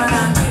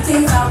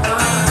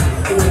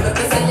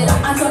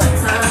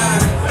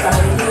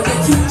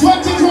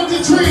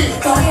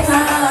 2023.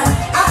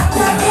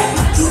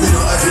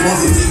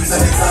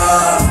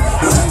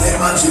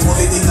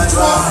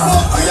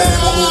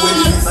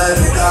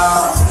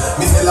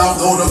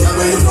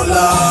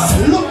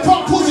 Look for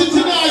pussy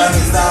tonight.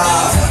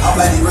 I'm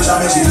like the pressure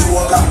makes you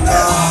walk up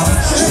down.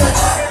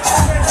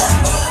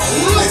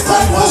 Next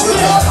time once you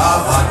get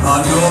up,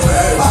 Batman, no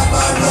way,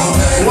 Batman, no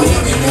way. When you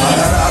give me all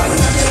the rap, when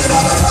you give me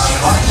all the rap,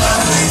 Batman,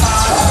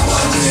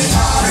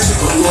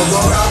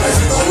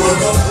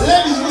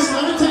 ladies, listen,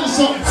 let me tell you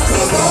something.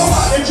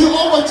 If you're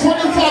over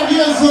 25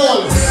 years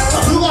old,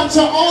 you got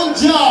your own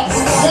job,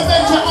 you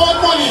make your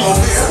own money,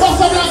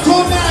 what's up like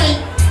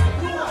tonight?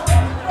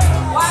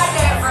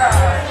 Whatever.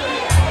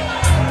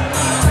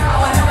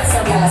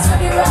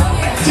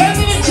 Tell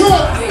me the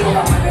truth.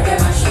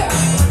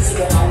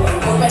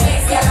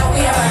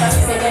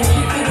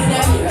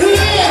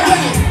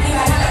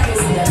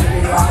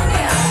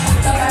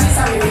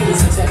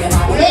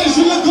 Ladies,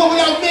 you look good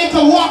without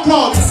makeup, walk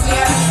out.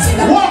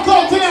 Walk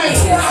out tonight.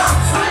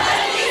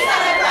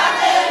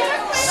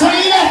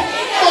 Say that.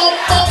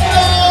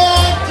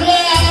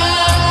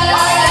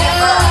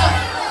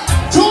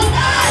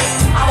 Tonight.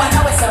 I wanna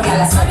know some girl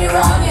that's funny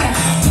wrong.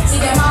 See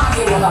them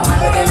argue over my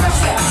brother and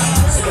share.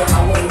 See them a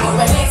worry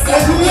over next year.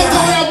 If you look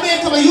good without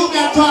makeup, you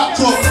can talk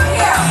to.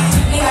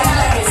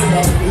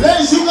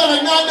 Ladies, you got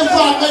a 9 to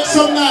 5, make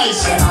some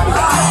nice.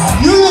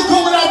 You look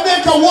good without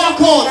makeup,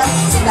 walk out.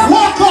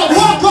 Walk out,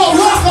 walk out,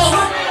 walk out.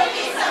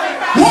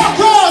 Walk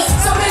out.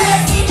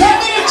 Tell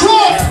me the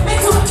truth.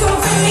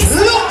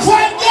 Look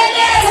for it.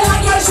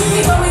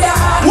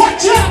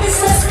 Watch it.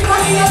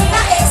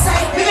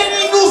 You didn't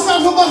even do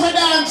something for the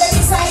dance.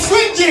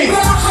 Squingy.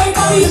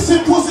 Listen,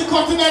 pussy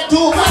cutting that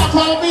too. Half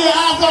of me,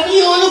 half of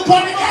you. Look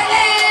for it.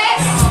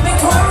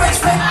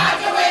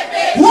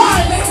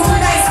 Why?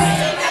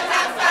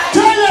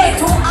 Tell it.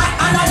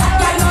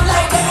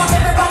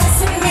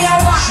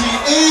 She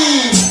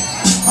is.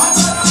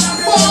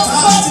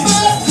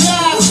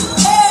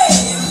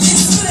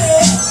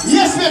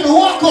 Yes, baby,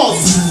 walk out.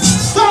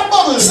 Stop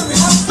bubble.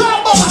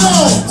 Stop bubble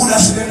now.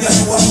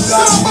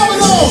 Stop bubble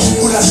now.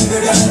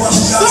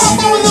 Stop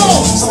bubble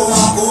now.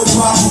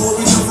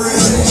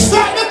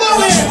 Stop the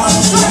bubble. Stop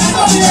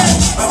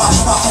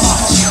the bubble.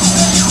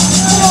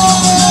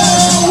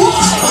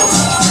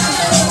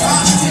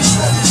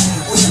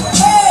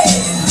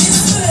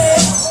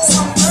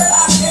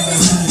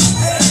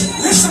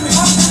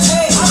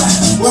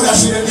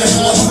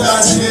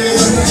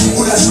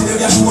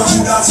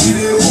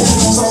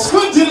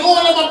 Squinting all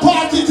of my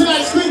party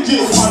tonight,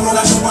 squinting.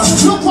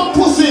 Look for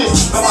pussies.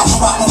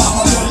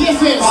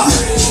 Yes,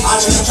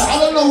 I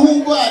don't know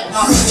who bad.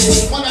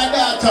 One of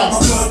that.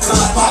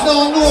 I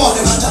don't know.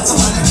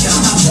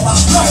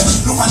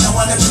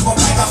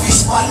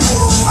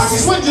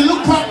 Squinting,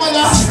 look for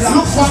mother.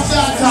 Look for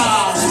that.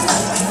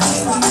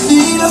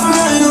 Need a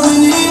friend, we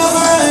need a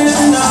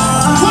friend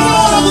now. What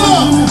all of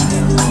you?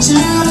 She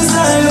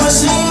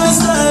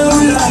style,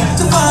 we like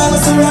to find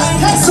what's right.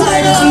 Yes,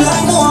 I know. We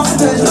like more for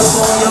the love,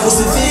 so you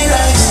must feel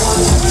like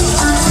one.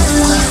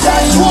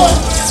 Like one.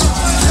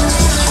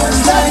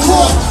 Like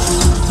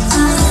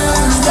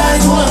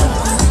one.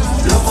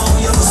 Love how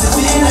you must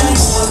feel like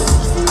one.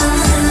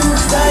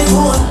 Like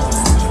one.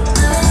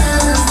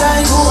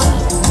 Like one.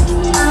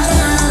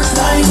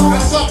 Like one.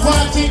 What's up,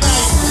 party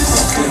night?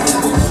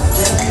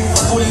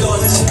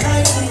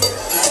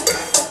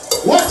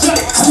 What's up?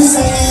 I'm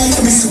saying,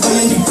 I'm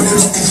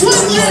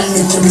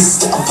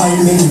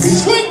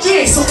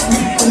Squinty!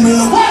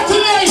 What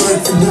tonight?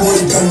 Look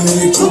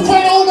for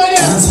the over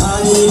there!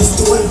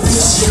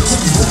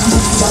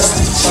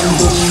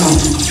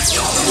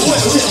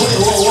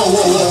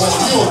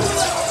 Whoa.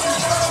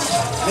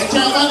 They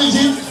can't manage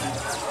it.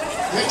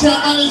 They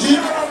can't manage it.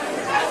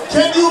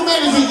 Can you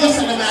manage it? Yes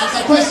or no, man? It's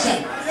a question.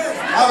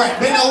 Alright,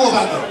 bend her over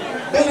again.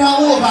 Bend her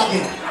over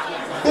again.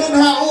 Bend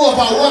her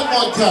over one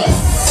more time.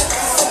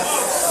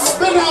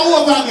 Bend her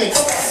over again.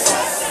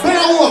 Bend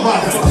her over.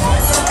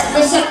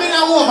 Listen, bend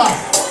her over.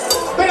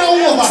 Bend her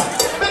over.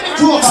 Bend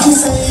it over.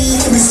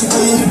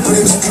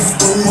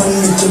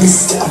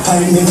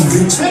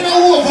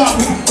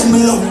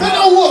 Bend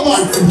her over.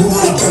 Bend her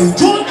over.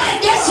 Tonight,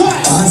 guess what?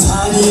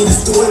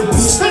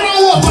 Bend her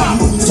over.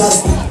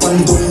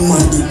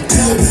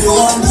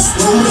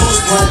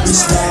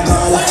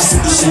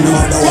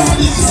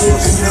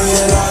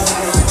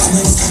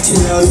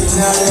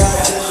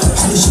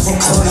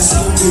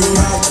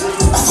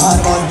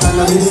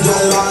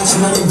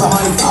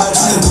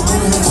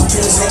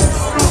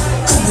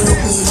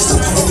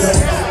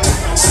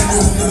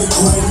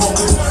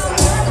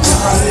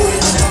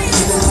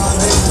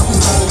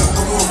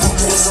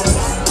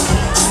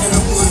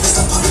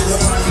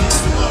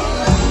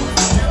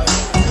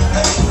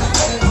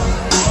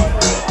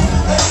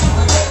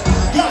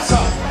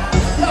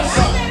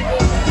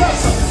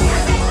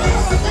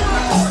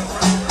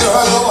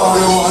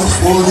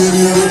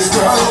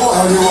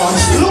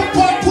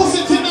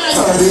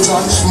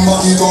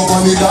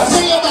 me dad.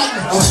 Say your back.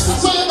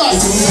 Say your back.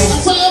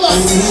 Say your back.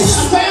 Say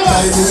your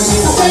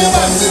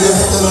back.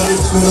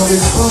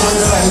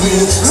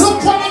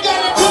 Look for the guy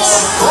that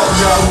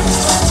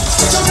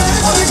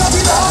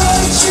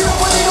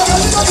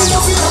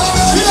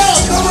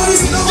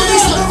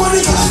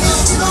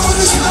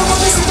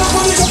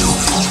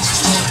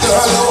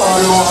Girl, you are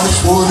the one,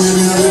 oh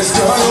baby, girl,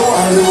 you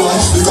are the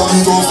one. Because me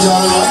go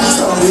girl, like me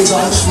start the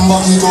charge.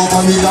 Back it up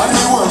and me like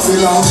me work for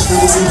long. Me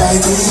was in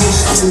tighty, me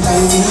was in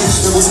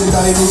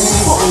tighty.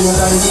 Oh, you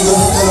tighty, girl,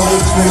 I love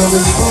it, me love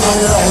it. Oh,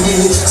 when you ride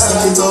me,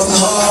 start it up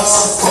now.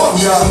 Come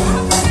girl.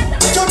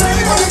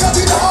 Jamaica, we got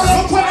it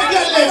all. look for the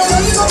guy left.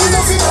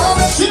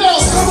 Sit down.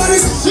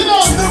 Sit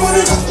down.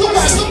 Look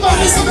back, look back.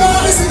 Sit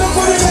down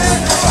for the day.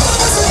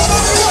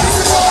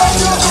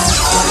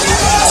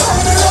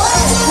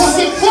 What's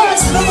it for?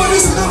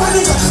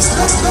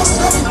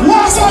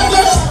 What's on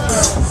there?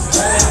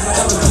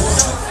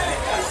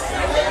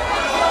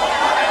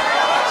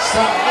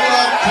 Stop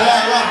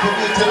clear up for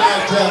me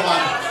tonight,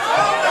 German.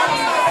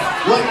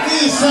 When me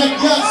say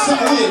yes,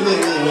 wait.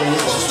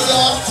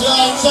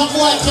 Some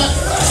boy can.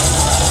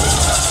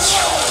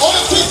 All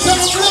the kids have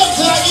blood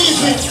like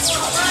easy.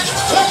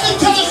 Let me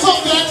tell you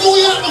something. I know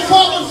where I'm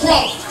coming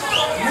from.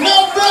 No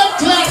blood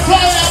clot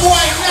fire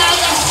boy. Now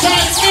that's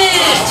time me.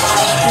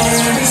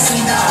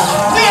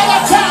 Me I'm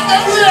gonna talk the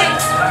break.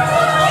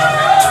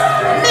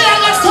 Me I'm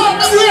gonna talk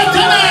the break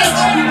tonight.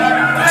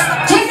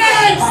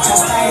 Tonight.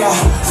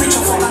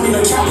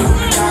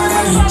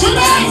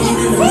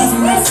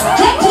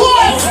 Come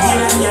on.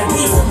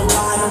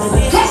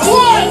 Come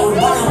on.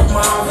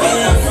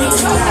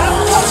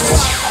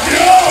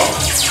 Yo,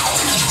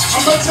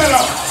 I'm gonna tell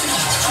you.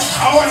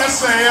 I wanna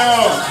say,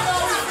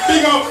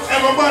 big up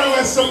everybody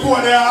who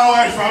support their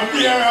alright from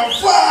near and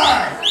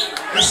far.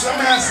 It's a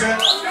man say,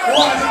 I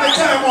want to take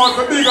time out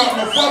to big up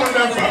and follow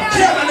them from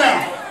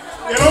Canada.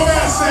 You know what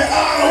I say?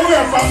 All the way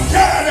from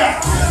Canada.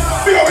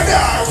 Big up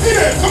there, get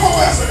it, come on,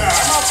 West now.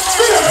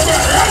 Big up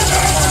everybody right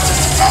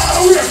now. All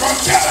the way from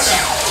Canada.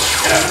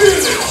 In the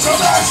building, so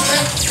I say,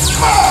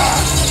 man.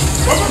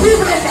 But the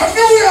people that from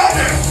New York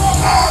there,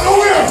 all the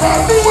way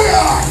from New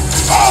York.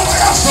 Oh my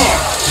God,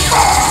 son.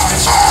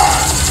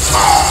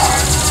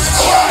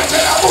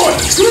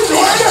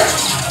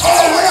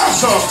 Oh my God,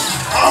 so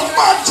I'm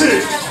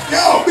magic.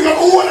 Yo, big up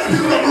all the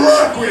people that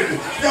work with.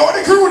 Yo, what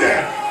the crew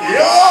there?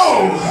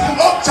 Yo,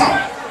 up top.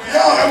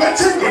 Yo,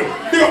 everything good.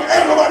 Big up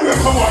everybody will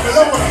come on. They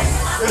love them.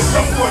 They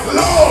support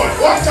Lord.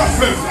 Watch that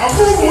flip. I'm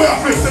moving where I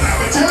flip tonight.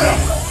 I tell you.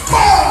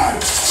 Man,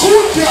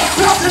 cool cat,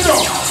 black it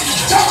up.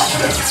 Talk to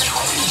them.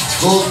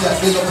 Go get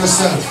big up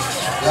yourself.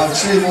 You have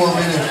 3 more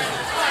minutes.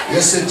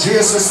 You see,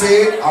 Jesus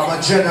say, I'm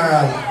a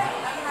general.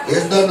 You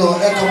don't know,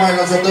 Echo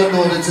Miners, I don't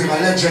know the thing, I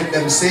legend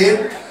them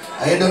say.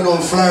 I don't know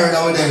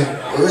Florida with them.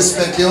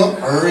 Respect you,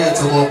 rate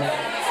you up.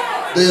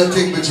 Do you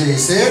think the G,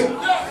 see?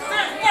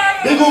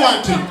 Big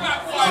one thing.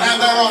 And I'm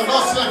around, no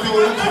select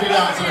people look for the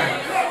dance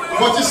tonight.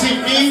 But you see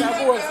me,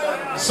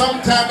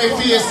 sometimes I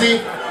feel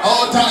see,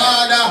 out of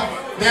order,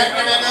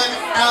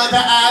 out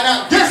of order.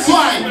 Guess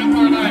why?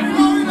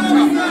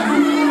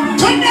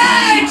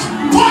 Tonight,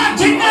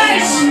 party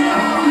nice.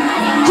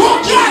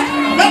 Cook it,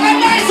 make a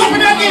nice up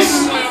in this.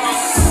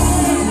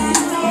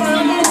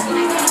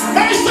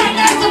 Let me stand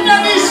nice up in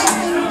this.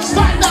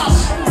 Stand up.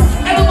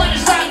 Everybody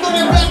start doing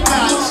the black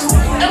dance.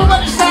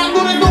 Everybody start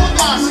doing the new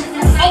dance.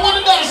 I want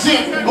to dance it.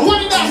 I want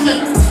to dance it.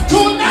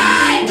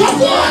 Tonight,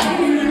 come on.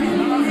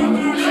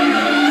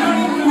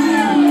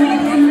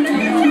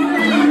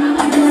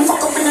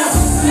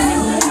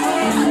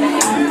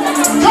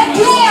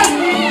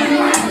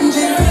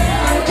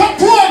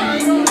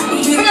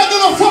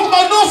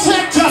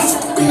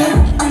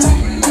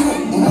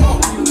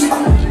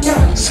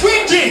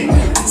 Squeaky!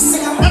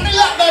 Let me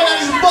lock down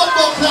this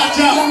bumbo clutch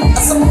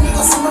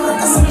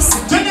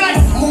tonight!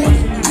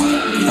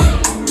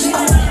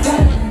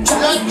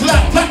 That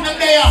clap, platinum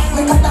there!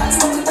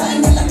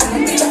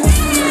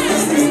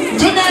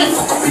 Tonight!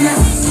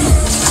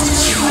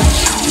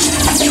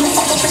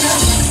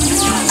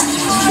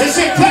 They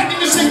say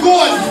platinum is in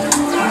gold!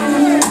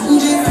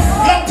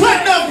 You're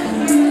platinum!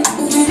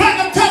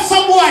 Platinum, tell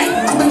some boy!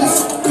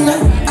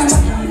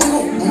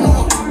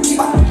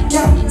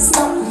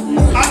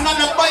 I'm not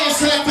a buyer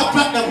selector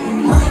platinum.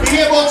 We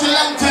hear about you a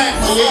long time.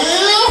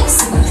 Yeah?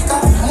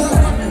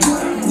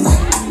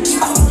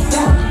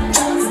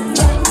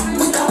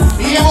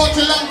 We hear about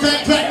you a long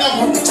time platinum.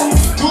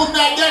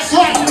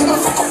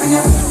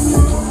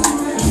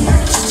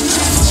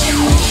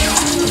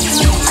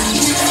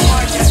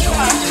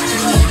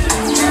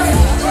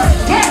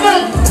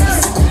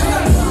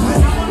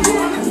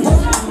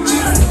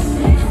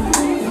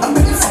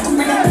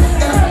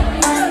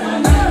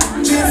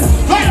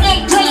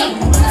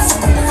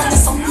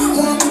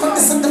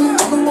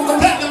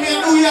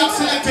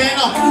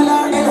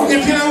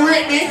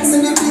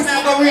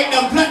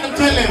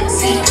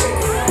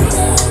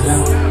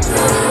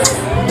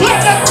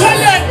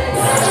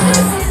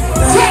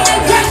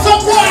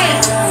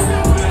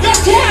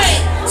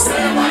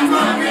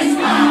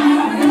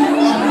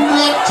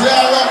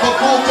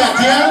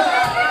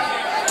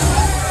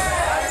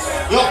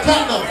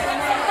 Platinum.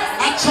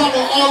 I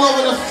travel all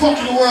over the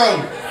fucking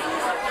world.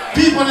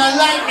 People that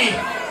like me.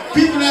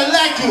 People that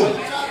like you.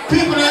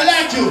 People that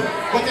like you.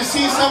 But you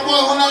see some boy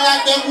who don't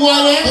like them boy,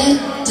 eh?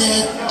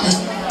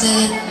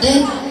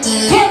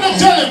 Platinum,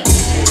 tell him.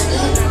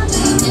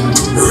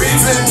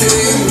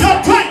 You're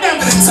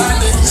Platinum.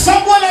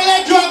 Someone that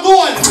like you are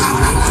gold.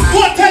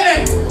 Go tell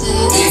him.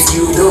 If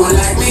you don't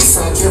like me,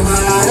 suck your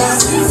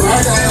mother.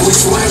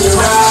 Which one you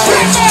ride?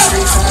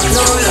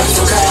 No love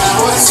for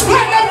cowards.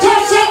 Platinum,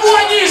 tell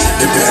someone this.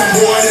 The bad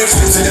boy, they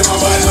feel to them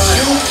about man.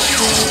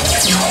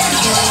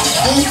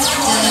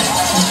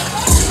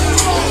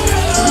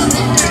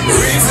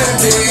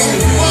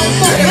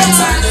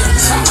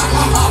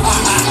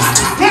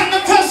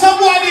 Platinum, tell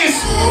someone this.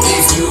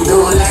 If you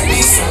don't like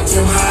me, suck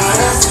your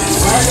mother.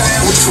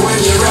 Which one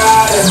you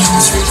ride?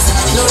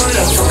 No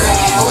love for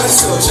cowards.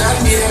 Social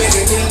media make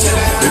you think you're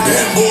the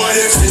bad boy,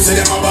 they feel to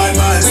them about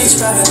man.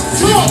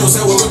 You don't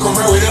say what we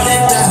compare with them.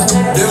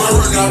 They want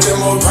run up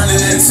them out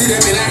permanent. See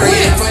them in a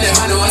rain. For them,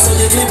 I know what's on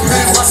your clip.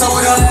 What's up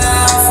with them?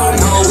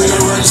 No, we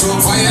don't run so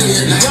violent.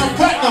 Yo,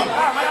 Platinum.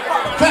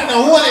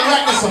 Platinum, hold it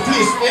right there, so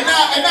please.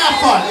 Enough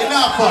fun.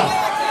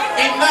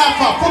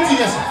 Put it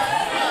yes.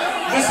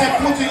 I said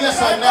put it yes,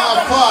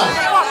 enough fun.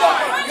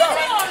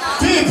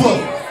 People.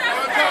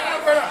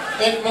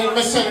 I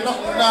said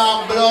nothing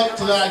now blood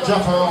till I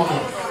drop around me.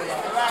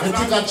 You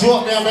think I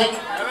joke me, man?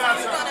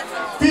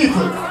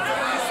 People.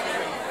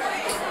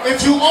 If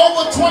you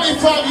over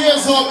 25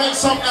 years old, make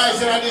some noise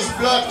in this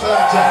blood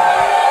clot job.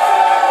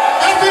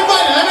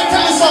 Everybody, let me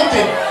tell you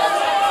something.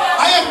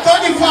 I am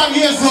 35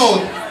 years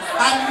old.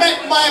 I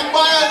met my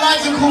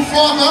biological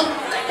father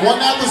when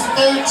I was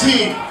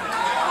 13.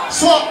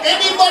 So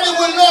anybody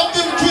who love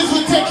them kids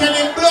who take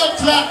any blood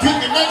clot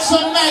picking, make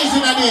some noise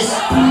in this.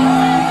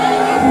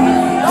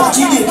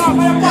 You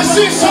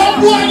see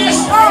some boy this?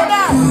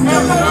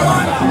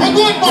 We're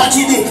good, man.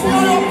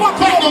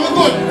 Platinum, we're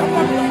good.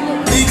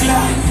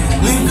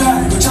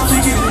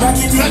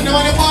 Platinum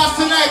on the boss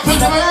tonight.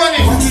 Platinum, we're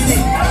running.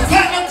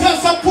 Platinum, tell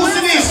some pussy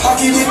this.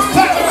 Platinum,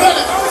 tell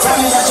it.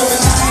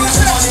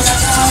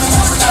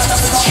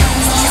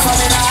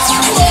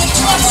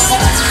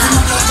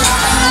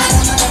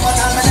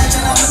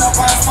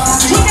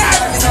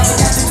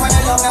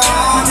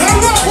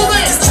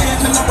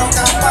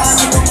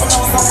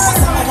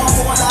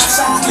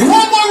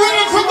 One more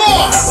running for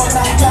more.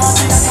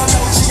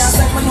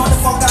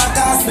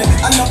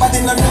 And nobody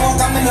no know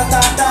I'm in the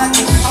dark.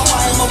 I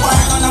want my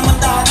wine on my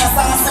dark.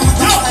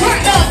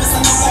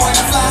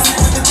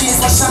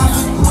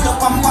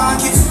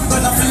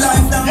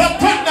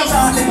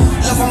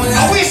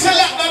 I wish I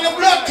left on the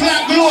blood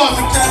clot glove.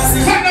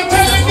 Platinum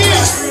telling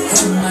this.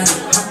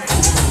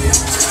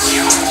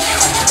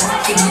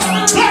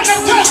 Platinum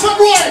tell some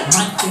boy.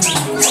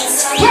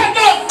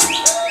 Platinum.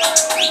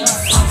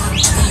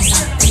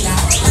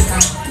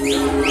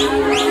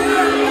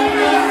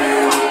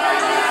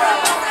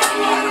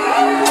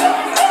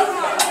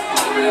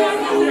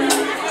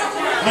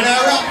 When I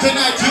rap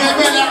tonight, you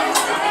brother.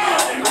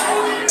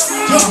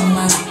 Jump.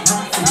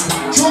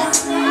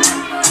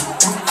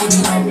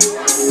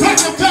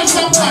 Platinum tell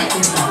someone.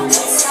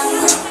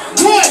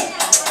 What?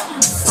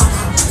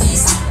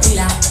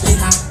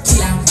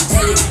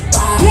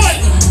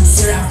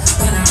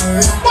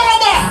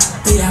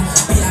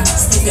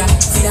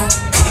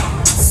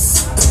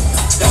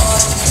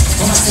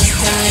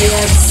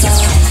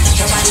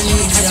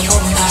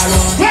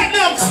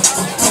 Platinum!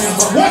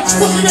 What's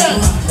pushing them?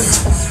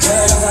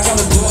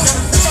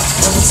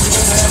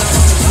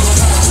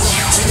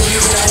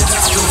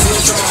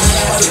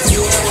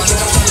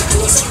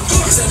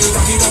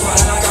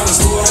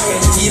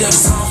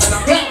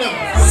 Platinum,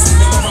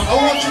 I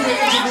want you to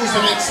introduce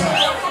the next song.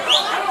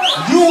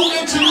 You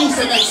introduce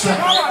the next song.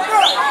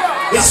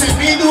 They said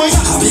me do it.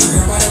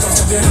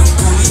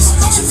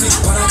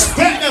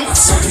 Platinum.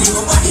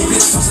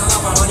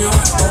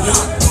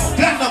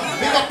 Platinum,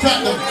 big up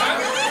Platinum.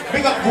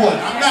 Big up Gold.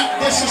 I'm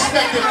not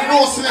disrespecting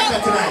no selector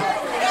tonight.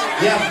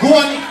 You have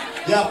Gold,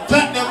 you have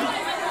Platinum,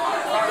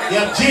 you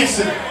have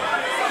Jason.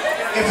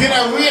 If you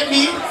don't rate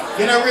me,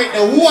 you don't rate the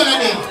one of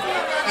them.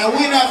 And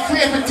we're not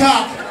afraid to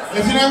talk.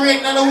 If you don't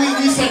rate another week,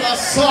 we say I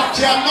suck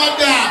your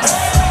mother.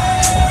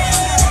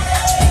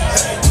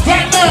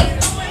 Platinum.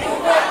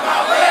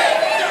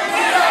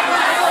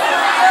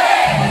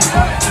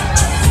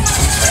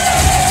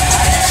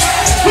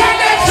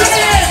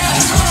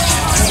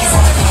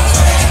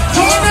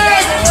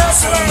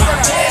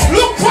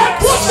 Look what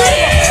pussy!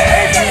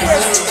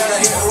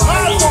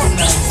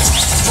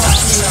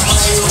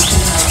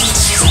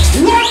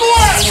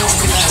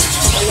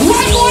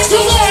 One more to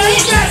go,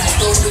 ain't that?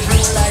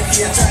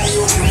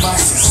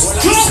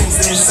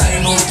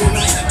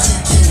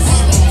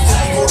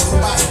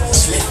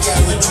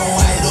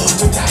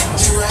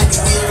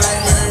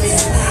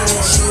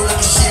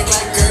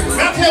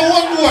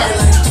 One more.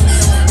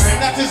 And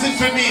that is it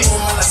for me.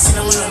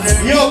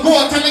 Yo, go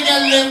tell the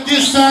girl them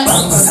this song.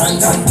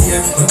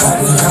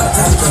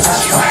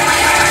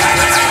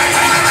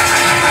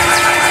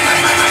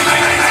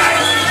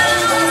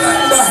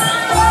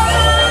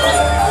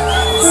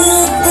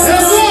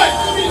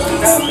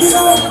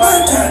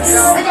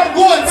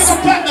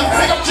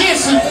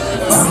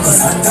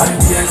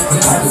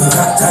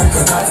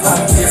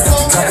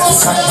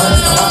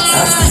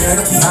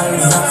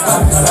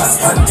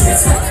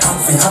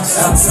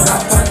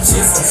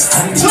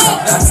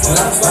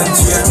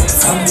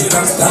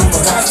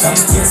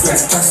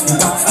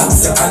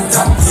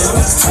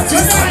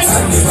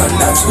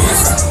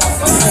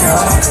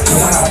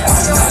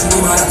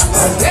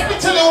 Let me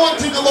tell you one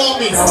thing about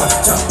me.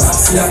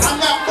 I'm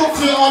not booked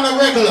here on a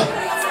regular.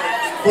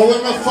 But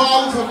when I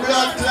fall for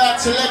blood clot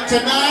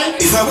selector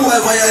night. If a boy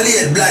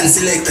violate blind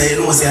selector,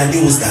 you know say I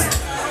use that.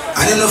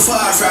 And then the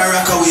far from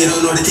Rockaway, you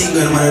don't know the thing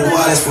going on the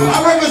wall is for. I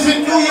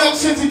represent New York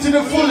City to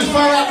the fullest for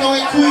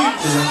Rockaway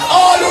Queens.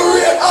 All the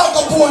real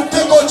Alcapone,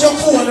 take out your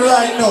phone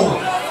right now.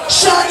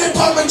 Shine it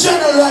on my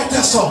general right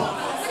there, so.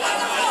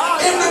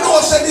 Him don't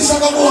know say this is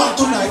going to go on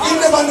tonight. He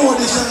never know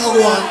this is going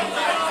to go on.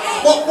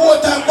 But more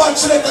time, bad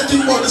selector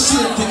think about the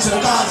same things,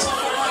 because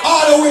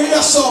all the way here,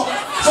 so,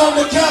 from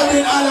the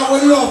Caribbean island,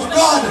 we love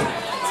God.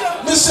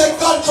 Me say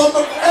God from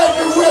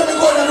everywhere we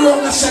go in the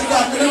room, me say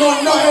God. We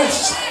don't know no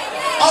else.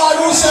 All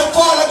who say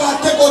Father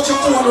God, take out your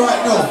phone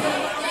right now.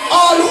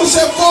 All who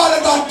say Father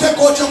God, take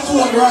out your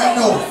phone right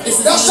now. This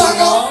is That's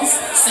DJ Walls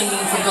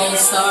singing for Gold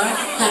Star.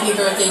 Happy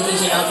birthday,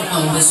 DJ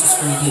Alcapone. This is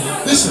for you.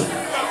 Listen.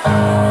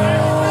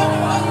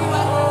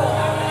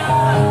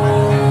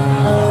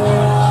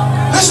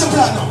 Listen,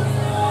 Platinum.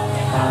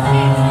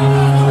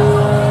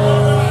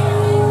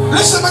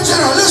 Listen, my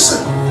general,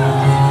 listen.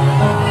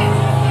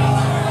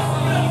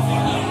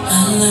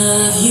 I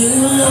love you,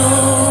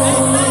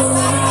 Lord,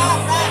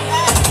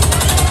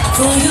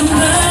 for your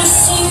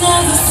mercy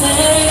never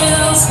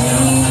fails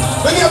me.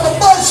 When you have a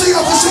bird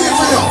singer for singing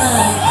for you.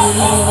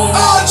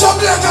 Ah,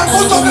 Jamaican,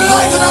 put up the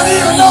light in the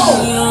ear now.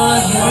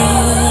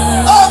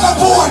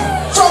 Alcapone,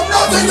 from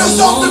nothing to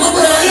something, my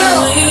brother,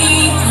 yeah.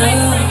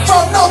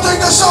 From nothing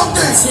to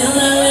something. Till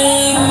I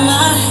lay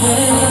my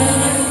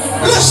head.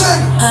 Listen.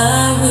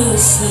 I will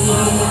sing.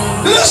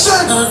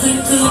 Listen. Of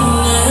the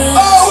goodness.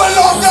 Oh, well,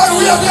 Lord God,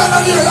 we have been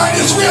on the ear like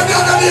this. We have been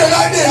on the ear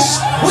like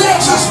this. We have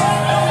just.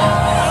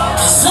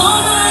 All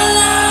my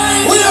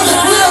life. We have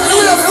it.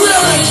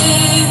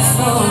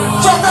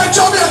 From that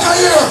Jamaica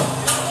here.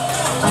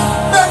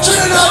 That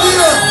Trinidad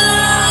here.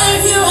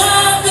 Life you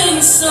have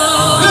been so.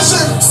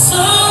 Listen.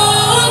 So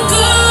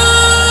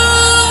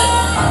good.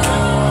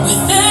 With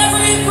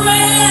every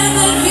breath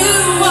that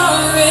you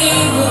are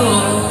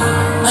able,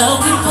 I'll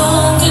keep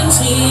on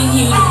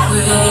continue to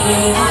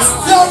praise.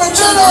 Yeah, my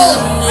general.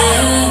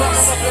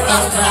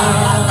 Of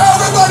God.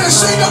 Everybody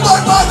sing the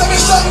bad part of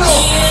this song now.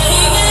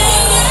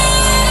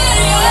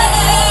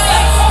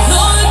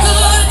 Your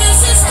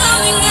goodness is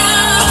coming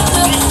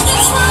after,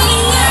 it's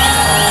running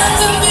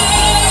after me.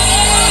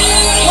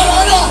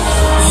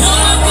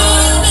 Your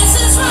goodness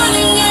is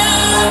running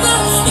after,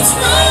 it's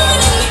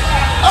running.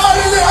 All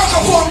the way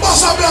Alcapone,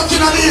 boss a black in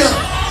the ear.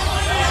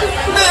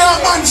 Me a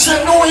man say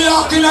New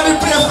York in the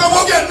place.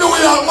 Never get New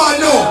York,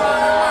 man, no.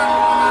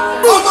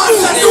 A man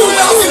say New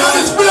York in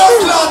this blood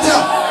clot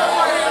here.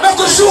 Make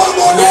a show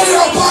about New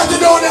York party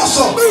down there,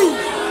 so. Are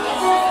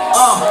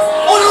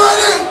you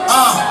ready?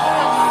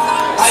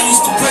 I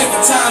used to pray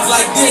for times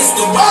like this,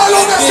 to all rock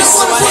like of this,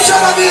 so I had to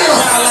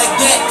shine like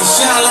that, to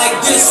shine like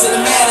this. In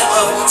a matter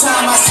of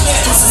time, I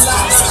spent with some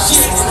locked up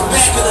shit in the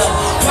back of the.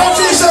 That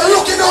means they're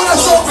looking on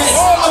us up.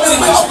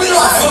 I'll be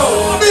like,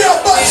 be a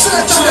bad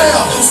selector there.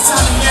 It's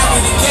time to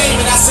marry the game,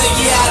 and I say,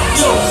 yeah, I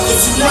do.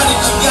 If you want it,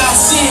 you gotta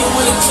see it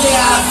with a clear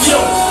eye view.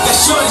 Got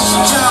shorty,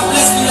 she tryna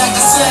bless me like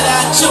I said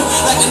I do.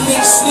 Like a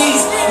nigga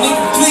sneeze,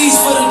 nigga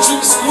please, for them trick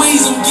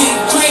squeeze, I'm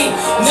getting green.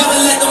 Never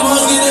let them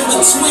hoes get in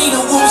between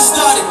of when we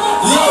started.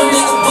 Little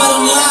nigga, but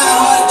I'm lying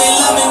hard. They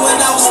love me when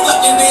I was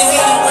stuck and they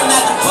hated when I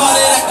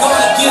departed. I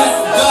gotta get it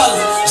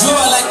regardless. Draw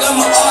it like I'm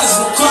an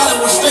artist. I'm crawling,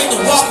 went straight to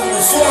walking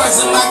before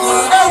us. Am I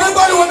gonna?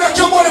 Everybody will make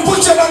your money,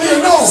 put your money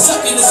in now.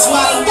 Sucking and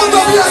swallowing. Put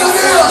up your money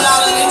here.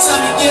 They tell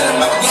me get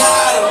him, I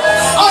got him.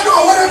 I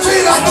know what I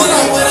feel like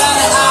tonight. Without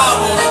an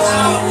album.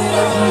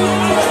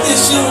 This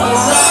shit was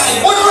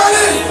Mariah. What you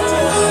ready?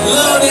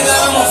 Little nigga,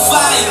 I'm on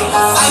fire.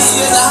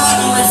 Icy as a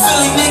hockey ring,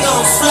 Philly nigga,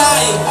 I'm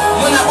flying.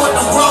 When I bought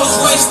the Rolls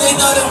Royce, they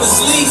thought it was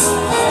lease.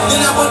 Then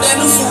I bought that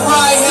new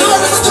Ferrari, hey,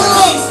 rest in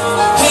peace.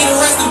 Hey,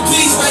 rest in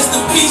peace, rest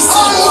in peace. So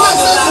can't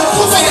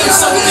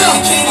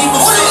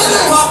even fit in the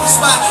parking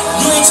spot.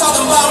 You ain't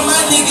talking about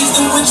my niggas,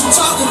 then what you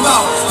talking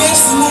about?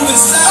 Gangsters moving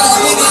silence,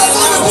 nigga, I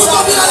never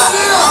talking about.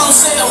 I don't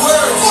say a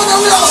word. I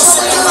don't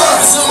say a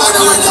word. So my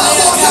girl, I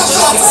got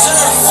what I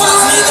deserve.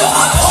 Nigga,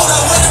 hold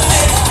up, wait a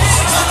minute.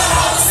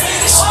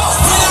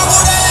 When I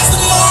would ask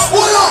them all,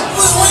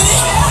 was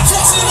winning.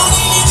 Flexing on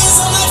these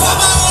niggas, I'm like,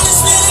 Papa, I wanna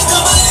spin it.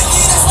 Come on,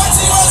 nigga, that's why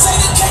T-Rose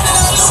ain't the captain,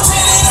 I'm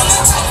lieutenant. I'm the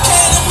top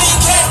cat, I'm in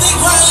cat, they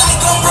grind like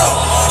I'm broke.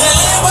 That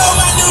Lambo,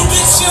 my new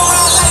bitch, she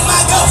ride like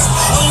my ghost.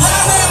 I'm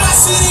riding around my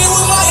city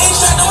with my H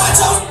strapped on my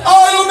toe.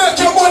 Oh, you make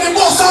your money,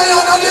 boss, I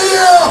am on the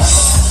ear.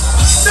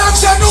 Next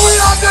time, New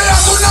York there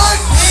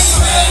tonight.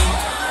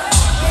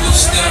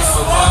 Reach there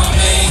for one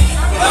thing,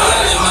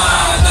 blood in my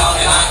eye, dog,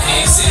 and I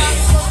can't see.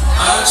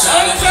 I'm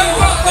trying to be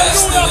what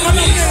best of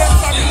me,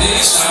 and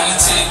niggas trying to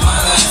take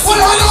my life. What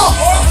I know?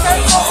 I'm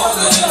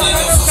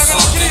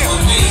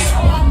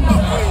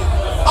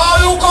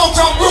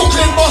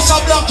bust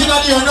a block in the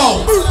ear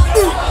now.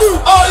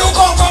 All you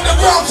come from the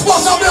Bronx,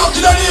 bust a block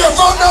in the ear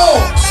from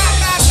now.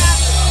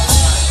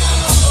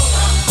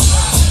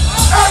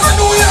 Every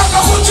New York, I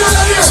put you in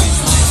the ear.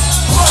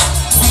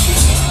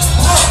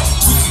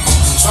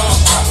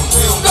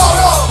 No,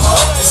 no.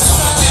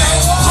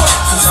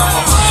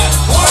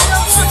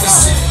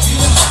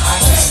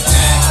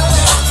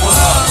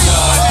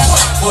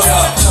 What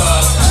up,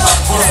 cuz?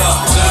 What up,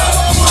 blood?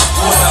 What up?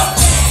 What up?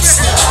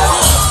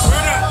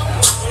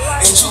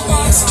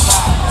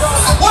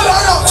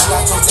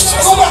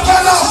 Go back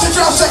and laugh if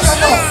you're a second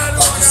now.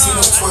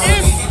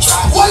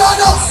 What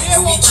up?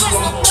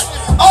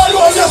 All you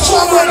want your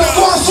swag right now,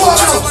 go and swag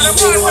now.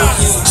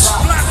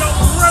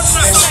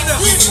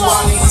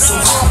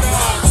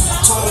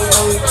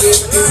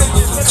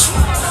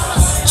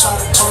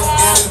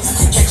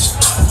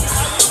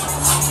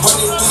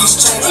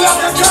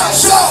 Like a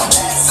cash out.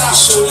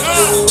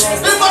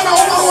 The man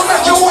who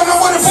make you want to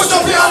money, put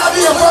up your hand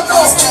here from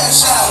now.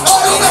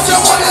 All you make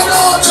your money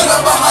now.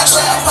 Remember my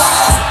trap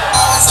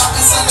always have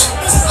been selling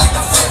like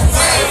a fifth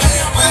grade.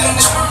 But it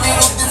never made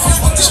no difference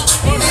what this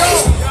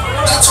made.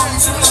 That told me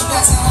from the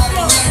past how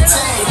to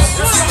maintain.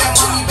 Get that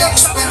money back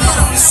and spend it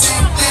on the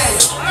same thing.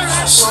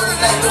 Shorty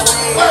like the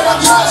way. Where my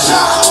cash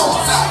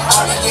out?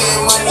 I be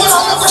getting money. What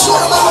I'm never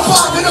sure about the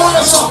park, you know what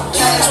it's up.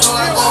 Cash go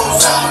like gold,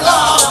 sound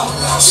loud.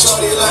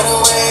 Shorty like the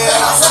way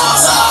I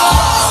sound out.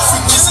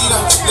 Frequency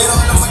them, they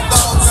don't know what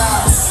dogs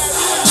are.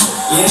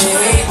 Yeah, they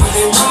hate what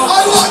they want.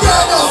 I want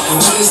that though. And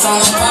when it's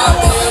time to pop,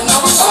 they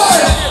know it's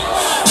on.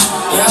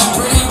 Yeah, I'm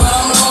pretty, but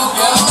I'm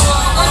loco.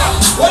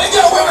 What you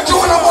get away with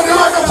doing up on the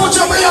right now? Put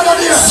your man on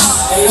here.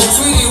 Hey, yo,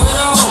 sweetie, what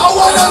up? I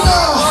want that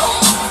now.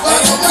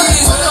 Hey, yo,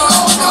 please, what up?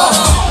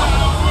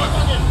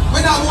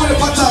 We're not going to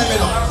put time, you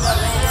know.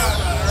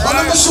 But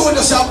I'm showing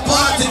us a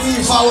party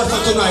me forward for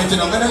tonight, you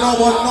know. I don't know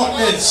about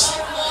nothing else.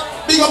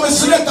 Big up my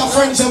selector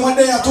friends and when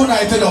they are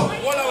tonight, you know.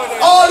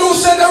 All who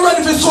say they're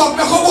ready for swag,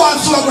 make go and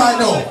swag right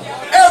now.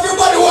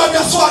 Everybody who have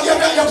your swag, you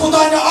put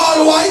on your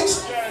all white.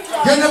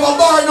 You never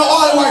buy no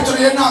all white or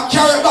you not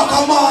carry it back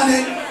a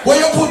morning when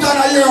you put on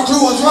your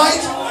clothes,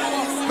 right?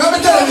 Let me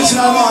tell you this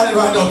in the morning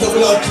right now, the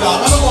blood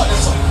clot. Let me go on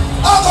this one.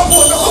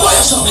 Alcapone, make go buy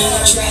yourself.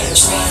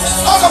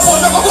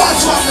 Alcapone, make go and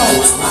swag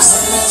now.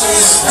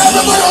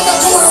 Everybody on the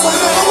corner,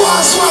 make go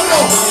and swag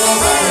now.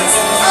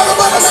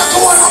 Everybody make go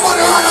on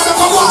money right now, make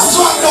go and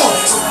swag now.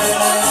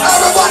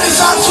 Everybody's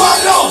on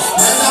swag now.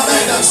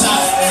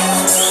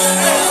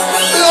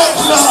 Blood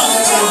clot.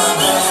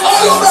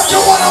 All you make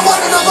you want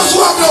money, make go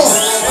swag now.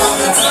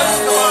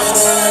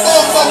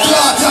 Oh, my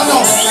clot, you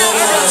know.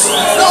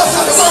 No,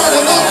 stop the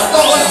burden, no.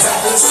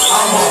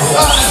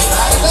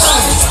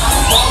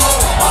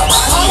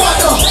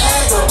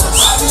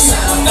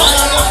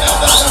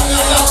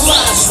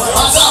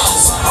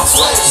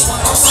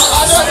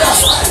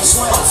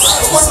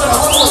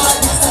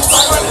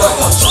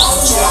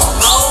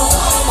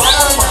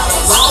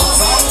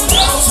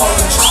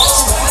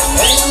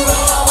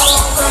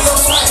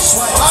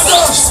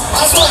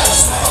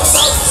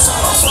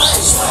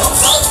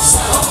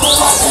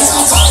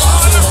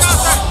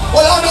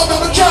 Well, I know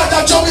me can't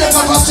that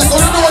Jamaica for a second.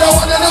 You know what I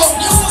want to know?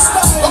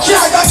 I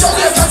can't that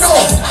Jamaica now.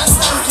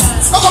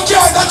 I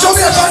can't that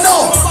Jamaica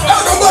now.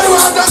 Everybody will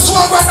have that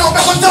swag right now.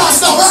 Make a dance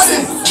now,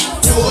 ready?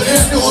 You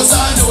didn't do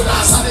that, you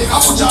dance and they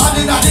can put your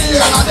hand in the air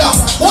and them.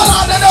 What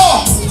I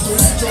know?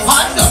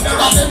 And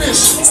the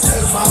miss.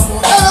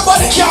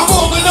 Everybody can't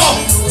move me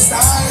now.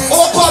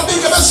 Oh, Paul,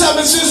 big up yourself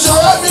and sister,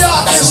 let me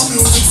artist.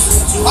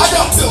 I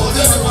don't know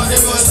everybody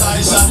was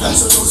nice and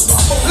ladies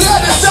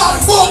down,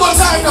 move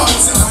time now. I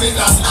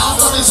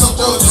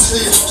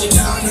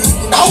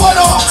want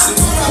to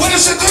what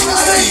is the thing I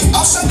need?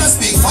 I'll send us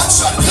big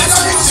function.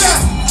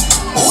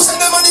 Who send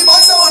them on the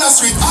boys on the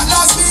street? At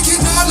last week, it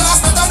not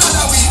last, not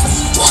another week.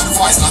 One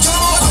voice, not your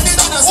mouth, on the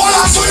other street. What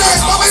are you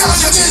doing? What are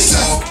you doing?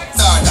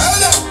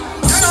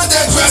 You're not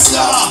dead press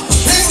now.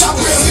 It's not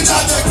real, it's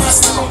not dead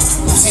press now.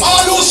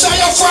 All who say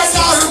your friend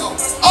now.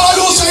 All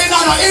who say you're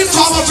not an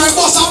informer friend,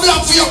 bust a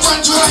block for your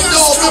friend right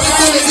now. Let me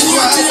tell you this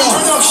right now.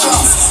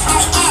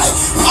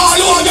 All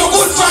you want your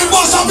good friend,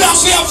 bust a block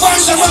for your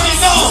friends right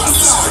now.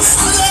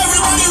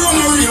 Everybody run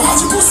the real,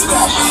 watch your pussy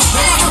there.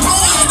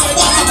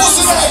 Watch your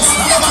pussy there.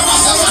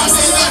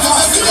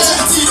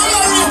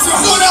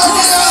 Good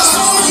idea.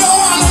 You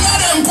want to let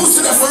them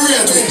pussy there for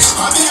real.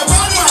 I be a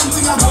bad man,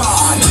 think I'm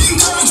bad.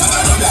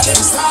 Let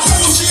them start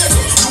bullshit.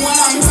 You want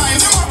long time,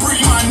 them a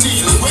pre-man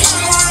need. When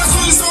you want to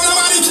pull so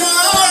nobody can.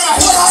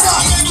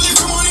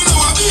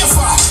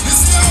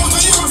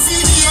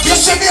 You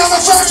see me on the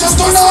French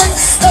tonight,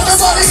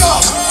 everybody go.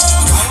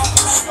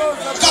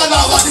 God,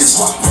 now what this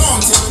one?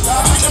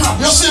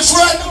 You see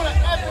friend,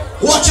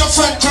 watch your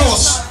friend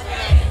close.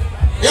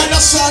 You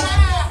understand?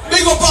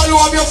 Big up all you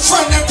have your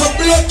friend them for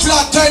blood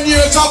clot 10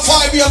 years or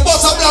 5 years.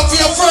 Bust a block for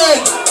your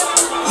friend.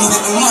 You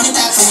make me money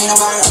back for me no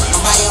borrow.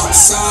 Buy up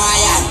so I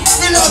am.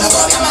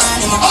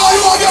 All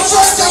you have your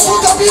friends that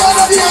put up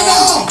behind the day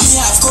now. Me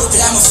have coke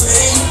but I'm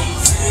afraid.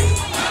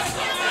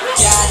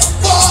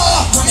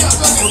 God, run it up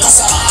and make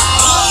us all.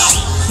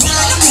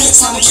 Now you make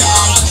some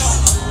child.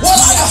 What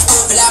are you?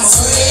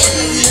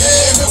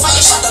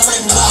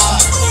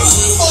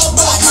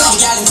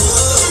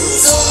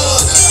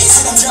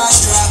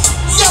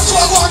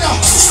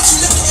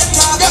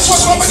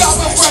 what's wrong with that,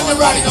 my friend,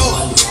 right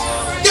now?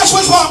 Guess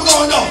what's wrong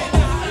going on?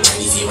 Let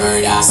me see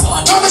what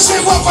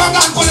I'm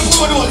going for the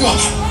food on you.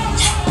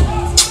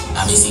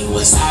 I'm missing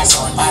who stars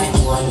on body to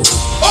one.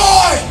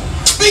 Oi!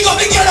 Big up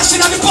the girls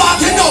in the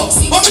party now.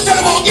 Let me tell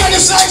you about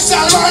girls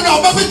lifestyle right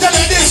now. Let me tell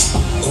you this.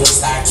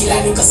 Star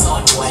killer, nigga,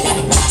 son, boy, and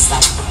the blaster.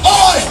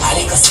 Oi!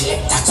 I like a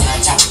selector,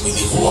 can't chat with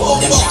me. Who up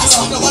them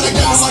blaster? You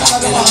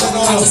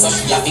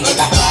have to get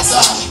a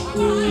blaster.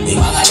 The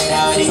manga dead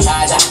already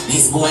charger.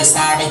 This boy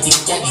star, I think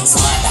you need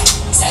smarter.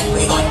 Send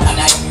we gun and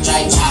I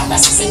try charter.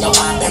 She said you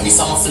want bury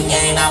some fling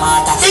in a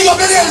matter. Big up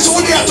the ladies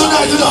who there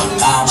tonight, you know.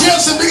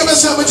 Jason, big up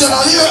yourself,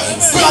 General, here.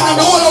 We are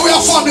the whole of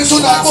our family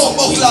tonight. Hold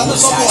on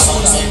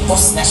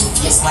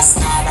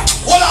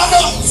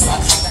now.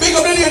 Big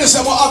up the ladies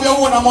who have your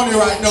own money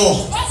right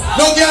now.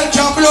 No girl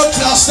can blood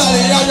class style.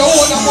 You have your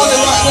own money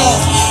right now.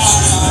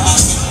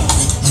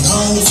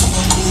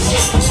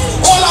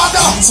 Hold on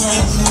now.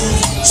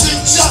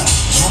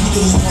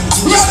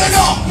 Ready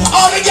now.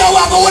 All the girls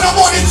have their own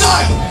money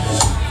time.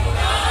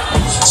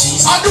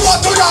 I do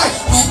what tonight.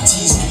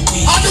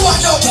 I do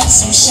what now.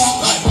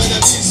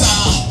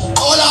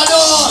 Hold on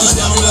now.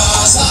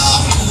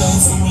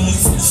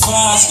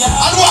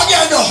 I do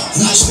again now.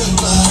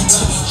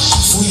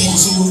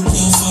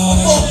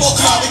 Oh,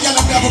 God, we can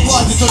have a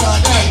party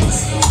tonight, eh?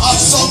 Have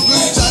some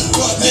great and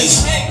good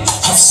this.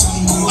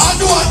 I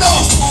do what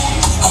now.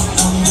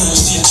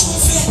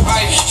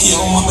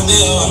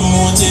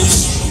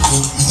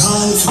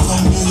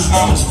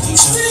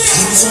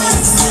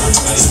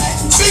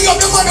 Big up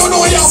the man who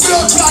know your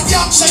blood clot, you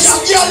say your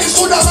girl is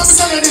good, let me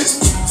tell you this.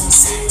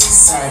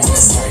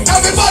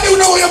 Everybody who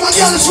know your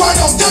girl is right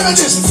now, tell me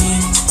this.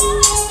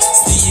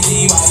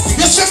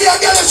 You see me a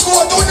girl is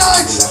good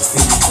tonight.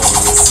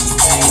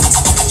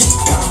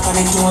 I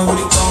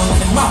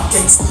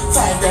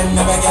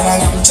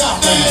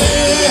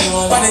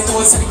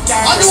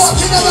do what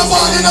you never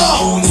body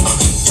now.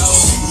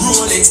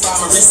 Rolex from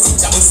my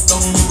wrist, I was dumb.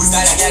 We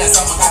got a girl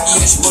from my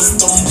pocket, she was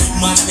dumb.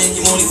 Man, I make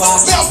you money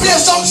fast. We are playing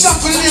some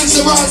stuff for the ladies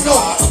right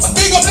now.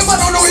 Big up the man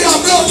who know your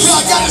blood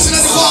clot, got us in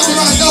the party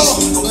right now.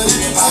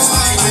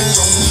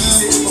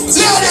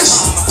 Ladies,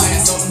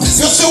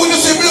 you see when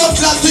you see blood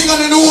clot thing on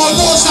the wall,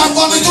 don't stand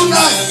for me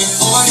tonight.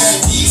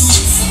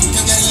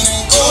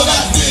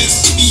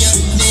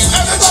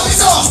 Everybody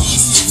know.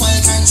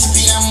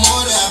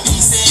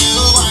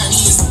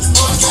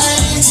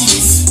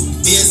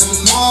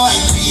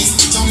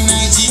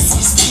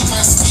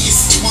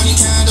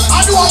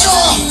 I do what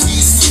know.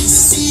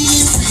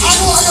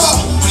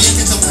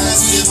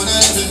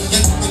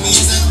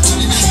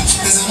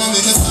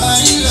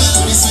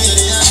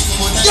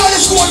 Y'all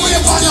is going with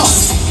your partner.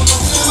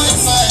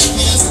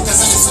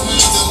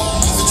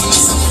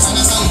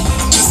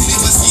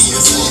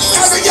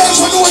 Every girl is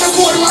doing the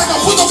code right now.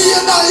 Put up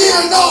here now,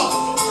 here now.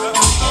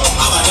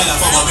 I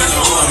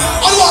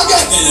do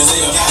again.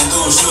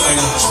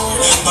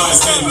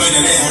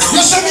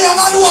 You see me and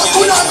I do what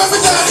tonight, let me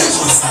tell you this.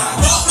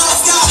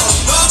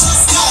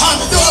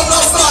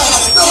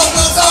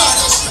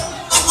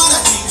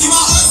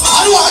 I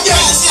do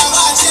again.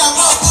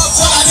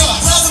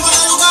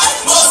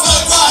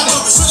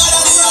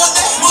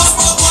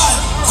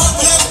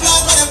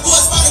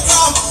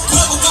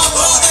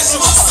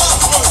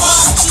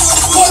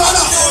 Hold on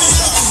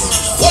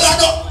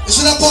now. It's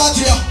in a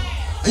party here.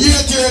 And you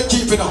ain't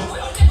keeping up. I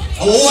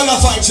want to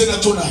fight in there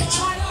tonight.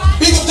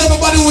 Big up to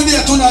everybody who is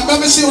there tonight. Let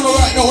me see who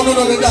right now, who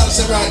know the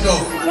dancing right now.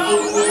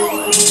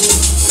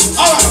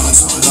 Alright.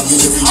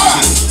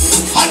 Alright.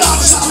 I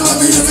dance and love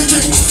me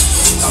everything.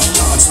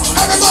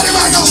 Everybody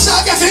right now,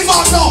 start getting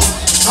involved now.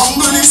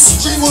 Somebody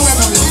stream over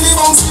everybody.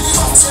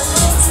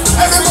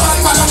 Everybody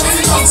right now,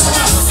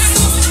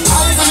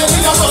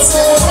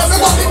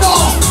 everybody know.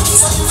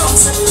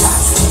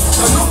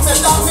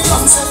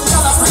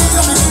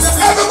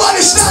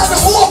 Everybody stand up,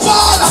 who up,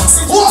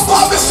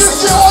 Mr.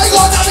 Joe, I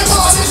got down the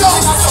morning now.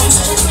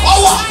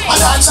 Oh, what? I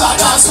dance,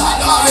 dance,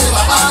 already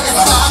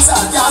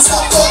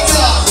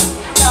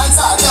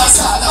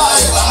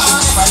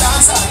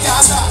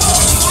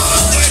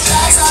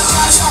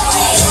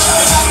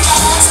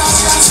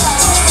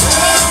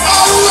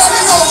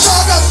know,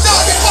 start the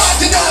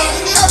party now.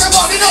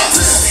 Everybody know.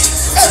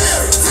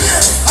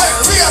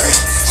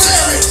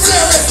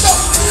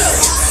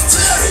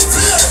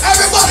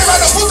 Everybody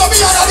right now, put the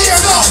beat on here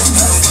now.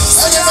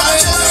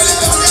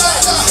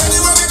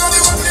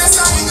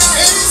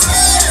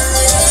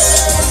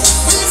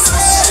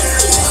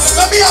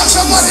 Let me ask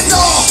somebody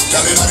now.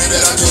 Everybody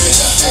better do it.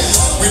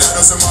 We don't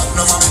know some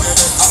no mommy dead.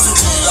 I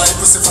feel like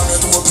pussy from your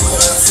toe to your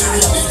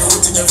feet. And you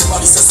think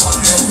everybody says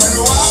something. When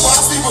you walk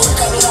past people, we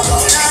can do that.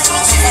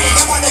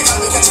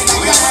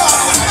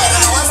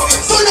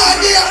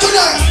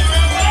 Tonight.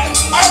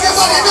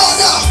 Everybody know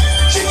now.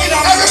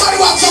 Everybody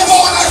wants some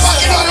more.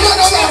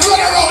 Everybody run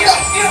around.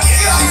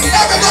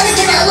 Everybody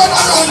tonight run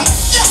around.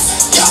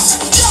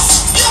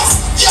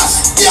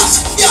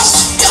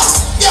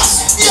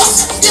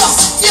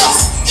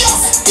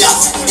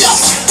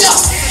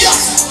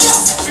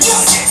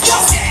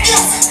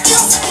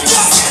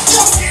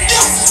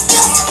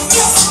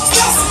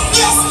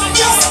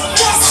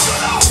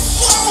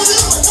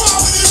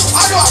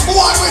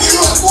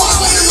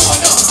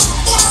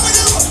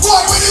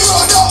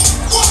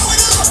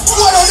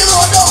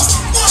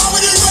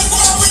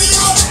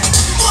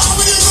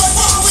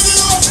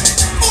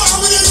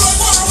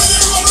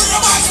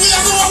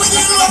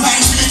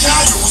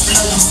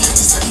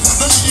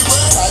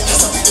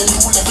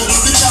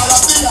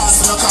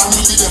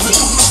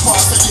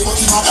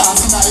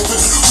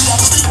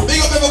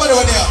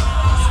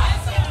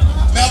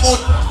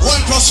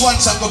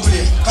 1+1 song go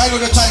play. I know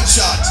the time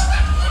short.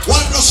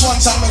 1+1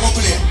 song go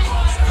play.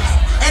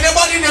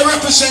 Anybody there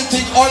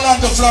representing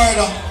Orlando,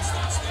 Florida?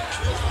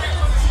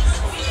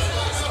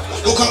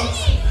 Look up.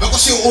 Let us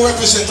see who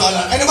represent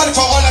Orlando. Anybody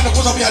from Orlando,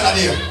 put up your hand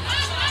here.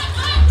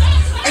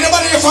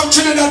 Anybody here from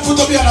Trinidad,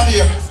 put up your hand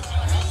here.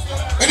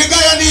 Any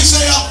guy on this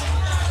there?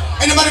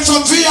 Anybody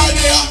from VI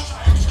there?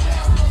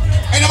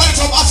 Anybody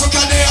from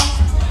Africa there?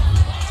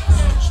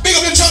 Big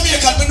up the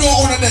Jamaican, we know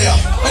owner there.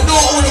 We know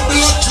owner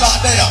blood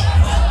clot there.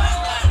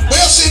 But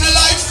you see the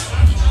life?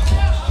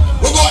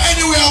 We go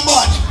anywhere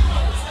bad.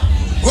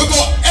 We go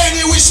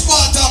any which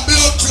part and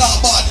blood clot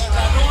bad.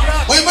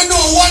 But we know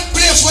one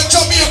place where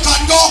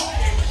Jamaican go,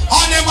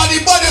 and them are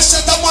the body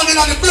set of money in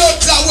the blood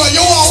clot where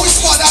you want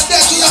which part that there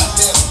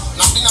tonight.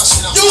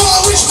 You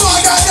want which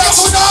part that there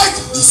tonight?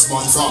 This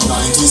man from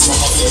 90s, from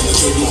a feeling that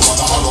you know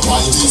what a horror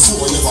bite is. So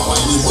never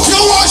mind him. You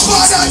want which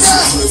part that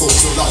there?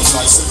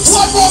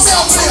 What more me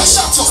up there?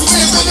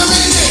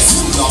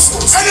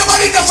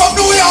 Anybody there from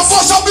New York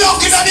bust a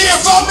block in the air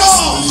from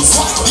now? This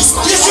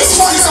is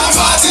one of the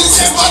parties.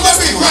 Them man they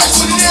big right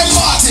to the day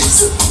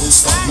parties.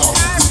 This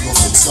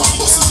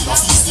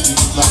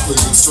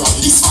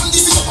man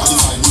this is a party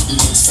time with the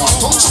next time.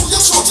 Don't show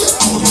your short yet.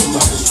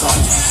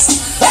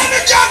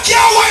 Every girl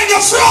can't wine your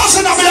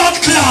frozen a blood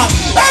clot.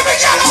 Every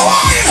girl a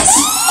wine.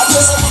 I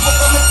just a fuck up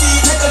on my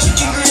teeth like a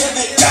chicken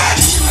gravy.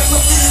 She make me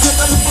feel like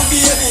a little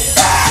baby.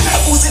 I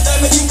pussy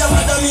time me think I'm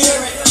Madam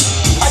Mary.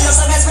 I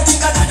just a nice me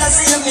think I gotta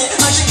see me.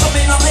 And she come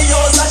in on my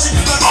house and she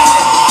do a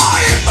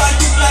baby.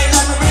 Panty fly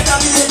like me brother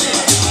baby.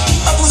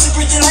 I pussy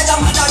pretty like a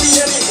Madam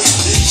Mary.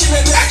 She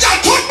make me. Hey girl,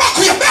 put back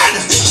with your bed.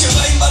 She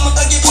rhyme by my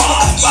cocky, put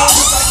my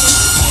cocky.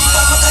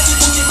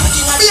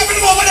 Baby,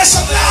 the moment that's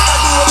a blood.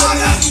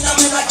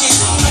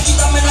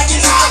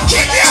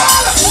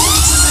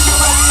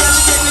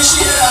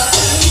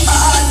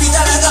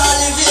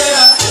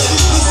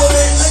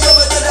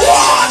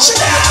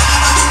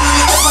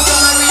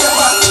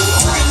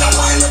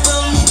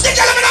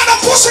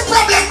 Pussy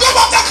problem, grab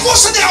up that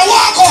pussy there,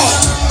 walk on.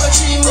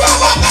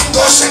 Grab up that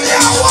pussy there,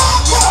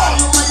 walk on.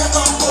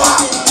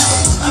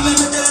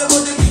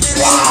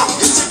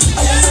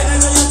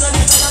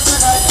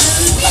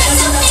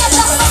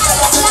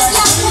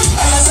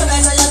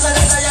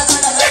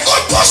 The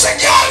good pussy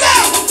girl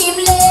there.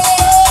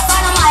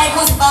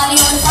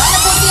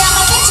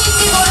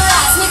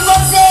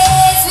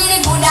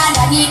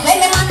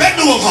 Bend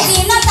over. Bend over.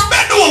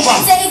 Bend over.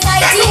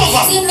 Bend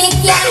over.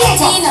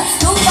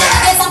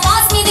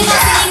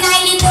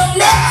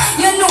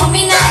 You know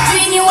me not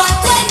dream, you are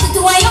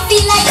 22 and you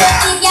feel like you're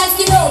big as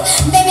you know.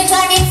 Baby,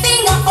 try me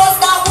finger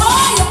first and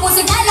roll. Your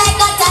pussy down like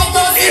a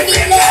tiger, see me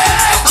play.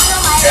 I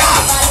know my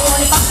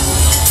only for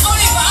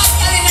us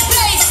girl in the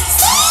place.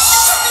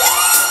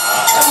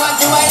 They want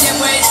to wine them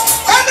ways.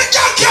 And the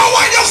girl can't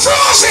wine your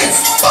frozen.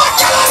 But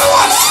girl on the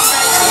one.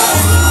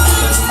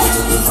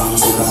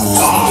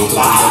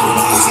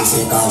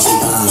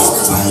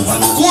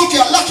 Cool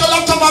girl, lock your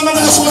laptop and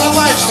remember the full of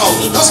vibes now.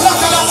 Just lock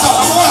your laptop,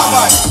 I'm all of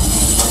vibes.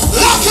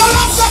 Lock your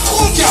laptop,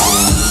 cool girl.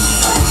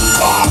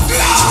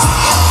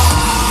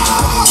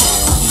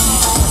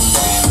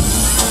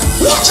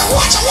 Watch it,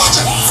 watch it, watch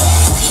it.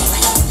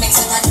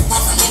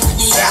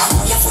 Yeah.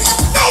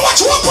 Now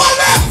watch what one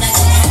man.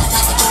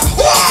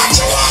 Watch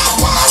what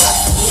one.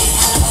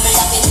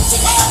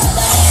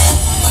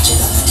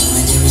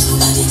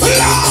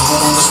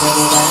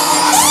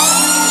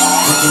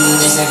 You can do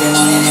this every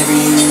morning, every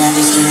evening, and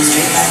just doing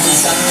straight like the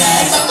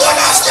sunrise. What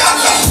else can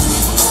you?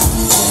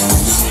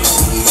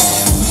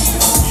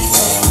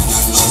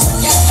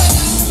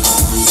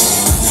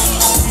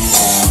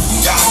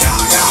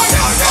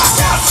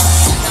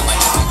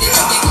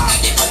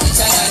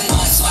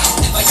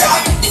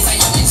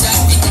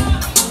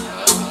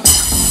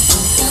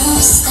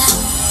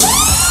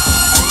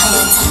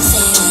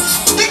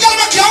 The girl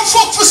that can't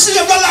fuck for save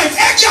your life.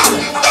 Hey girl,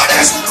 do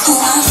this.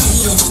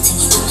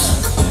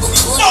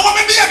 No, I'm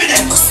a baby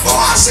then. Go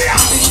on, see ya.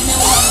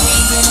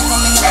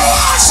 Go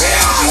on, see ya.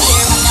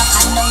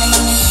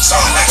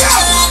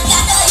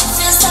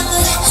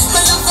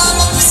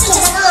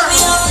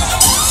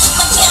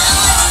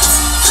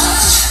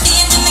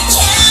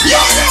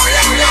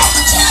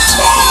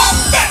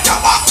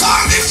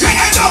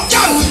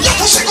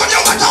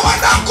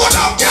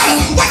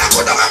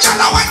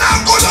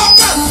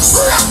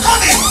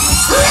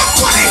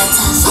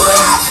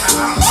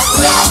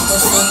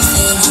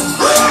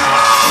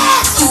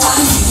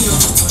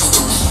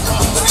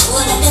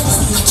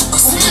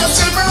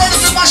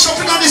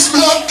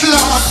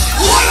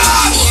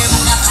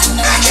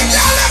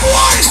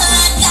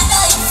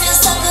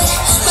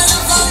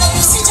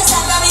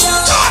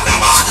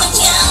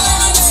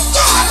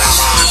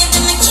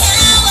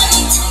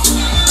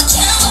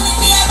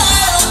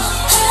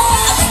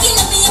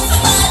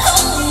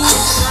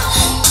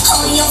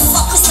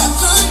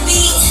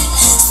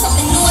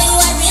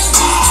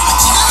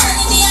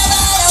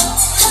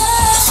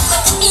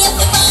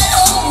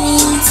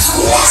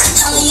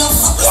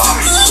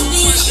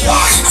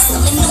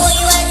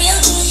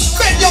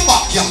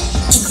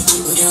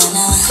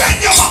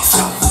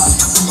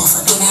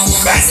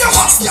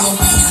 back, y'all.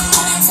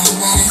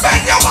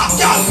 Bend your back,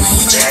 y'all.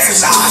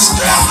 Jesus Christ.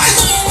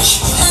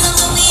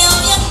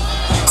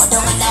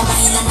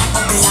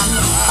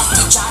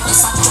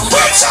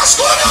 Princess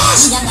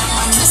Goodness.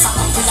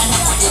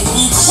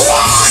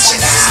 Watch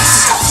it.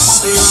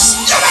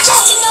 You better.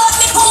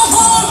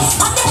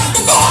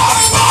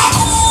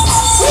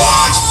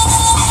 What?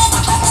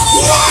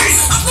 Why?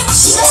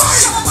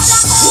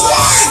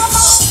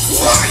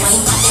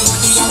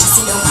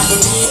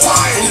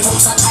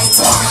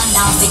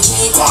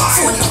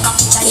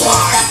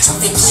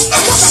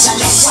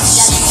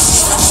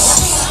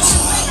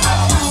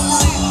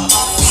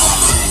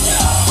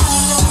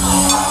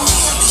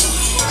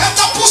 Let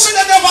the pussy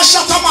that never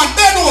shut a man,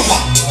 bend over.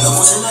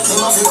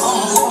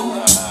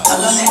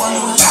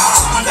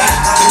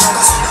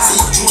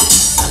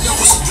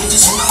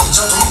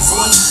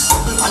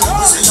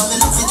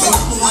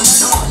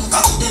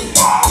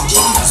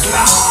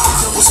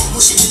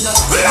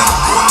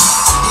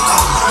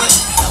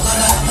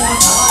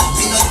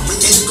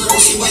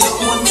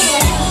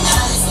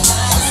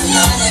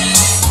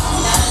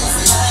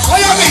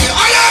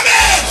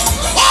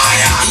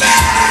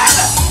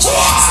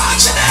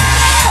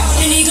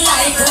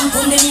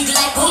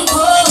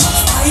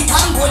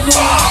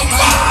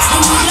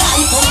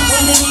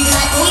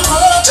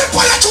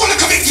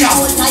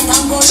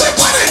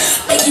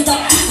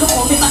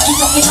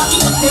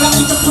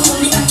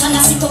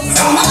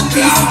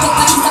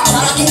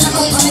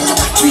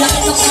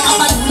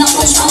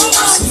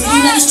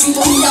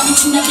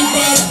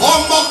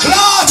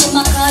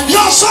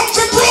 You're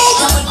something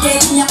broke. I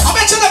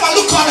bet you never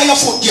look under your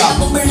foot, girl.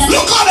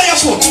 Look under your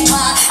foot.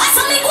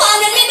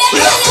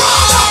 Look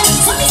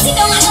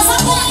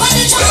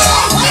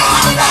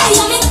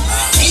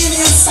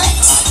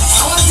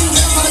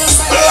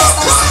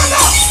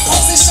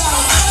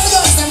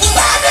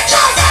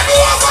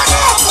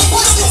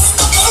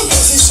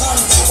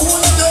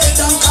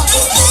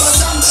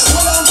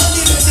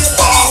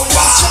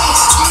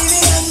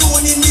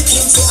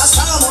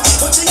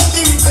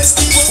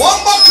one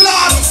more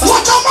cloud.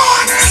 What a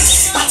morning!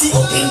 Party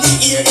up in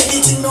the ear,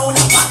 everything round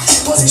the back.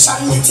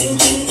 Position we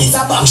thinking is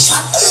a back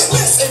shot.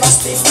 Best ever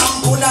stiff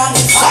and pull on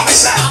it.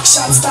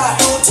 Action start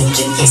out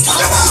thinking it's a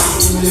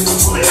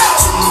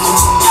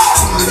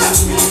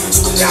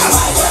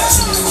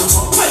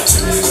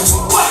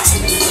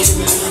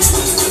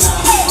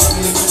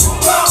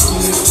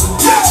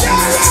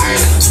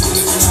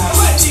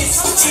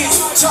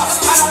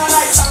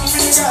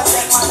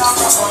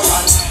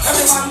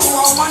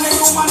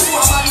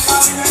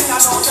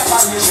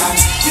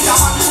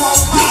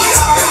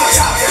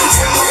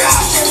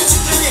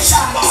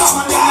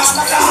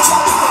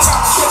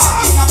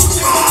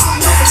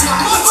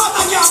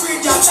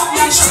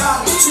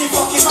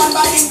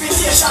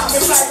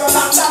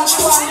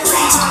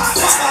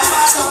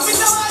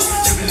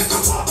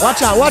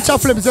Watch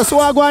out, Flips. Just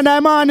what going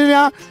on, man, in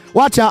here.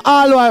 Watch out,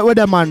 all right with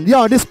them, man.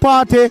 Yo, this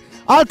party,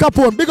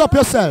 Alcapone, big up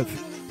yourself.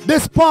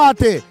 This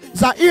party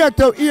is an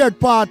ear-to-ear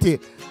party.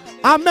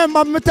 I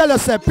remember me tell you,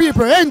 say,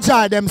 people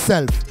enjoy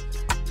themselves.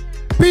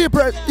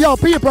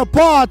 People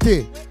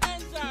party.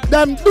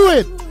 Them do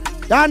it.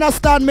 You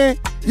understand me?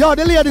 Yo,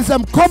 the ladies,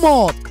 them come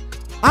out.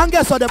 And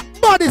guess what? The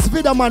baddest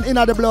video man in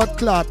the blood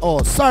clot.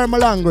 Oh, sorry my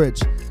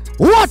language.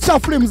 Watch your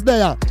films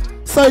there.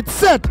 So it's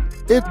set.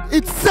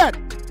 It's set.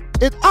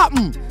 It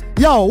happened.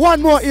 Yo,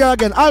 one more here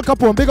again.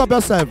 Alcapone, big up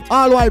yourself.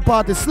 All white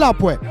party,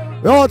 slapway.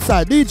 We're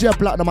outside. DJ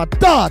Platinum, a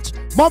touch.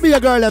 Mommy, a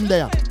girl, them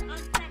there.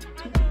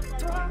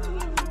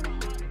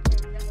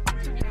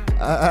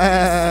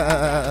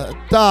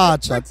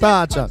 Touch.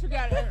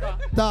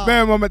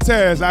 Remember, I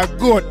tell you, it's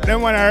good.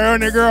 Them when I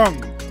run the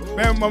ground.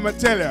 Remember, I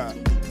tell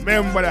you.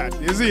 Remember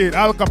that. You see it,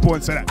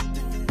 Alcapone said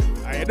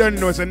that. I don't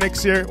know, so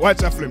next year, watch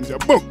the films.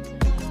 Boom.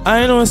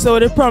 I know, so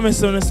they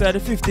promised when they said the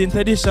 15th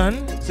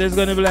edition, so it's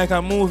going to be like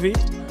a movie.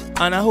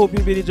 And I hope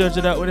you be the judge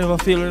of that whenever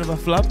fail, whenever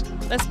flop.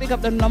 Let's pick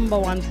up the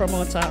 #1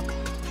 promoter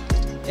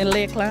in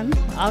Lakeland,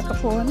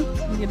 Alcapone.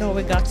 You know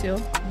we got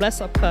you. Bless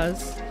up,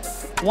 cuz.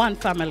 One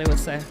family, we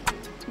say.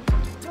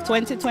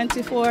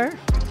 2024,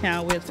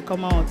 can't wait to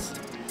come out.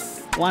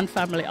 One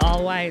family,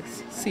 all white.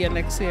 See you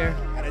next year.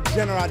 And the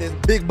general is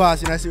big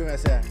boss, you know, see what I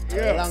say?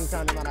 Yeah. A long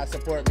time the man I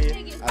support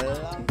me. A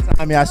long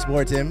time I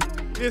support him.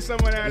 This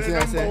someone had the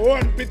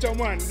 #1 picture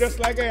man, just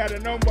like I had the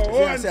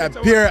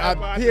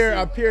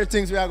 #1. Appear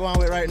things we are going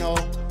with right now.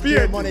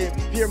 Peer money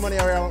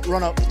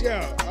run up.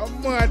 Yeah, a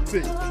mad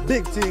thing.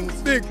 Big things.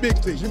 Big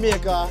things.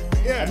 Jamaica,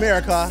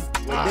 America.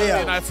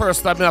 I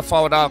first time I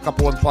found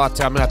Alcapone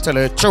party, I tell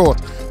you the truth.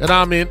 You know what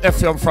I mean?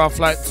 If you're from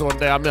Flight Zone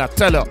there, I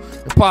tell you,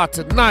 the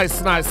party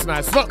nice.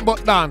 Nothing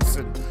but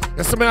dancing.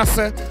 You see me I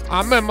say?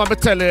 I remember me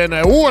tell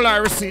you, all I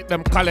receipt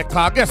them collect,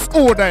 guess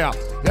who there?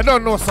 You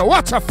don't know, so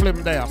watch a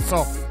film there.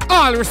 So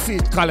all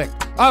receipt collect.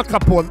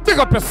 Alcapone, big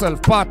up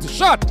yourself, party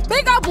shot.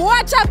 Big up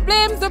Watch Out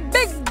Flames, the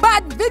big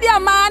bad video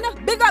man.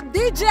 Big up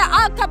DJ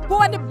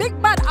Alcapone, the big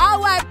bad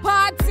all-white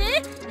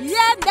party.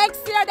 Yeah,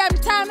 next year them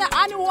time the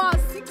annual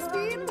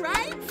 16,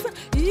 right?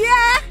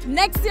 Yeah,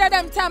 next year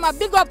them time a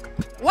big up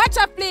Watch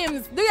Out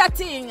Flames, do your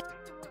thing.